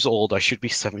 22 years old. I should be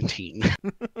 17.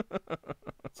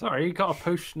 Sorry, you got a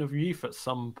potion of youth at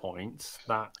some point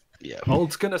that Yeah.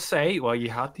 Old's gonna say, well, you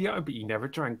had the item, but you never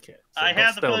drank it. So I it got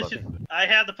had the stolen. potion. I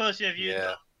had the potion of youth.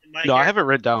 Yeah. in my No, I character. have it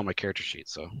written down on my character sheet.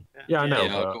 So Yeah, I know,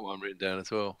 Yeah, I've but got one written down as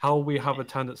well. how we have a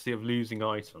tendency of losing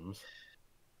items.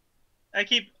 I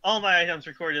keep all my items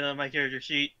recorded on my character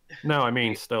sheet. No, I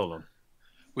mean stolen.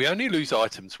 We only lose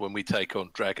items when we take on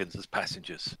dragons as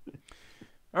passengers.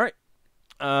 All right.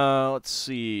 Let's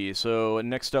see. So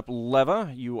next up,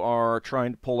 Leva. You are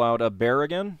trying to pull out a bear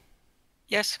again.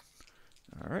 Yes.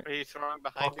 All right. Are you throwing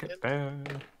behind Pocket again?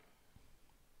 bear.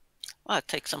 Well, I'd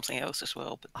take something else as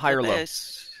well. But High or low?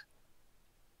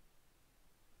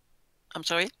 I'm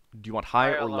sorry? Do you want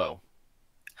high High or or low? low?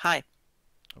 High.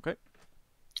 Okay.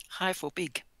 High for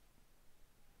big.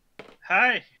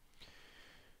 Hi.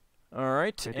 All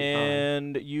right. Pretty high.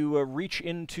 And you reach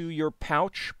into your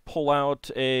pouch, pull out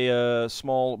a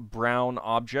small brown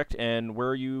object, and where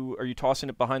are you tossing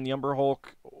it behind the Umber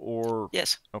Hulk or?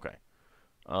 Yes, Okay.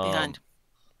 behind.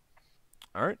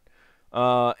 All right.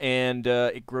 And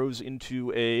it grows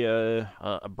into a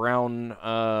brown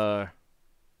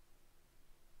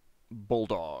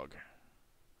bulldog.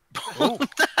 Oh,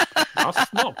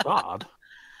 that's not bad.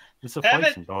 It's a Have it-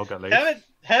 fighting dog, at least.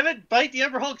 Have it bite the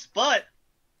Ember Hulk's butt.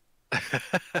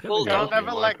 Bulldog. Yeah, Don't in ever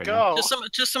my let opinion. go.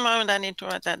 Just a moment, I need to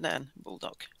write that down.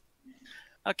 Bulldog.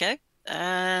 Okay.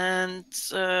 And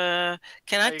can Are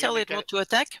I you tell gonna it get- what to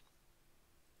attack?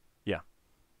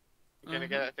 You're gonna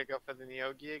get it to go for the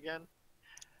Neogi again?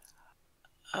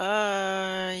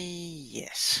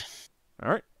 Yes. All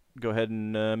right. Go ahead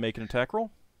and make an attack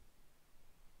roll.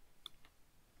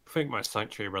 I think my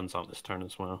sanctuary runs out this turn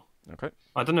as well. Okay.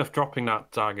 I don't know if dropping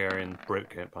that dagger in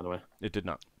broke it, by the way. It did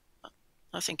not.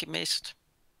 I think it missed.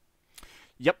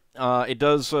 Yep, it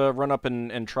does run up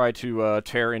and try to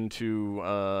tear into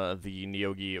the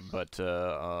Neogi, but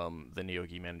the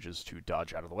Neogi manages to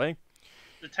dodge out of the way.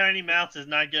 The tiny mouth is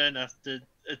not good enough to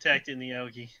attack the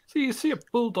Neogi. So you see a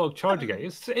bulldog charging at you.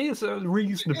 It is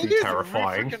reasonably It is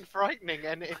terrifying. freaking frightening,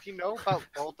 and if you know about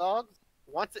bulldogs,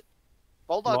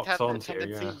 bulldogs Locks have the onto you,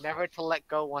 tendency yeah. never to let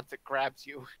go once it grabs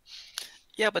you.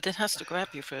 Yeah, but it has to grab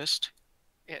you first.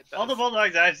 Yeah, it All the does.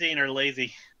 bulldogs I've seen are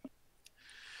lazy.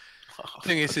 The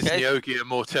thing is, Okay. Neogi are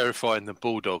more terrifying than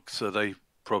bulldogs, so they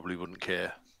probably wouldn't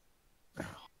care.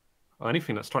 Well,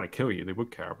 anything that's trying to kill you, they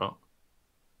would care about.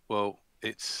 Well,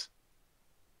 it's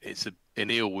an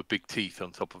eel with big teeth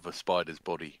on top of a spider's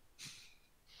body.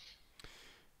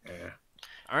 Yeah.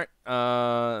 All right.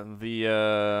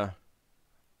 The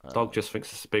Dog just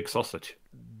thinks it's a big sausage.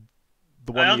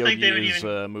 the I one don't think they would Neogi is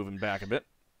even- moving back a bit.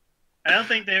 I don't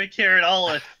think they would care at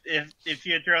all if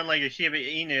you had thrown like a Shiba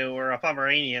Inu or a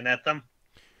Pomeranian at them.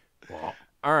 Wow.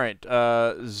 All right.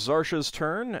 Zarsha's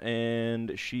turn,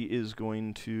 and she is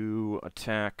going to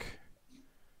attack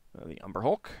the Umber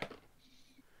Hulk,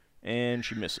 and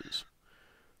she misses.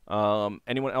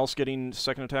 Anyone else getting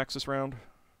second attacks this round?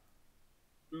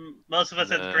 Most of us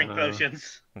had to drink No.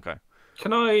 potions. Okay.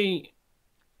 Can I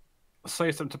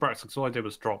say something to Braxon? Because all I did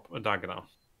was drop a dagger down.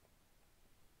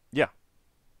 Yeah.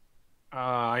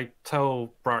 I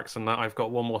tell Braxon that I've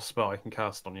got one more spell I can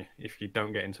cast on you if you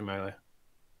don't get into melee.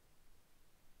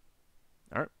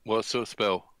 What sort of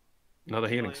spell? Another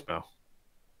healing Healing. spell.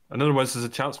 In other words, there's a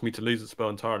chance for me to lose the spell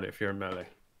entirely if you're in melee.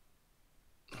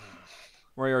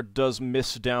 Royard does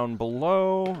miss down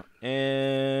below,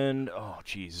 and oh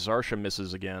geez, Zarsha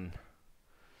misses again.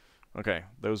 Okay,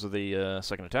 those are the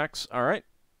second attacks. All right,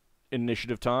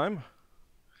 initiative time.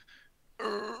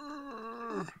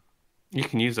 You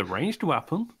can use a ranged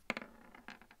weapon.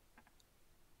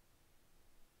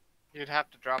 You'd have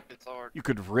to drop the sword. You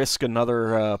could risk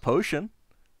another potion.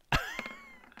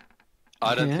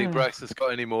 I don't think Yeah. Braxton's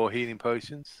got any more healing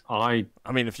potions. I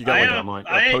mean, if you got I like have a, a- might-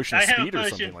 a potion I of have a speed or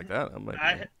something potion. like that, that might be.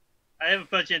 I have a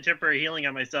potion of temporary healing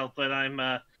on myself, but I'm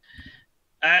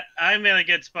in a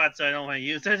good spot, so I don't want to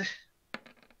use it.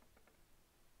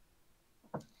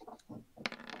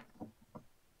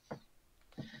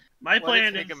 My What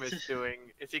plan is Higgimus is doing?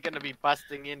 Is he going to be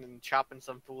busting in and chopping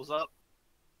some fools up?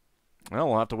 Well,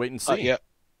 we'll have to wait and see. Not yet.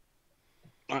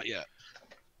 Not yet.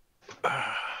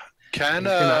 Can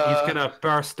He's gonna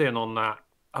burst in on that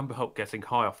Umber Hulk getting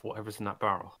high off whatever's in that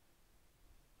barrel.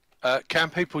 can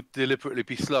people deliberately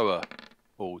be slower,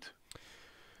 Ald?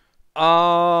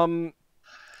 Um,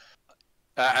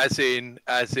 As in,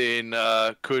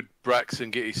 could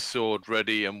Braxon get his sword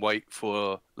ready and wait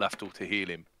for Lafdul to heal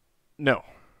him? No.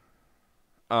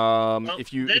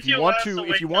 If you did you want also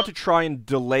to wait to try and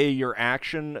delay your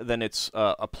action, then it's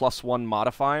a +1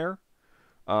 modifier.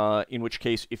 In which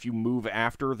case, if you move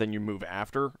after, then you move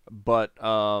after. But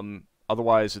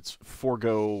otherwise, it's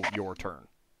forego your turn.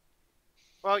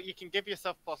 Well, you can give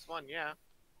yourself +1, yeah.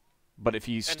 But if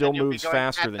he then still you'll be moves going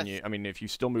faster at than the you, I mean, if you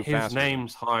still move His faster,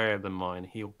 name's higher than mine.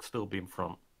 He'll still be in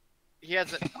front He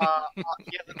has an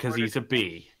because he's a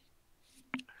B.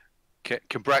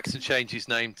 Can Braxon change his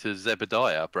name to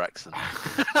Zebediah Braxon?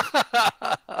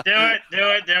 Do it.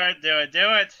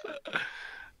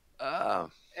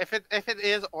 If it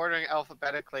is ordering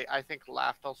alphabetically, I think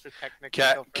Lafdul should technically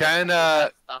Can- go first. can, because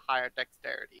that's the higher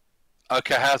dexterity.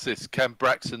 Okay, how's this? Can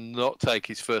Braxon not take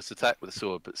his first attack with the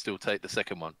sword, but still take the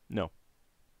second one? no.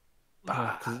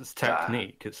 Because it's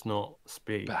technique, it's not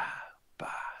speed, Bah,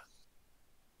 bah.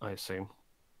 I assume.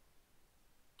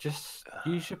 Just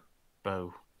use your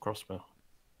crossbow.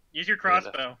 Use your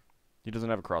crossbow. He doesn't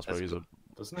have a crossbow. That's He's a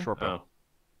Doesn't he? short bow. Oh.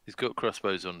 He's got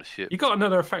crossbows on the ship. You got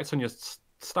another effect on your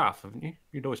staff, haven't you?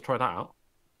 You'd always try that out.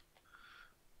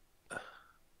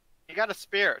 You got a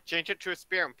spear. Change it to a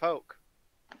spear and poke.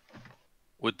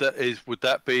 Would that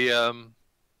be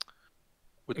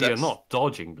would that You're not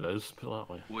dodging blows, put it that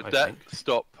way. would I that think.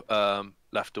 stop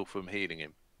Lafdul from healing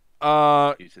him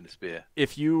using the spear?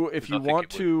 If you I think want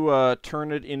it to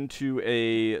turn it into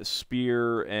a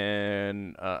spear,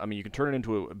 and I mean, you can turn it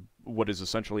into what is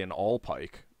essentially an all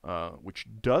pike, which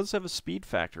does have a speed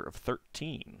factor of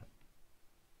 13.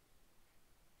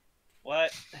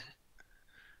 What?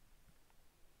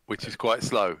 Which is quite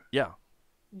slow. Yeah.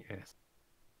 Yes.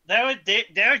 That would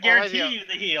guarantee yeah. you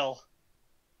the heal.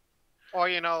 Or,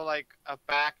 like a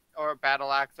back or a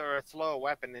battle axe or a slow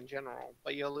weapon in general.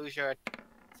 But you'll lose your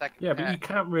second Yeah, but you attack.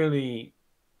 can't really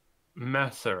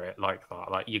messer it like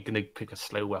that. Like, you're going to pick a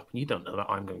slow weapon. You don't know that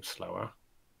I'm going slower.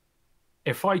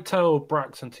 If I tell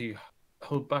Braxton to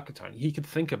hold back a turn, he could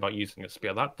think about using a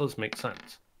spear. That does make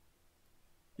sense.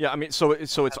 Yeah, I mean, so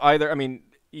it's either. I mean,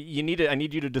 I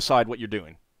need you to decide what you're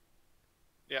doing.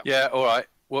 Yeah, all right.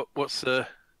 What's the?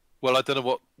 Well, I don't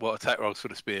know what attack rolls for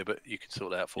the spear, but you can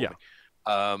sort that out for Yeah.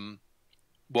 me.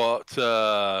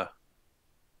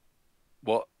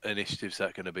 What initiative's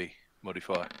that going to be?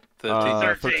 Modifier 13.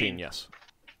 13. 13, yes.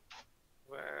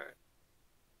 Where...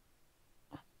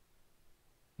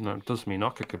 No, it does mean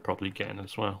Ockar could probably get in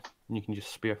as well. And you can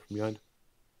just spear from behind.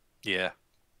 Yeah.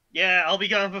 Yeah, I'll be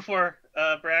gone before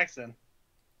Braxton.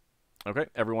 Okay,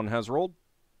 everyone has rolled.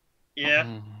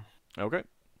 Yeah. Okay.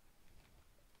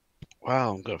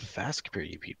 Wow, I'm going fast compared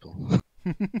to you people.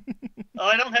 Oh,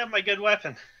 I don't have my good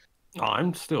weapon. Oh,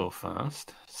 I'm still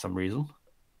fast, for some reason.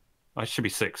 I should be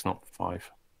 6, not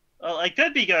 5. Well, I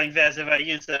could be going fast if I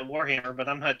used that warhammer, but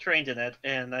I'm not trained in it,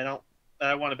 and I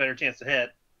want a better chance to hit.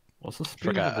 What's the speed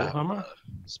Forgot of the I have Warhammer?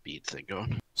 a speed thing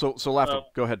going. So Lafdul,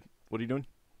 go ahead. What are you doing?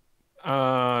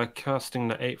 Casting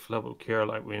the 8th level Cure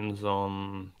Light Wounds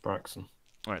on Braxon.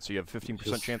 All right, so you have 15%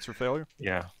 Just- chance for failure.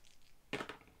 Yeah.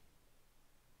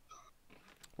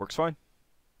 Works fine.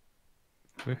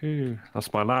 Woohoo.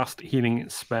 That's my last healing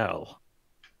spell.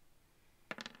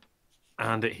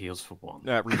 And it heals for 1.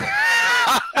 Reroll.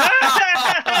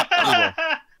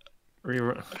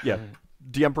 Reroll. Yeah.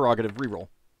 DM prerogative, reroll.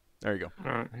 There you go.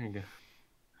 Alright, there you go.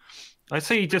 I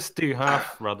say you just do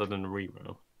half rather than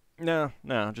reroll. No,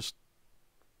 just.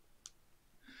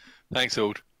 Thanks,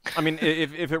 Ald. I mean,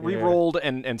 if it rerolled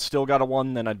and still got a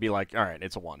 1, then I'd be like, all right,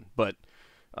 it's a 1. But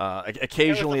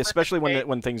occasionally, especially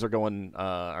when things are going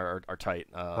are tight.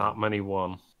 That many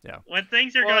 1. When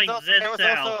things are Well, going it was this also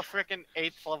south, a freaking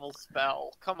 8th level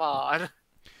spell. Come on.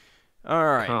 All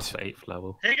right. Past the 8th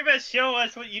level. Higgimus, show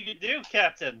us what you can do,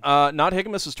 Captain. Not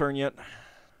Higgimus' turn yet.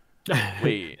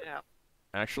 Wait. Yeah.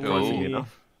 Actually, Surprisingly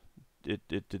enough.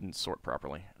 it didn't sort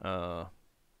properly.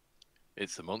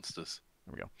 It's the monsters.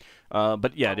 There we go.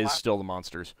 But yeah, it is wow. still the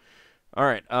monsters. All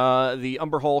right. The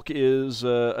Umber Hulk is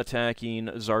attacking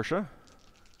Zarsha.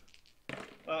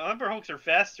 Umber Hulks are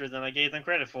faster than I gave them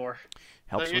credit for.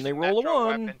 Helps They're when they using roll a natural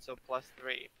 1. Weapon, so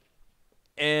 +3.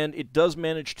 And it does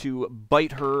manage to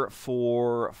bite her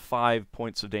for 5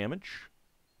 points of damage.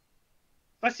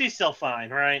 But she's still fine,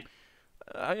 right?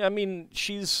 I mean,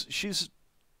 she was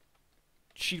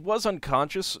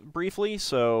unconscious briefly,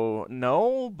 so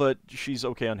no, but she's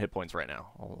okay on hit points right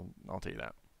now. I'll tell you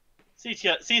that. She's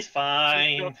She's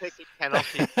fine. still taking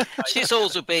penalties. She's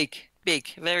also big,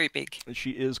 very big.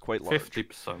 She is quite large.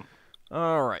 50%.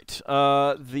 All right.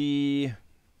 The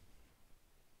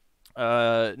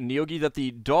Neogi that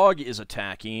the dog is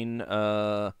attacking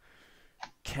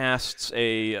casts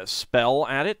a spell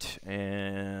at it,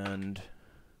 and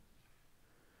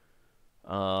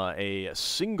a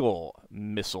single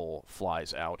missile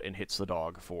flies out and hits the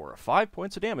dog for 5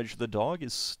 points of damage. The dog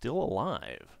is still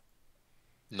alive.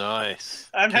 Nice.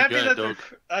 I'm Keep happy going, that dog.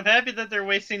 I'm happy that they're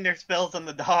wasting their spells on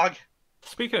the dog.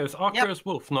 Speaking of, is Ockar's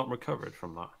wolf not recovered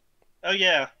from that? Oh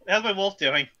yeah, how's my wolf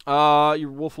doing?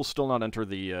 Your wolf will still not enter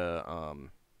the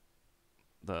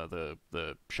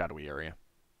shadowy area.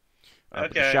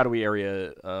 But the Okay. shadowy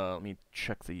area. Let me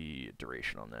check the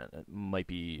duration on that. It might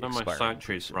be No, my expiring.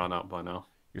 sanctuary's run out by now.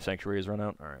 Your sanctuary has run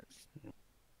out. All right.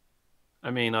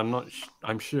 I mean, I'm not.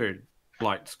 I'm sure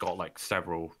Blight's got like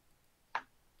several,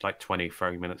 like 20,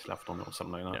 30 minutes left on it or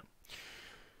something like that.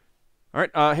 All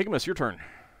right, Higgimus, your turn.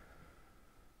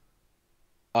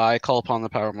 I call upon the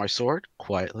power of my sword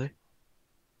quietly.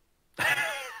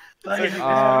 By the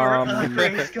power of Um, the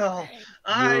Great Skull,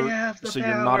 I You're- have the so power.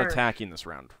 you're not attacking this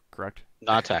round, correct?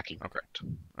 Not attacking. Okay.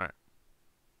 Correct.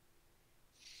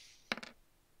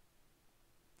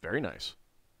 Very nice.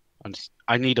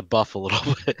 I need to buff a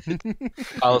little bit.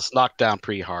 I was knocked down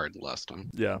pretty hard last time.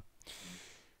 Yeah.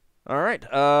 All right.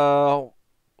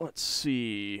 Let's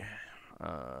see.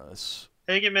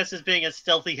 Higgimus is being a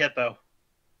stealthy hippo.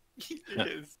 It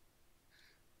is.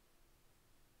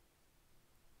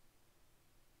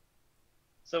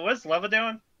 So what's Leva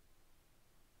doing?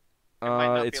 might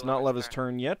not be It's not Leva's Leva's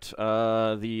turn yet.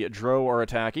 The Drow are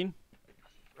attacking,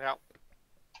 Yeah.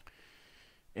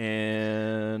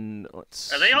 and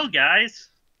let's. Are they all guys?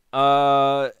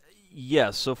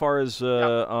 Yes. So far as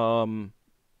Braxon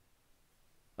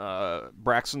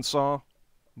saw,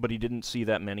 but he didn't see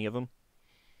that many of them.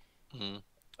 Mhm.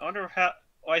 I wonder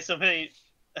why so many.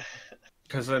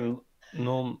 Because in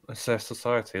it's their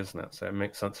society, isn't it? So it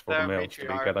makes sense for They're the males to be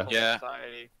better. matriarchal Yeah.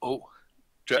 society. Oh,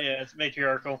 Yeah, it's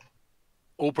matriarchal.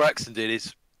 all Braxton did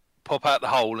is pop out the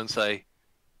hole and say,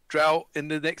 "Drow in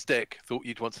the next deck. Thought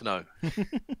you'd want to know."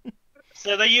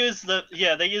 So they use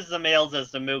the males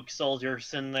as the mook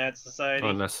soldiers in that society.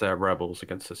 Unless they're rebels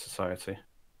against the society,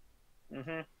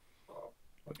 Mm-hmm.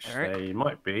 which Alright. they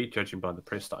might be, judging by the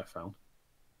priest I found.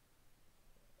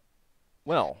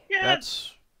 Well, Yeah.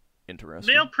 that's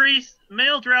interesting.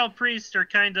 Male drow priests are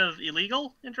kind of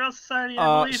illegal in drow society,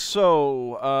 I believe.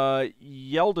 So,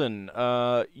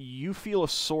 Yeldan, you feel a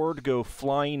sword go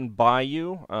flying by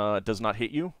you. It does not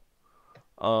hit you.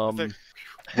 Whether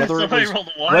it Somebody was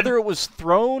rolled a 1. whether it was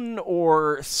thrown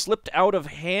or slipped out of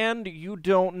hand, you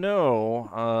don't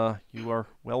know. You are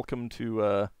welcome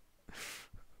to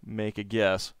make a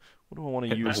guess. What do I want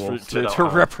to Hit my use wolf to without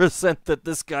hand. represent that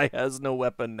this guy has no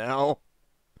weapon now?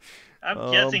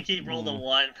 I'm guessing he rolled a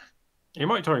 1. He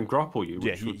might try and grapple you.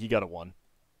 Yeah, Which would... he got a 1.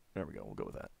 There we go. We'll go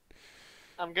with that.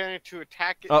 I'm going to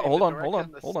attack it. Hold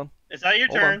on. Is that your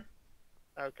Hold turn?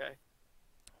 Okay.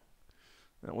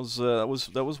 That was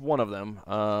one of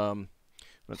them.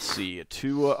 Let's see.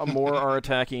 2 more are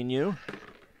attacking you.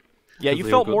 Yeah, you They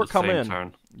felt all got more the come same in.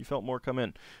 turn. You felt more come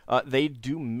in. They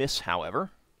do miss, however.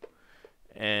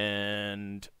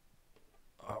 And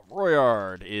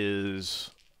Royard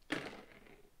is.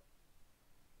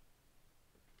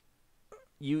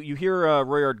 You hear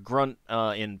Royard grunt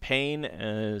in pain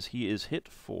as he is hit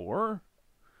for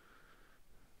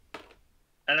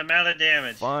An amount of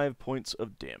damage. 5 points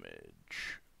of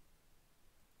damage.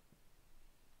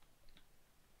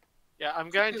 Yeah,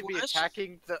 I'm going to be What?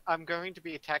 attacking the. I'm going to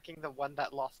be attacking the one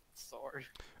that lost the sword.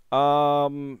 All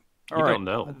You right. don't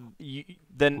know.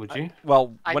 Then, Would you?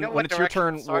 well, I when know what it's your direction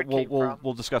turn, the sword came from.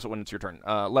 we'll discuss it when it's your turn.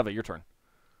 Leva, your turn.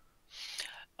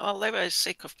 Well, Leva is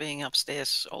sick of being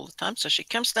upstairs all the time, so she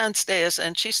comes downstairs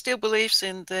and she still believes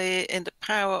in the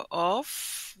power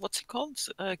of what's it called?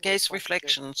 Gaze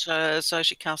reflection. So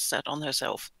she casts that on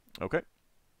herself. Okay.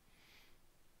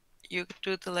 You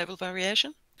do the level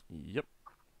variation. Yep.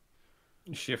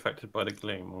 Is she affected by the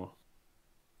gleam or?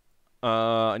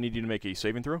 I need you to make a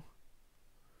saving throw.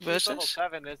 She's level Versus?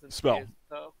 7, isn't Spell. she?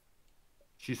 So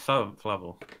She's 7th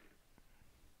level.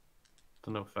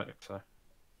 Don't know if that so.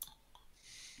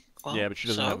 Well, Yeah, but she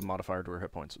doesn't so, have a modifier to her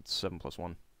hit points. It's 7 +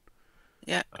 1.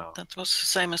 Yeah, Oh. that was the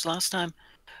same as last time.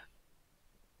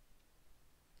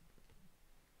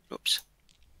 Oops.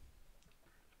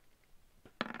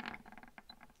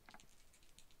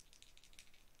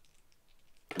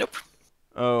 Nope.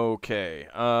 Okay.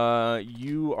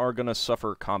 You are gonna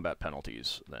suffer combat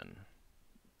penalties then.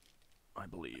 I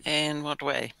believe. In what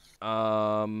way?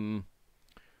 I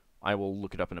will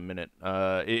look it up in a minute.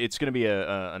 It's gonna be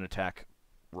an attack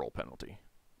roll penalty.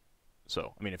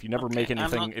 So, I mean, if you never Okay, make I'm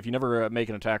anything, not- if you never make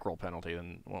an attack roll penalty,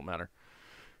 then it won't matter.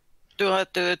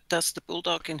 Does the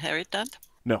bulldog inherit that?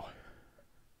 No.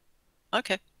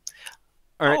 Okay.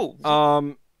 All right.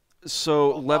 Oh.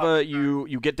 So Oh, Leva, fuck.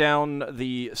 you get down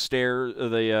the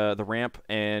the ramp,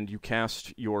 and you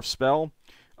cast your spell.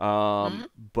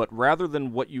 But rather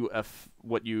than what you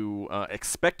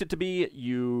expect it to be,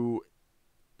 you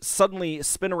suddenly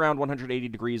spin around 180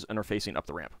 degrees and are facing up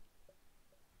the ramp.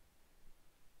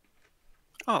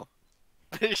 Oh.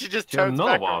 She just Do you have totes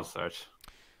another back wild search?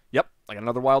 Yep, I got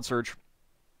another wild surge.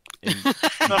 I'm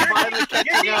finally You're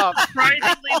catching getting up.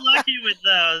 surprisingly lucky with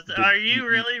those. Are you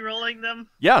really rolling them?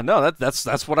 Yeah, no,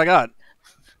 that's what I got.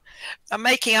 I'm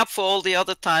making up for all the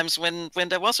other times when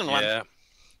there wasn't one. Yeah.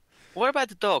 What about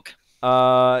the dog?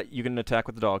 You can attack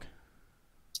with the dog.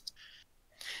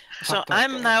 So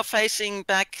I'm now facing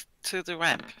back to the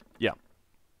ramp. Yeah.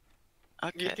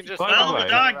 Okay. You can just By the Well, way- the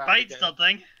dog around bites again.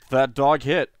 something. That dog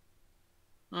hit.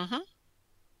 Mm-hmm.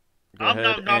 Go Nom, ahead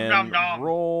nom, nom, nom, and nom.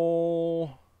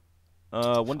 roll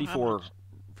 1d4 much?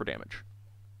 for damage.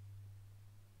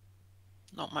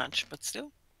 Not much, but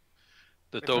still.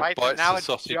 The It dog bites, bites now the its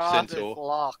sausage jaws is centaur.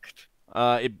 locked.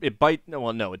 It bite. No,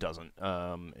 well, no, it doesn't.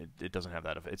 It doesn't have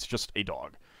that effect. It's just a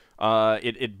dog.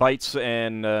 It bites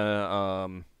and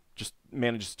just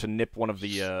manages to nip one of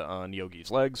the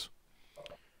Neogi's legs.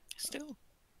 Still.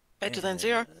 Better than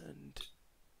 0. And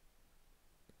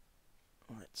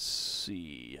let's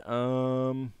see.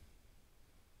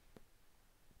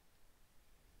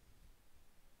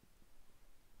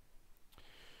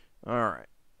 All right.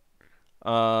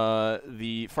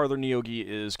 The farther Neogi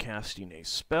is casting a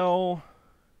spell.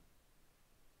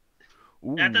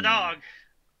 At the Ooh. dog.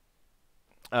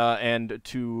 And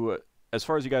to, as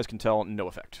far as you guys can tell, no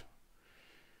effect.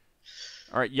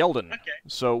 All right, Yeldan. Okay.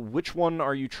 So which one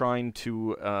are you trying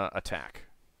to attack?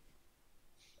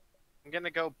 I'm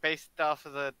gonna go based off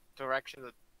of the direction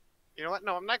that. You know what?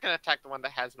 No, I'm not gonna attack the one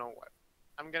that has no weapon.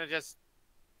 I'm gonna just.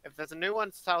 If there's a new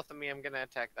one south of me, I'm gonna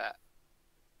attack that.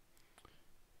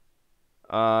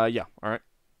 Yeah. All right.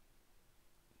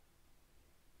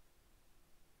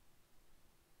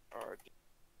 Or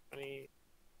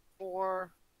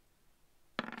 24.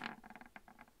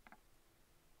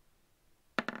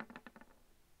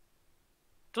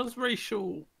 Does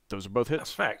racial Those are both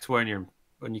hits. affect when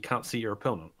you can't see your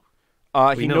opponent? He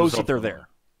knows knows that of they're them. there.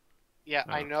 Yeah,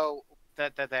 I Oh. know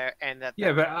that they're there and that.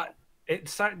 Yeah, they're-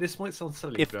 but this might sound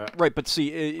silly. If but right, but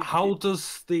see, how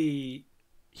does the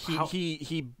he how-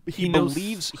 he he knows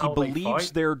believes how they believes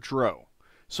fight? they're Dro.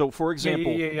 So, for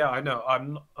example, Yeah, I know.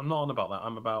 I'm not on about that.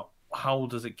 I'm about how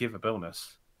does it give a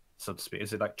bonus, so to speak?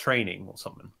 Is it like training or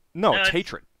something? no, No, it's it's-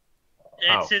 hatred. It's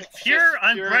Oh. his It's pure just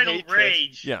pure unbridled hatred.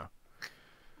 rage. Yeah.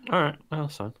 All right,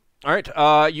 that's fine. All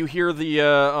right. You hear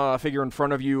the figure in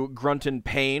front of you grunt in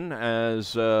pain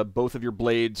as both of your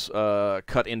blades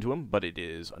cut into him, but it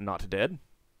is not dead.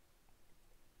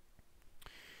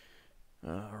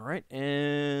 All right,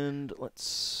 and let's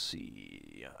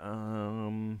see.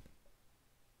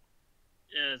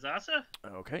 Zasa?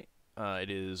 Okay. It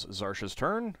is Zarsha's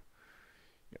turn.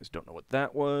 You guys don't know what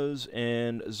that was,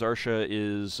 and Zarsha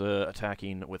is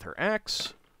attacking with her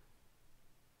axe,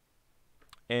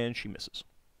 and she misses.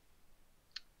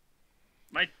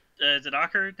 Is it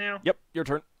Ockar now? Yep, your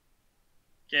turn.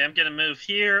 Okay, I'm gonna move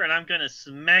here and I'm gonna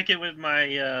smack it with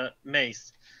my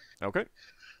mace. Okay.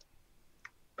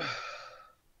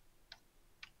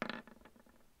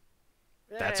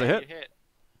 That's a Yay, hit. you hit.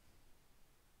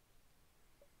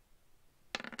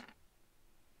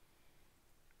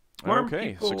 Why are Okay,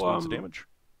 people, 6 points of damage.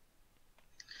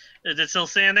 Is it still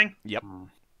standing? Yep.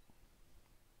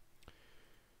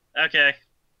 Okay.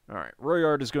 All right,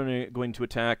 Royard is going to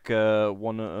attack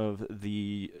one of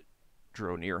the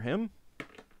Dro near him,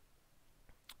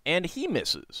 and he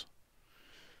misses.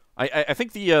 I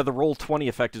think the roll 20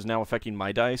 effect is now affecting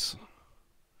my dice.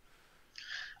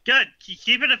 Good.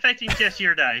 Keep it affecting just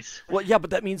your dice. Well, yeah,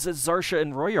 but that means that Zarsha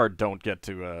and Royard don't get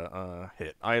to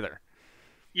hit either.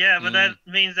 Yeah, but that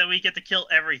means that we get to kill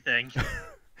everything.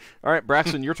 All right,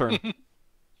 Braxon, your turn.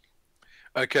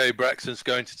 Okay, Braxton's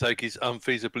going to take his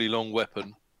unfeasibly long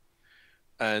weapon,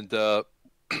 and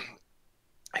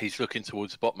he's looking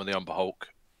towards the bottom of the Umber Hulk,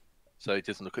 so he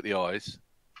doesn't look at the eyes,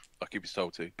 like he was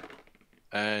told to.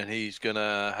 And he's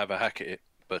gonna have a hack at it,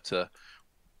 but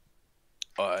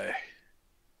I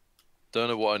don't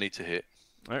know what I need to hit.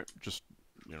 All right, just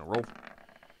roll.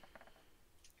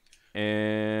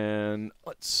 And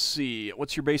let's see,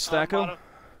 what's your base stacko?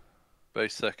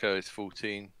 Base Secco is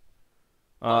 14.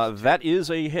 That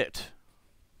is a hit.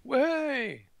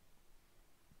 Way.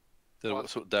 Don't know what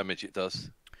sort of damage it does.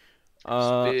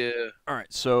 All Spear.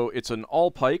 right, so it's an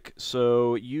all pike.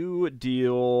 So you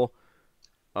deal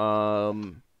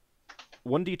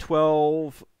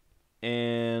 1d12,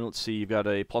 and let's see, you've got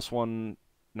a +1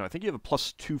 No, I think you have a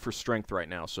 +2 for strength right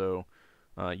now, so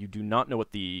you do not know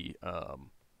what the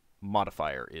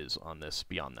modifier is on this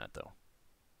beyond that, though.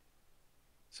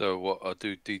 So what? I'll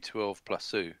do D12 plus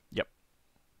 2. Yep.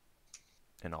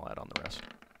 And I'll add on the rest.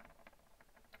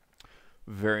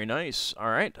 Very nice. All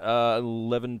right.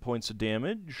 11 points of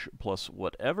damage plus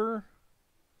whatever.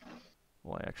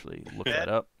 Well, I actually look that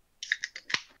up.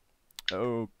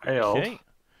 Okay.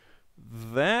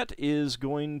 That is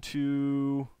going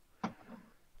to...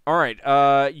 All right.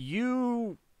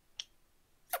 You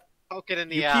Poke it in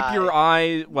the keep eye. your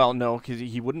eye... Well, no, because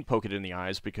he wouldn't poke it in the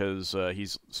eyes because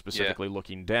he's specifically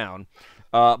looking down.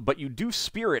 But you do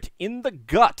spear it in the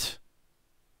gut.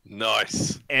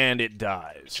 Nice. And it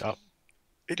dies.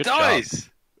 It Good dies.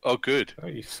 Oh, good. Oh,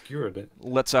 you skewered it.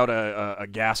 Lets out a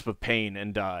gasp of pain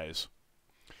and dies.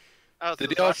 Oh, so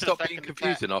Did the the eyes Zarsha's stop second being attack.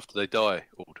 confusing after they die?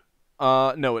 Ord?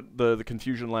 No, the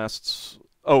confusion lasts...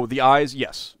 Oh, the eyes?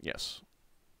 Yes.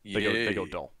 They go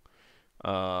dull.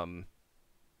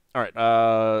 All right,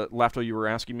 Lafdul, you were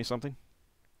asking me something?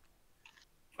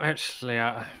 Actually,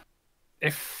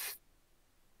 if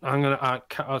I'm gonna,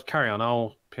 I'll carry on.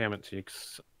 I'll PM it to you.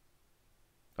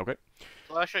 Okay.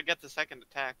 Zarsha gets the second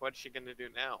attack. What's she gonna do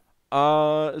now?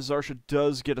 Zarsha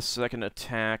does get a second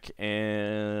attack,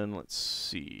 and let's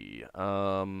see.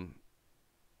 Royer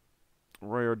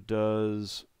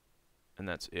does, and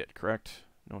that's it, correct?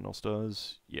 No one else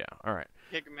does? Yeah, all right.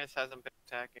 Higgimus hasn't been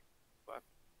attacking.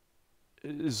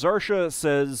 Zarsha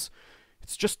says,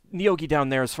 it's just Neogi down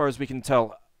there as far as we can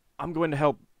tell. I'm going to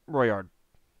help Royard.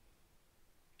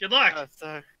 Good luck.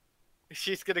 So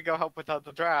she's gonna go help without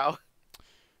the drow.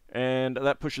 And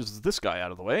that pushes this guy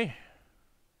out of the way.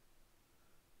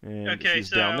 And she's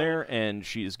down there, and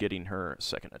she is getting her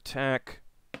second attack.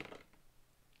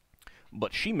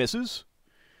 But she misses.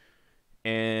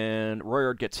 And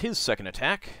Royard gets his second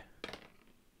attack.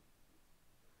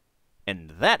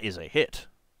 And that is a hit.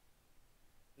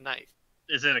 Nice.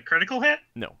 Is it a critical hit?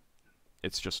 No.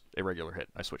 It's just a regular hit.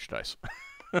 I switched dice.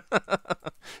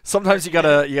 Sometimes you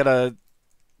gotta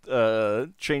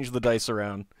change the dice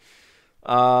around.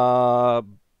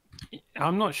 I'm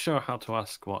not sure how to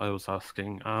ask what I was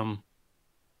asking.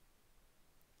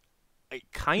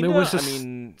 Kinda.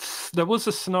 There was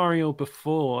a scenario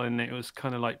before, and it was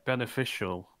kind of like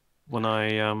beneficial when I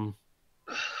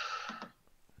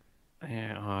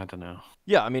yeah, I don't know.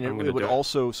 Yeah, I mean, I'm it gonna would do it.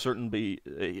 also certainly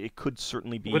it could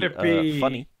certainly be, Would it be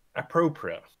funny.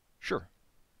 appropriate? Sure.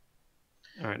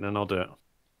 All right, then I'll do it.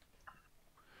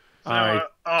 So,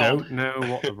 I don't know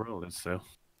what the roll is, though.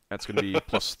 That's going to be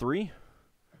 +3.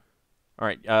 All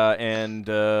right, and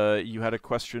you had a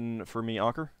question for me,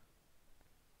 Ockar?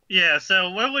 Yeah. So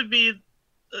what would be?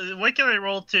 What can I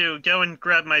roll to go and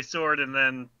grab my sword and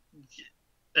then?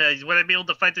 Would I be able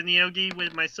to fight the Neogi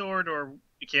with my sword, or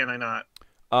can I not?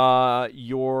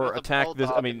 Your With a attack.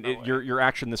 bulldog I mean, in the way. your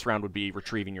action this round would be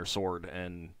retrieving your sword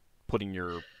and putting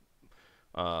your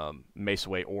mace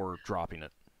away or dropping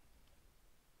it.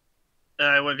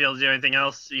 I wouldn't be able to do anything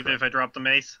else, even if I drop the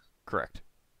mace. Correct.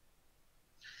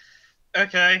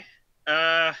 Okay.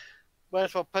 Might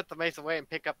as well put the mace away and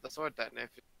pick up the sword then, if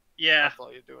Yeah, that's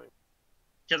all you're doing.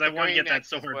 because I The want to get green that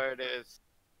X is sword. where it is.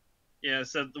 Yeah.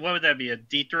 So what would that be? A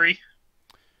D3?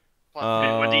 Plus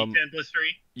What D10 plus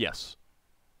 3? Yes.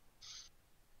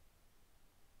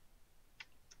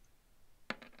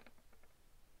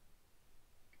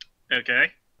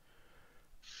 Okay.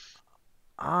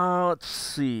 Let's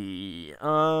see.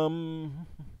 I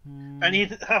need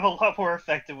to have a lot more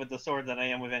effective with the sword than I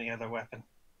am with any other weapon.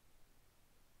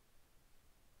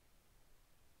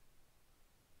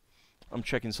 I'm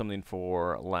checking something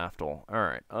for Lafdul. All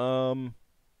right.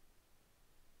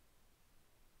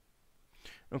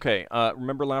 Okay.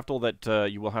 Remember, Lafdul, that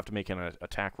you will have to make an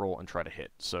attack roll and try to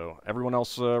hit. So everyone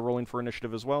else rolling for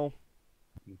initiative as well.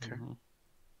 Okay.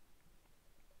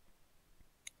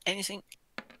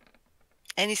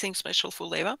 Anything special for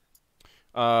Leva?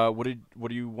 What do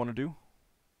you want to do?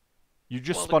 You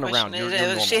just Well, the spun question around. You're is,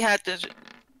 normal. she had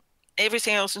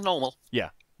everything else is normal.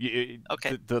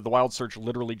 Okay. The wild surge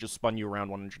literally just spun you around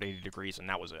 180 degrees, and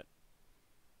that was it.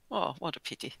 Oh, what a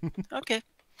pity. Okay.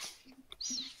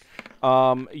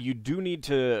 You do need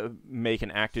to make an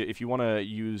active. If you want to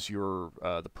use your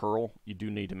the pearl, you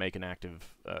do need to make an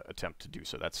active attempt to do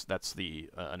so. That's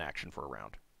an action for a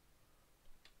round.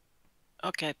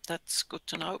 Okay, that's good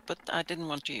to know, but I didn't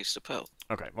want to use the pearl.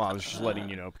 Okay. Well, I was just letting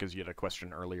you know because you had a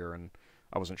question earlier, and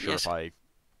I wasn't sure Yes. if I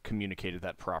communicated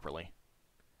that properly.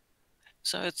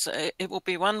 So it will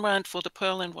be 1 round for the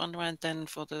pearl and 1 round then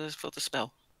for the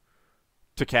spell.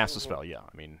 To cast a spell, yeah.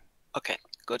 I mean, Okay,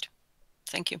 good.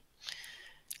 Thank you.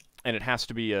 And it has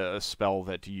to be a spell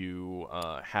that you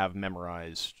have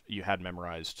memorized. You had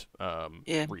memorized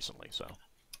Yeah. recently, so.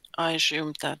 I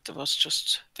assumed that there was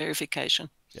just verification.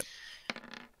 Yep.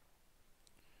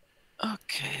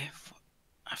 Okay.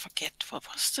 I forget, what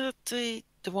was the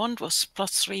wand was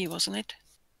 +3, wasn't it?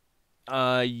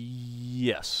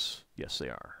 Yes. Yes, they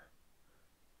are.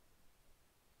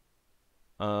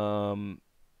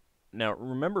 Now,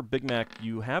 remember, Big Mac,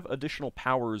 you have additional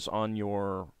powers on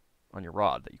your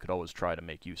rod that you could always try to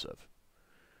make use of.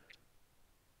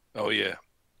 Oh yeah.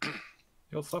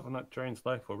 You'll something that drains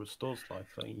life or restores life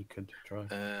that you could try.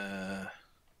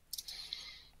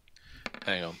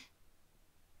 Hang on.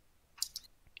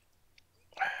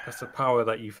 That's a power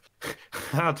that you've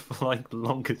had for like the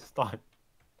longest time.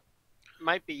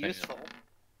 Might be Hang on. useful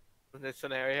in this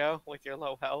scenario with your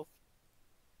low health.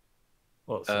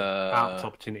 Well, it's an apt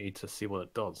opportunity to see what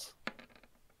it does.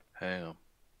 Hang on.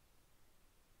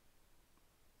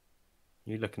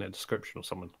 You looking at a description or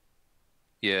something?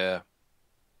 Yeah.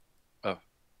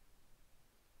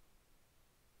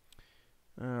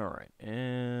 All right,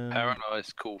 and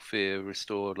Paralyzed, cool fear,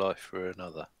 restore life for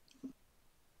another.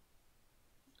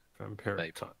 Vampiric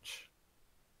Maybe. touch.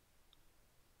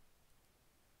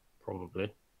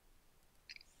 Probably.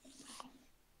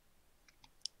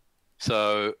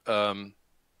 So,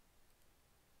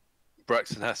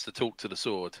 Braxon has to talk to the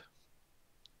sword.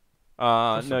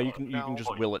 no, you can No.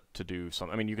 just will it to do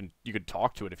something. I mean, you could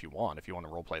talk to it if you want to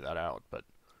roleplay that out, but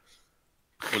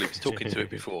Well, he was talking to it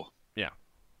before. Yeah.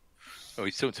 Oh,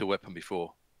 he's talking to a weapon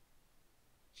before.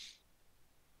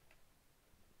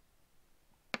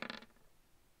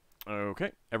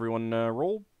 okay. Everyone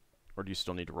roll, or do you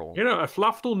still need to roll? You know, if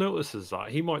Lafdul notices that,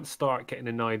 he might start getting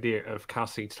an idea of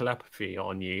casting telepathy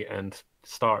on you and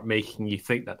start making you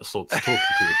think that the sword's talking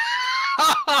to you.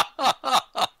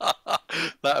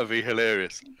 That would be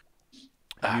hilarious. You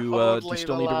do Totally you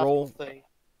still the need to laughable roll, thing.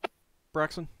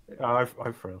 Braxon? I've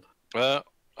failed. I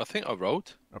think I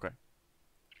rolled. Okay.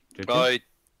 Did you? I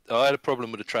had a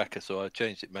problem with the tracker, so I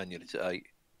changed it manually to 8.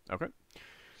 Okay.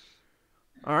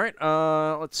 All right.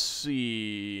 Let's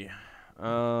see.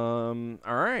 All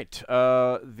right.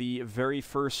 The very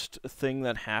first thing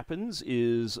that happens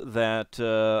is that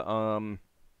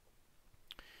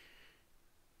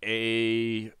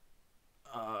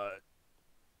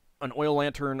an oil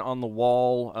lantern on the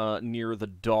wall near the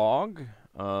dog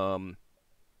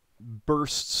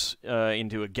bursts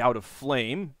into a gout of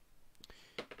flame,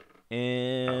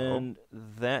 and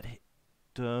that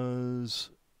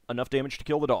does enough damage to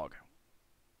kill the dog.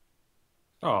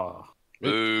 Oh.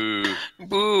 Boo.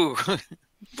 Boo!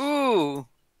 Boo! All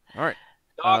right.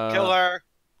 Dog killer.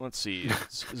 Let's see.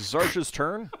 It's Zarsha's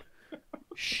turn.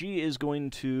 She is going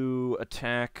to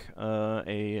attack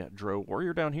a Drow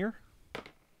warrior down here.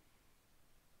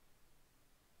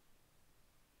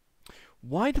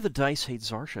 Why do the dice hate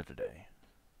Zarsha today?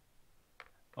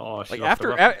 Oh, she Like lost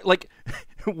her after, weapon. like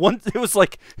once it was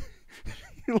like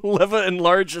Leva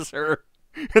enlarges her,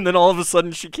 and then all of a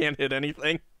sudden she can't hit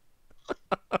anything.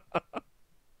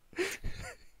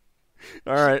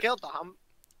 All right. She killed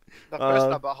the first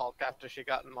Upper Hulk after she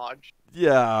got enlarged.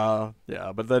 Yeah,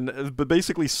 but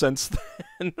basically since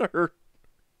then her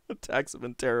attacks have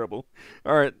been terrible.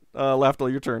 All right, Lafdul,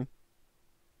 your turn.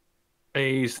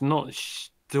 He's not.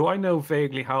 Do I know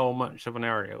vaguely how much of an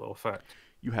area will affect?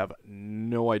 You have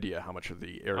no idea how much of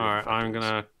the area. All right, effect I'm is.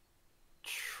 gonna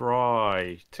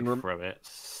try to And throw it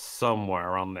somewhere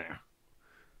around there.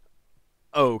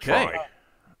 Okay. Try.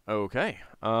 Okay.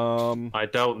 I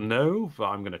don't know, but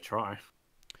I'm gonna try.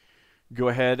 Go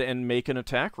ahead and make an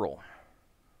attack roll.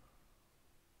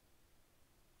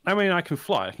 I mean, I can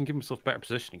fly. I can give myself better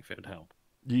positioning if it would help.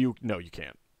 No, you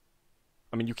can't.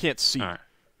 I mean, you can't see All right.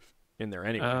 in there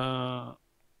anyway.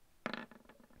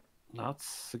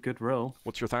 That's a good roll.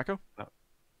 What's your THACO?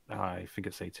 I think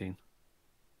it's 18.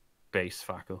 Base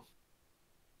faco.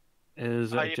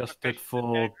 Is Are it you just proficient good in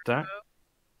for dagger, that? though?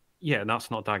 Yeah,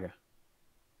 that's not dagger.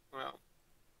 Well,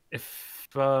 If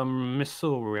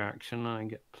missile reaction, I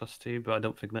get +2, but I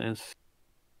don't think that is.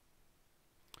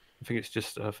 I think it's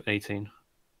just 18.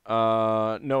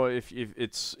 No, if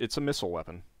it's a missile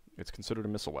weapon. It's considered a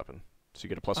missile weapon. So you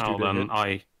get a +2 Oh, to then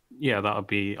hit. yeah, that would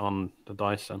be on the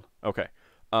dice then. Okay.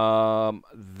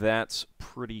 That's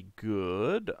pretty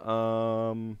good.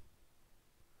 oh,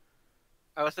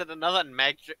 is it another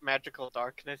magical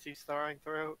darkness he's throwing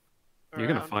through? You're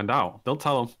gonna around? find out. Don't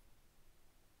tell them.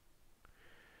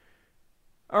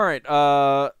 All right,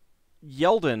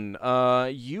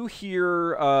 Yeldan, you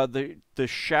hear the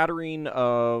shattering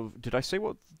of. Did I say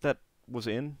what that was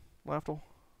in, Lafdul?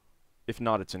 If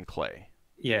not, it's in clay.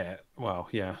 Yeah. Well,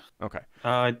 yeah. Okay.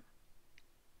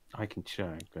 I can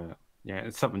check, but yeah,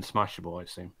 it's something smashable, I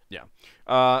assume.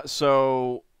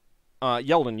 So,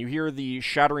 Yeldan, you hear the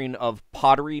shattering of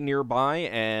pottery nearby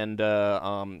and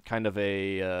kind of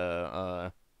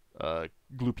a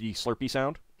gloopy slurpy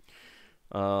sound.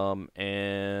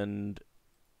 And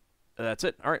that's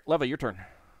it. All right, Leva, your turn.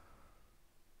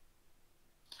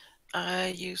 I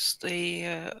use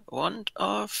the wand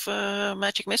of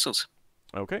magic missiles.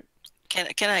 Okay. Can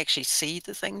I actually see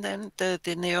the thing then? The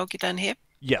Neogi down here?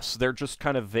 Yes, they're just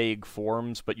kind of vague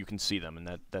forms, but you can see them, and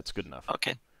that's good enough.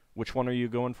 Okay. Which one are you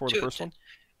going for? The Two. first one?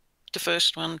 The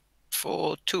first one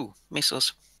for 2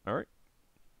 missiles. All right.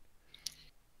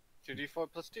 2d4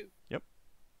 plus 2.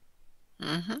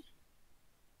 Mm-hmm.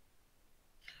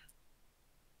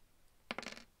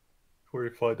 Or you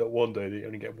find out one day that you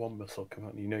only get one missile come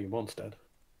out and you know your one's dead.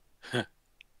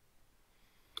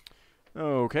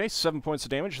 Okay, 7 points of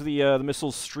damage. The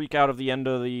missiles streak out of the end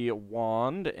of the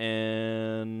wand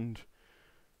and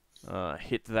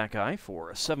hit that guy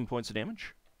for 7 points of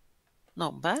damage.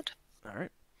 Not bad. All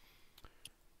right.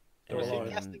 Was he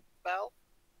And- casting a spell?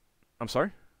 I'm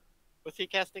sorry? Was he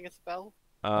casting a spell?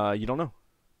 You don't know.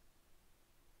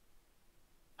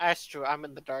 That's true. I'm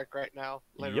in the dark right now,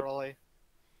 Yep. literally.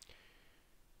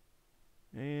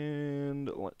 And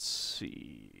let's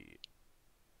see.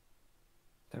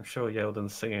 I'm sure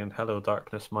Yeldan's singing "Hello,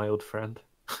 Darkness, my old friend."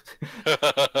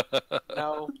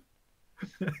 No.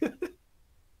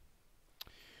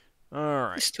 All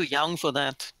right. He's too young for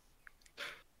that.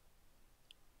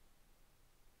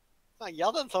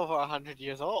 Yeldan's over 100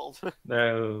 years old.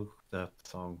 No, that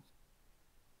song.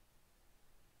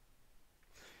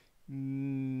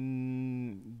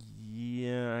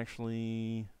 Yeah,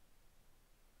 actually,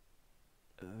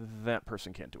 that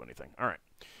person can't do anything. All right.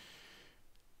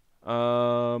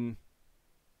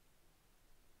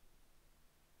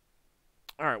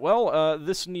 All right. Well,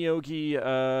 this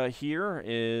Neogi here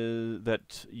is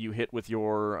that you hit with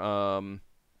your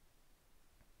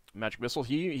magic missile.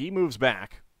 He moves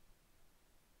back.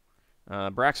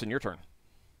 Braxon, your turn.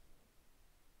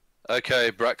 Okay,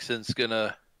 Braxton's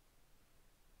gonna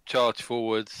charge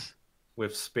forwards.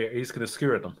 With spear, he's going to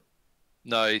skewer them.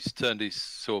 No, he's turned his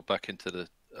sword back into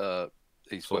the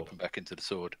his Sword. weapon back into the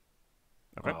sword.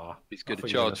 Okay. Ah, He's I going to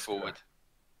thought you were charge gonna forward,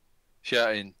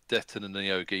 shouting death to the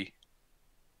Neogi,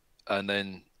 and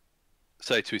then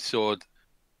say to his sword,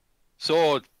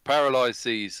 "Sword, paralyze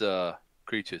these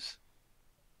creatures."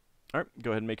 All right.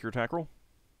 Go ahead and make your attack roll.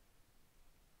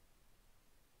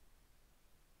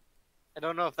 I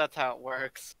don't know if that's how it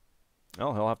works.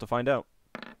 Well, he'll have to find out.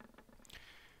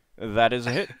 That is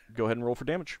a hit. Go ahead and roll for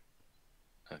damage.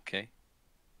 Okay.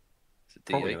 It's a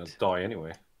Probably going D8. to die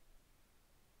anyway.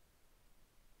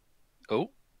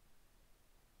 Oh.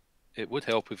 It would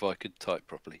help if I could type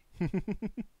properly.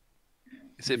 If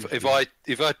I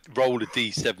roll a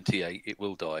D78, it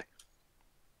will die.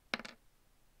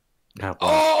 How bad?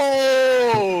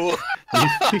 Oh!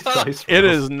 These dice It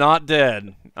rolls. is not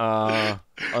dead.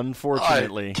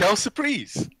 Unfortunately, Quelle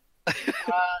surprise!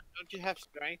 Don't you have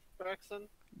strength, Braxon?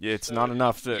 it's not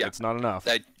enough. Yeah. It's not enough.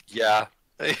 Yeah.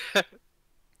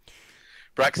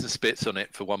 Braxton spits on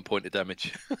it for 1 point of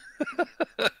damage.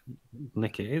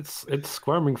 Nicky, it's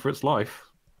squirming for its life.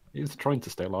 It's trying to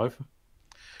stay alive.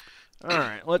 All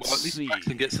right. Let's Well, at least see.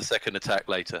 Braxton gets a second attack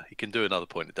later. He can do another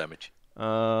point of damage.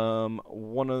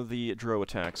 One of the Drow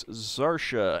attacks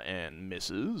Zarsha and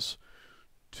misses.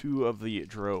 2 of the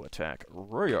Drow attack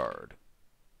Royard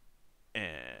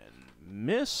and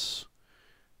miss.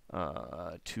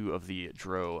 2 of the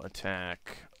Drow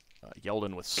attack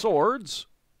Yeldan with swords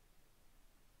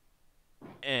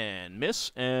and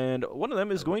miss. And one of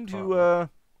them is going to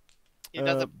He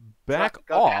doesn't back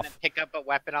go down off. and pick up a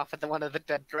weapon off of one of the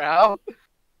dead drow.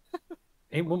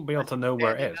 It won't be able to know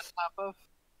where it Standing is. on top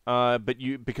of. But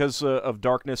you, because of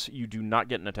darkness, you do not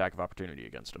get an attack of opportunity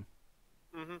against him.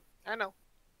 I know.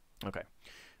 Okay.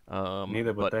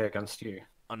 Neither would but they against you.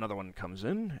 another one comes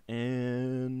in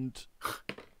and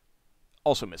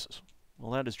also misses.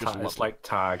 Well, that is just It's lovely. like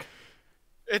tag.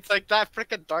 It's like that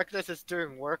freaking darkness is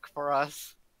doing work for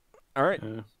us. All right,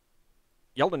 Yeah.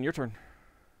 Yeldan, your turn.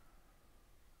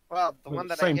 Well, the But one at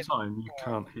the that I same hit time, you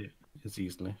before- can't hit as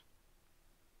easily.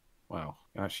 Wow,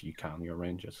 actually, you can. You're a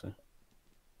ranger, so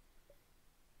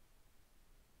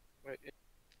Wait,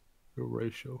 your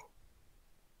ratio.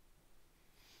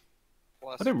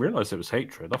 plus I didn't realize it was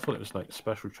hatred. I thought it was like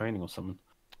special training or something.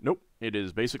 Nope, it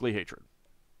is basically hatred.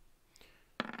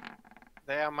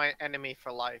 They are my enemy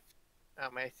for life.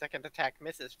 My second attack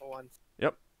misses for once.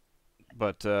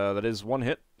 But that is 1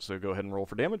 hit, so go ahead and roll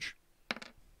for damage.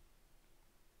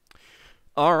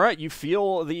 All right, you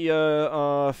feel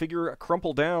the figure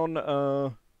crumple down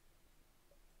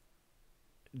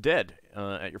dead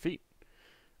at your feet.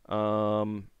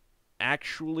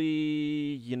 Actually,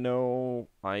 you know,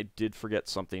 I did forget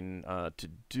something to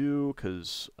do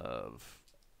because of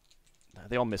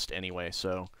they all missed anyway.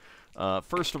 So,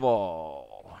 first of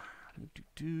all,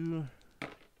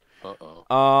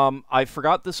 I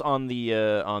forgot this on the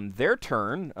on their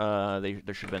turn.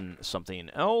 There should have been something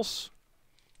else.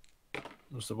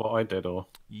 Was it what I did, or?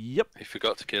 Yep. He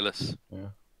forgot to kill us.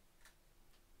 Yeah.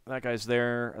 That guy's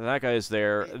there. That guy's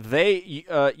there. They,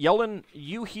 Yeldan,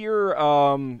 you hear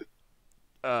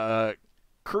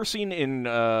cursing in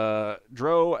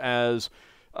Dro as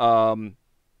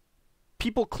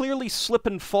people clearly slip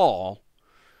and fall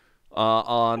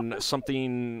on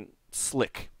something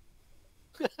slick.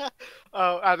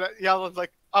 Oh, and Yeldan's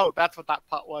like, oh, that's what that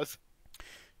pot was.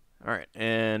 All right,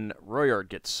 and Royard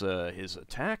gets his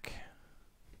attack.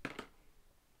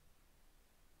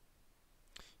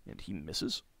 And he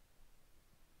misses.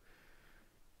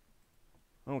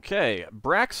 Okay,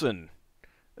 Braxon.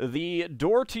 The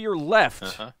door to your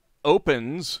left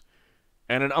opens,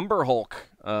 and an Umber Hulk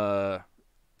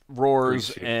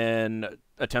roars and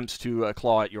attempts to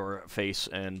claw at your face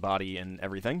and body and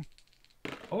everything.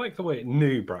 I like the way it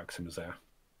knew Braxon was there.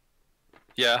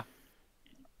 Yeah.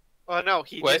 Oh no,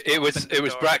 he. Well, just it was opened the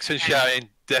door. Braxton shouting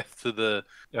 "Death to the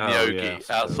Neogi"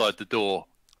 outside the door.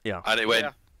 Yeah. And it went.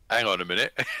 Yeah. Hang on a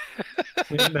minute.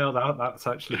 No, that's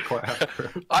actually quite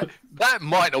accurate. That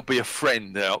might not be a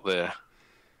friend out there.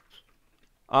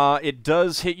 It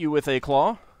does hit you with a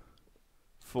claw.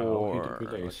 For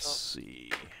let's let's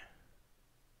see,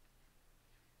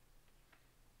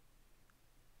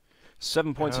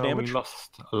 7 points of damage. We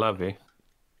lost a levy.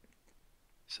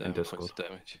 7 points of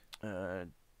damage. Uh,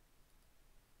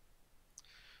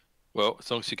 Well,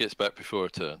 as long as she gets back before her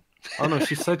turn. Oh no,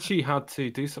 she said she had to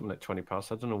do something at 20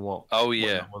 past. I don't know what. Oh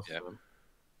yeah. What that was.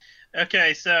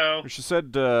 Okay, so she said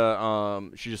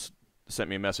she just sent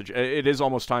me a message. It is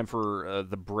almost time for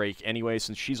the break anyway,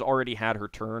 since she's already had her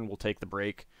turn. We'll take the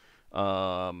break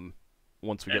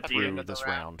once we get through this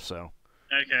round. So.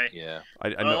 Okay. Yeah. I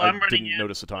didn't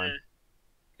notice the time.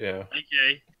 Yeah.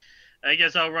 Okay. I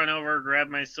guess I'll run over, grab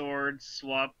my sword,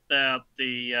 swap out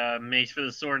the mace for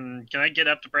the sword, and can I get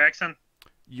up to Braxon?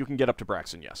 You can get up to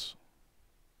Braxon, yes.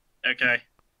 Okay.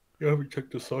 You haven't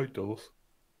checked the side doors.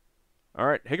 All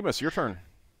right, Higgimus, your turn.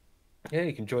 Yeah,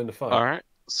 you can join the fight. All right.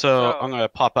 So I'm gonna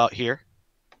pop out here.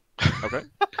 Okay.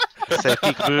 Say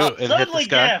peekaboo and hit this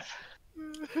guy.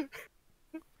 Giff.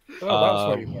 Oh, that's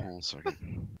where you were. Hold on a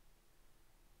second.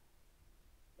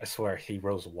 I swear he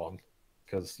rolls a 1.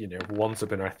 Because, you know, 1s have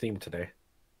been our theme today.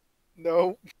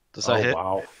 No. Does that hit?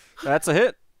 Wow. That's a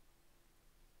hit.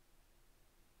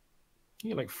 You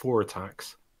get like 4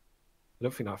 attacks. I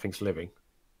don't think that thing's living.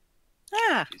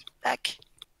 Ah, back.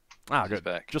 Ah, good.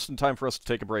 Back. Just in time for us to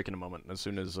take a break in a moment, as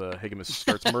soon as Higgimus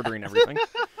starts murdering everything.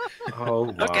 Oh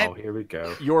wow! Okay. Here we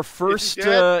go. Your first,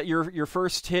 your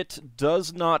first hit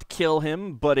does not kill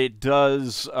him, but it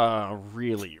does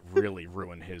really, really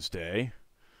ruin his day.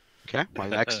 Okay. My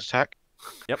next attack.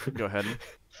 Yep. Go ahead.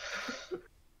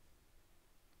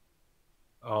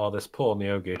 Oh, this poor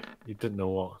Neogi. You didn't know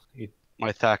what. He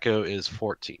My Thaco is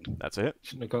 14. That's a hit.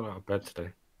 shouldn't have gone out of bed today.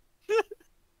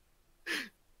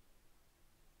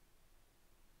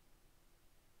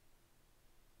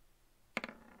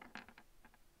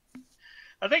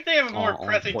 I think they have a more Oh,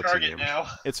 pressing 14 target damage. now.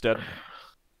 It's dead.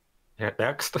 Yeah,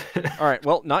 next. All right.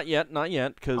 Well, not yet,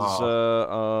 because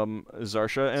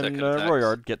Zarsha and Second attacks.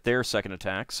 Royard get their second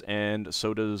attacks, and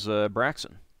so does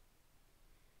Braxon.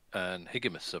 And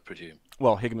Higgimus, I presume.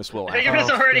 Well, Higgimus will.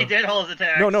 Higgimus Oh, already yeah. did all his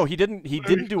attacks. No, he didn't. He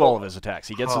didn't do all of his attacks.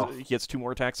 He gets Oh. he gets 2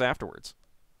 more attacks afterwards.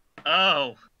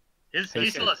 Oh. He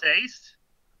still has haste?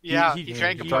 Yeah, he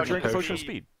drank a drank potion a of potion of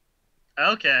speed. speed.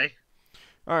 Okay.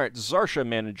 All right, Zarsha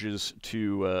manages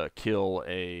to kill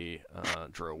a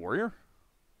Drow warrior,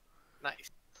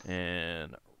 Nice.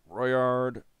 and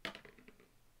Royard,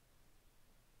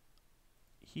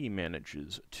 he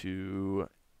manages to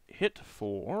hit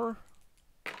for,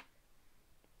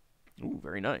 ooh,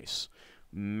 very nice,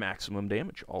 maximum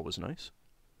damage, always nice.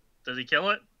 Does he kill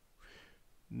it?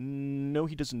 No,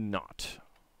 he does not.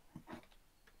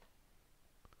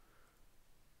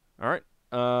 All right,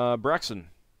 Braxon.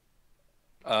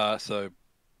 So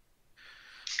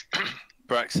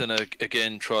Braxton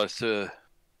again tries to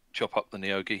chop up the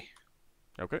Neogi.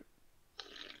 Okay.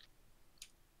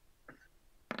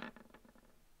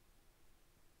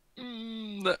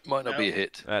 That might not be a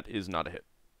hit. That is not a hit.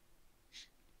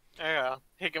 Yeah,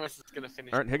 Higgimus is gonna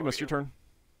finish. All right, it for Higgimus, your you. turn.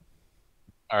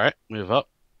 All right. Move up.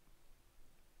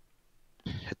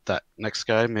 Hit that next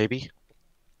guy, maybe.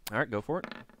 All right, go for it.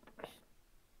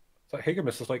 So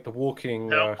Higgimus is like the walking.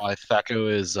 Nope. My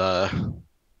Thaco is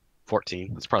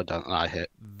 14. That's probably done. I hit.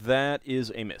 That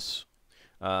is a miss.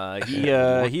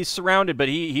 He's surrounded, but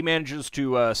he manages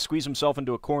to squeeze himself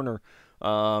into a corner.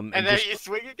 And then just- you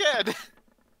swing again.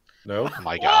 No. Oh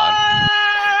my god.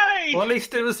 Why? Well, at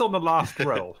least it was on the last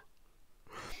roll.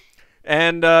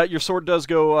 And your sword does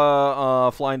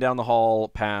go flying down the hall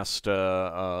past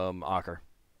Ockar.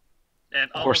 And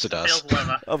Of course it almost does. kills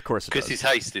Leva. Of course it Because does. he's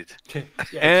hasted.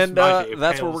 And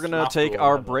that's where we're going to take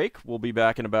our break. We'll be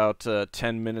back in about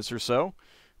 10 minutes or so.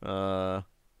 We'll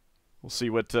see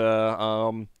what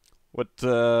Higgimus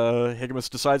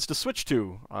decides to switch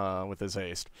to with his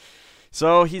haste.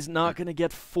 So he's not going to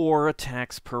get 4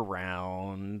 attacks per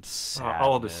round.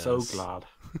 Ald is so Sadness. glad.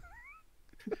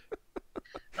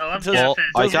 Oh, I'm Well, Jeff.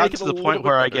 I does got make it to a the little point bit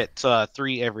where I better. get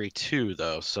 3 every 2,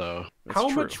 though, so... That's How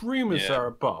true. much room is Yeah. there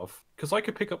above? Because I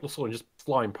could pick up the sword and just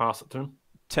fly and pass it to him.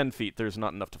 10 feet. There's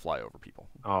not enough to fly over people.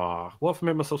 What if I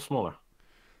made myself smaller?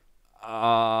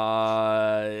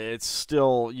 It's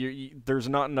still there's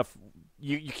not enough.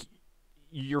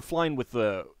 You're flying with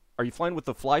the. Are you flying with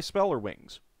the fly spell or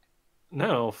wings?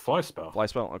 No, fly spell. Fly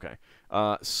spell. Okay.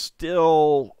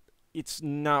 Still, it's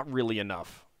not really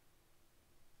enough.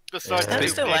 The sword That's can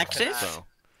still make active? that. So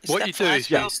Is What that you do fly is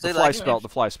spell you- the still fly active? spell. The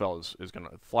fly spell is gonna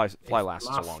fly It lasts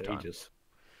a long time. ages.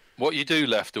 What you do,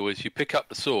 Lafdul, is you pick up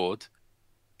the sword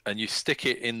and you stick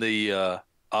it in the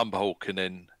Umberhawk, and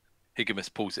then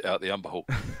Higgimus pulls it out the Umberhawk.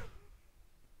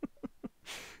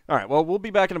 All right. Well, we'll be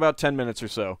back in about 10 minutes or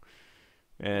so,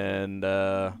 and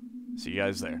see you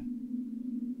guys there.